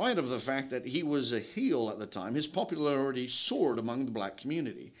in spite of the fact that he was a heel at the time, his popularity soared among the black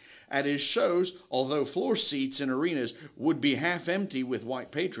community. At his shows, although floor seats in arenas would be half empty with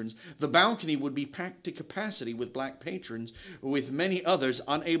white patrons, the balcony would be packed to capacity with black patrons, with many others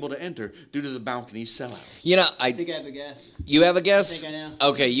unable to enter due to the balcony sellout. You know, I think I have a guess. You have a guess? I think I know.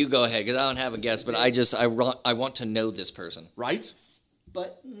 Okay, you go ahead, because I don't have a guess, but I want to know this person. Right?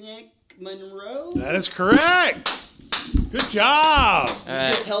 Sputnik Monroe? That is correct. Good job.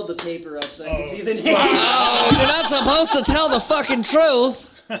 You just held the paper up so I could see the name. Oh, you're not supposed to tell the fucking truth.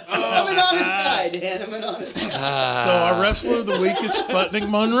 I'm an honest guy, Dan. I'm an honest guy. So our wrestler of the week is Sputnik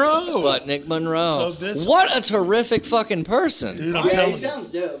Monroe. Sputnik Monroe. So what a terrific fucking person. Dude, I'm Yeah, telling he you. sounds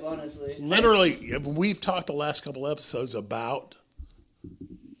dope, honestly. Literally, we've talked the last couple episodes about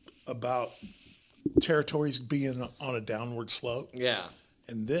territories being on a downward slope. Yeah.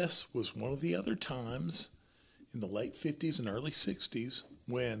 And this was one of the other times in the late 50s and early 60s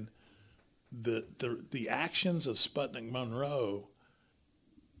when the actions of Sputnik Monroe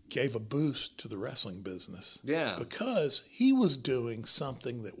gave a boost to the wrestling business. Yeah. Because he was doing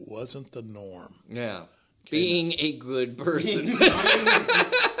something that wasn't the norm. Yeah. Being a good person.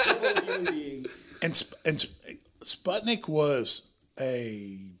 And Sputnik was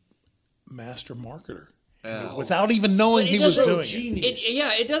a master marketer. Without even knowing he was doing it.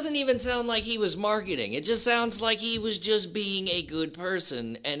 It doesn't even sound like he was marketing. It just sounds like he was just being a good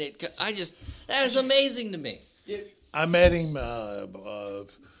person. And that is amazing to me. I met him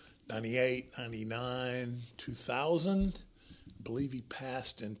 98, 99, 2000. I believe he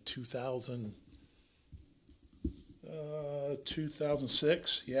passed in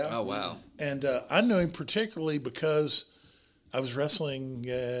 2006. Yeah. Oh, wow. And I knew him particularly because I was wrestling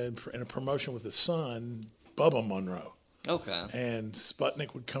in a promotion with his son, Bubba Monroe. Okay. And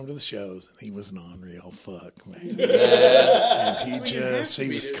Sputnik would come to the shows, and he was an unreal fuck, man. And he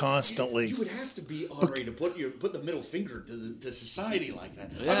was constantly. You would have to be Henri to put the middle finger to society like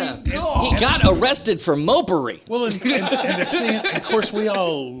that. Yeah. I mean, God. He got arrested for mopery. Well, and of course, we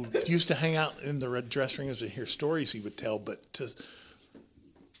all used to hang out in the dressing rooms to hear stories he would tell, but to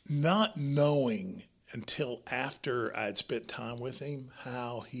not knowing until after I had spent time with him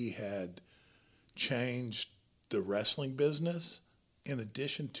how he had changed the wrestling business, in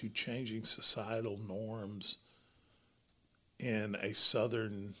addition to changing societal norms in a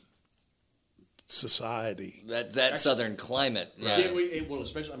southern society. That southern climate. Yeah. Well,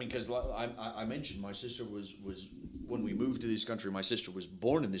 especially, because I mentioned my sister was when we moved to this country, my sister was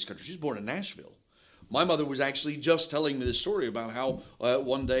born in this country. She was born in Nashville. My mother was actually just telling me this story about how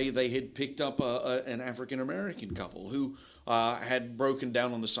one day they had picked up an African-American couple who had broken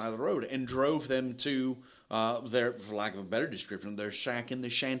down on the side of the road and drove them to their, for lack of a better description, their shack in the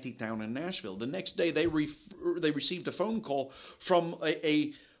shanty town in Nashville. The next day they received a phone call from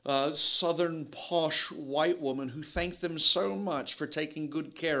a southern posh white woman who thanked them so much for taking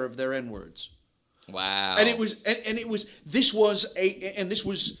good care of their N-words. Wow. And this was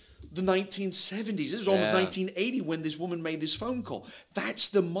the 1970s. This was almost 1980 when this woman made this phone call. That's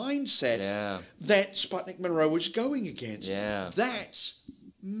the mindset that Sputnik Monroe was going against. Yeah. That's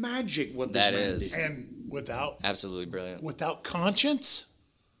magic what this man did. And absolutely brilliant. Without conscience,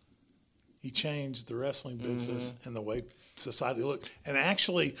 he changed the wrestling business and the way society looked, and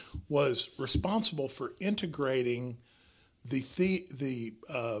actually was responsible for integrating the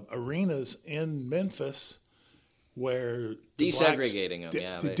arenas in Memphis where desegregating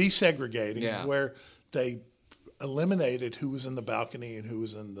desegregating, where they eliminated who was in the balcony and who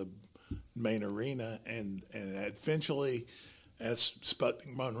was in the main arena, and eventually, as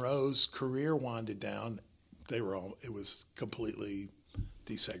Sputnik Monroe's career winded down, it was completely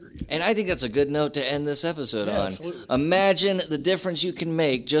desegregated. And I think that's a good note to end this episode on. Absolutely. Imagine the difference you can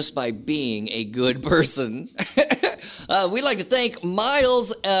make just by being a good person. We'd like to thank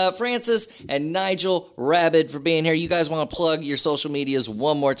Miles, Francis, and Nigel Rabid for being here. You guys want to plug your social medias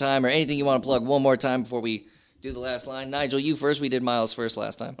one more time, or anything you want to plug one more time before we do the last line? Nigel, you first. We did Miles first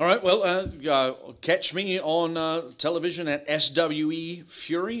last time. All right. Well, catch me on television at SWE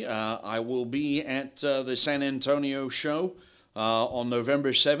Fury. I will be at the San Antonio show on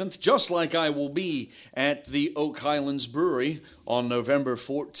November 7th, just like I will be at the Oak Highlands Brewery on November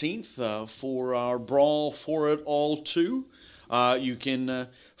 14th for our Brawl For It All 2. You can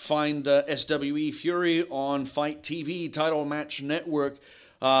find SWE Fury on Fight TV, Title Match Network,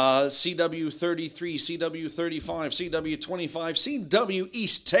 CW33, CW35, CW25, CW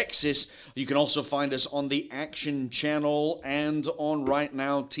East Texas. You can also find us on the Action Channel and on Right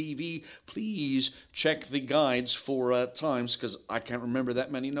Now TV. please check the guides for times, because I can't remember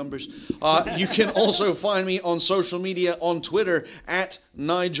that many numbers. You can also find me on social media on Twitter at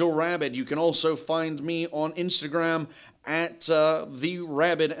Nigel Rabid. You can also find me on Instagram at the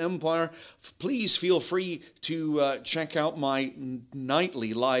Rabid Empire. Please feel free to check out my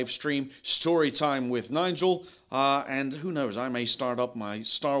nightly live stream, Storytime with Nigel. And who knows, I may start up my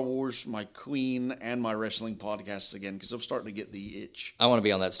Star Wars, my Queen, and my wrestling podcasts again, because I'm starting to get the itch. I want to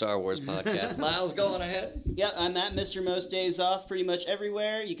be on that Star Wars podcast. Miles, go on ahead. Yeah, I'm at Mr. Most Days Off pretty much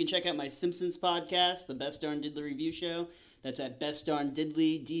everywhere. You can check out my Simpsons podcast, the Best Darn Diddly Review Show. That's at Best Darn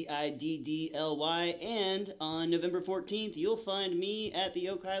Diddly, Diddly. And on November 14th, you'll find me at the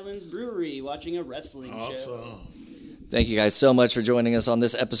Oak Highlands Brewery watching a wrestling show. Thank you guys so much for joining us on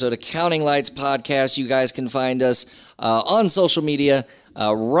this episode of Counting Lights Podcast. You guys can find us on social media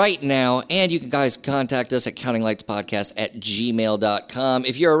right now, and you can guys contact us at countinglightspodcast@gmail.com.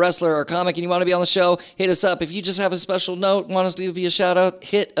 If you're a wrestler or a comic and you want to be on the show, hit us up. If you just have a special note, want us to give you a shout out,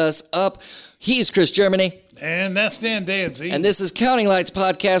 hit us up. He's Khris Germany. And that's Dan Danzy. And this is Counting Lights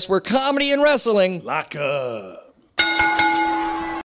Podcast, where comedy and wrestling lock up.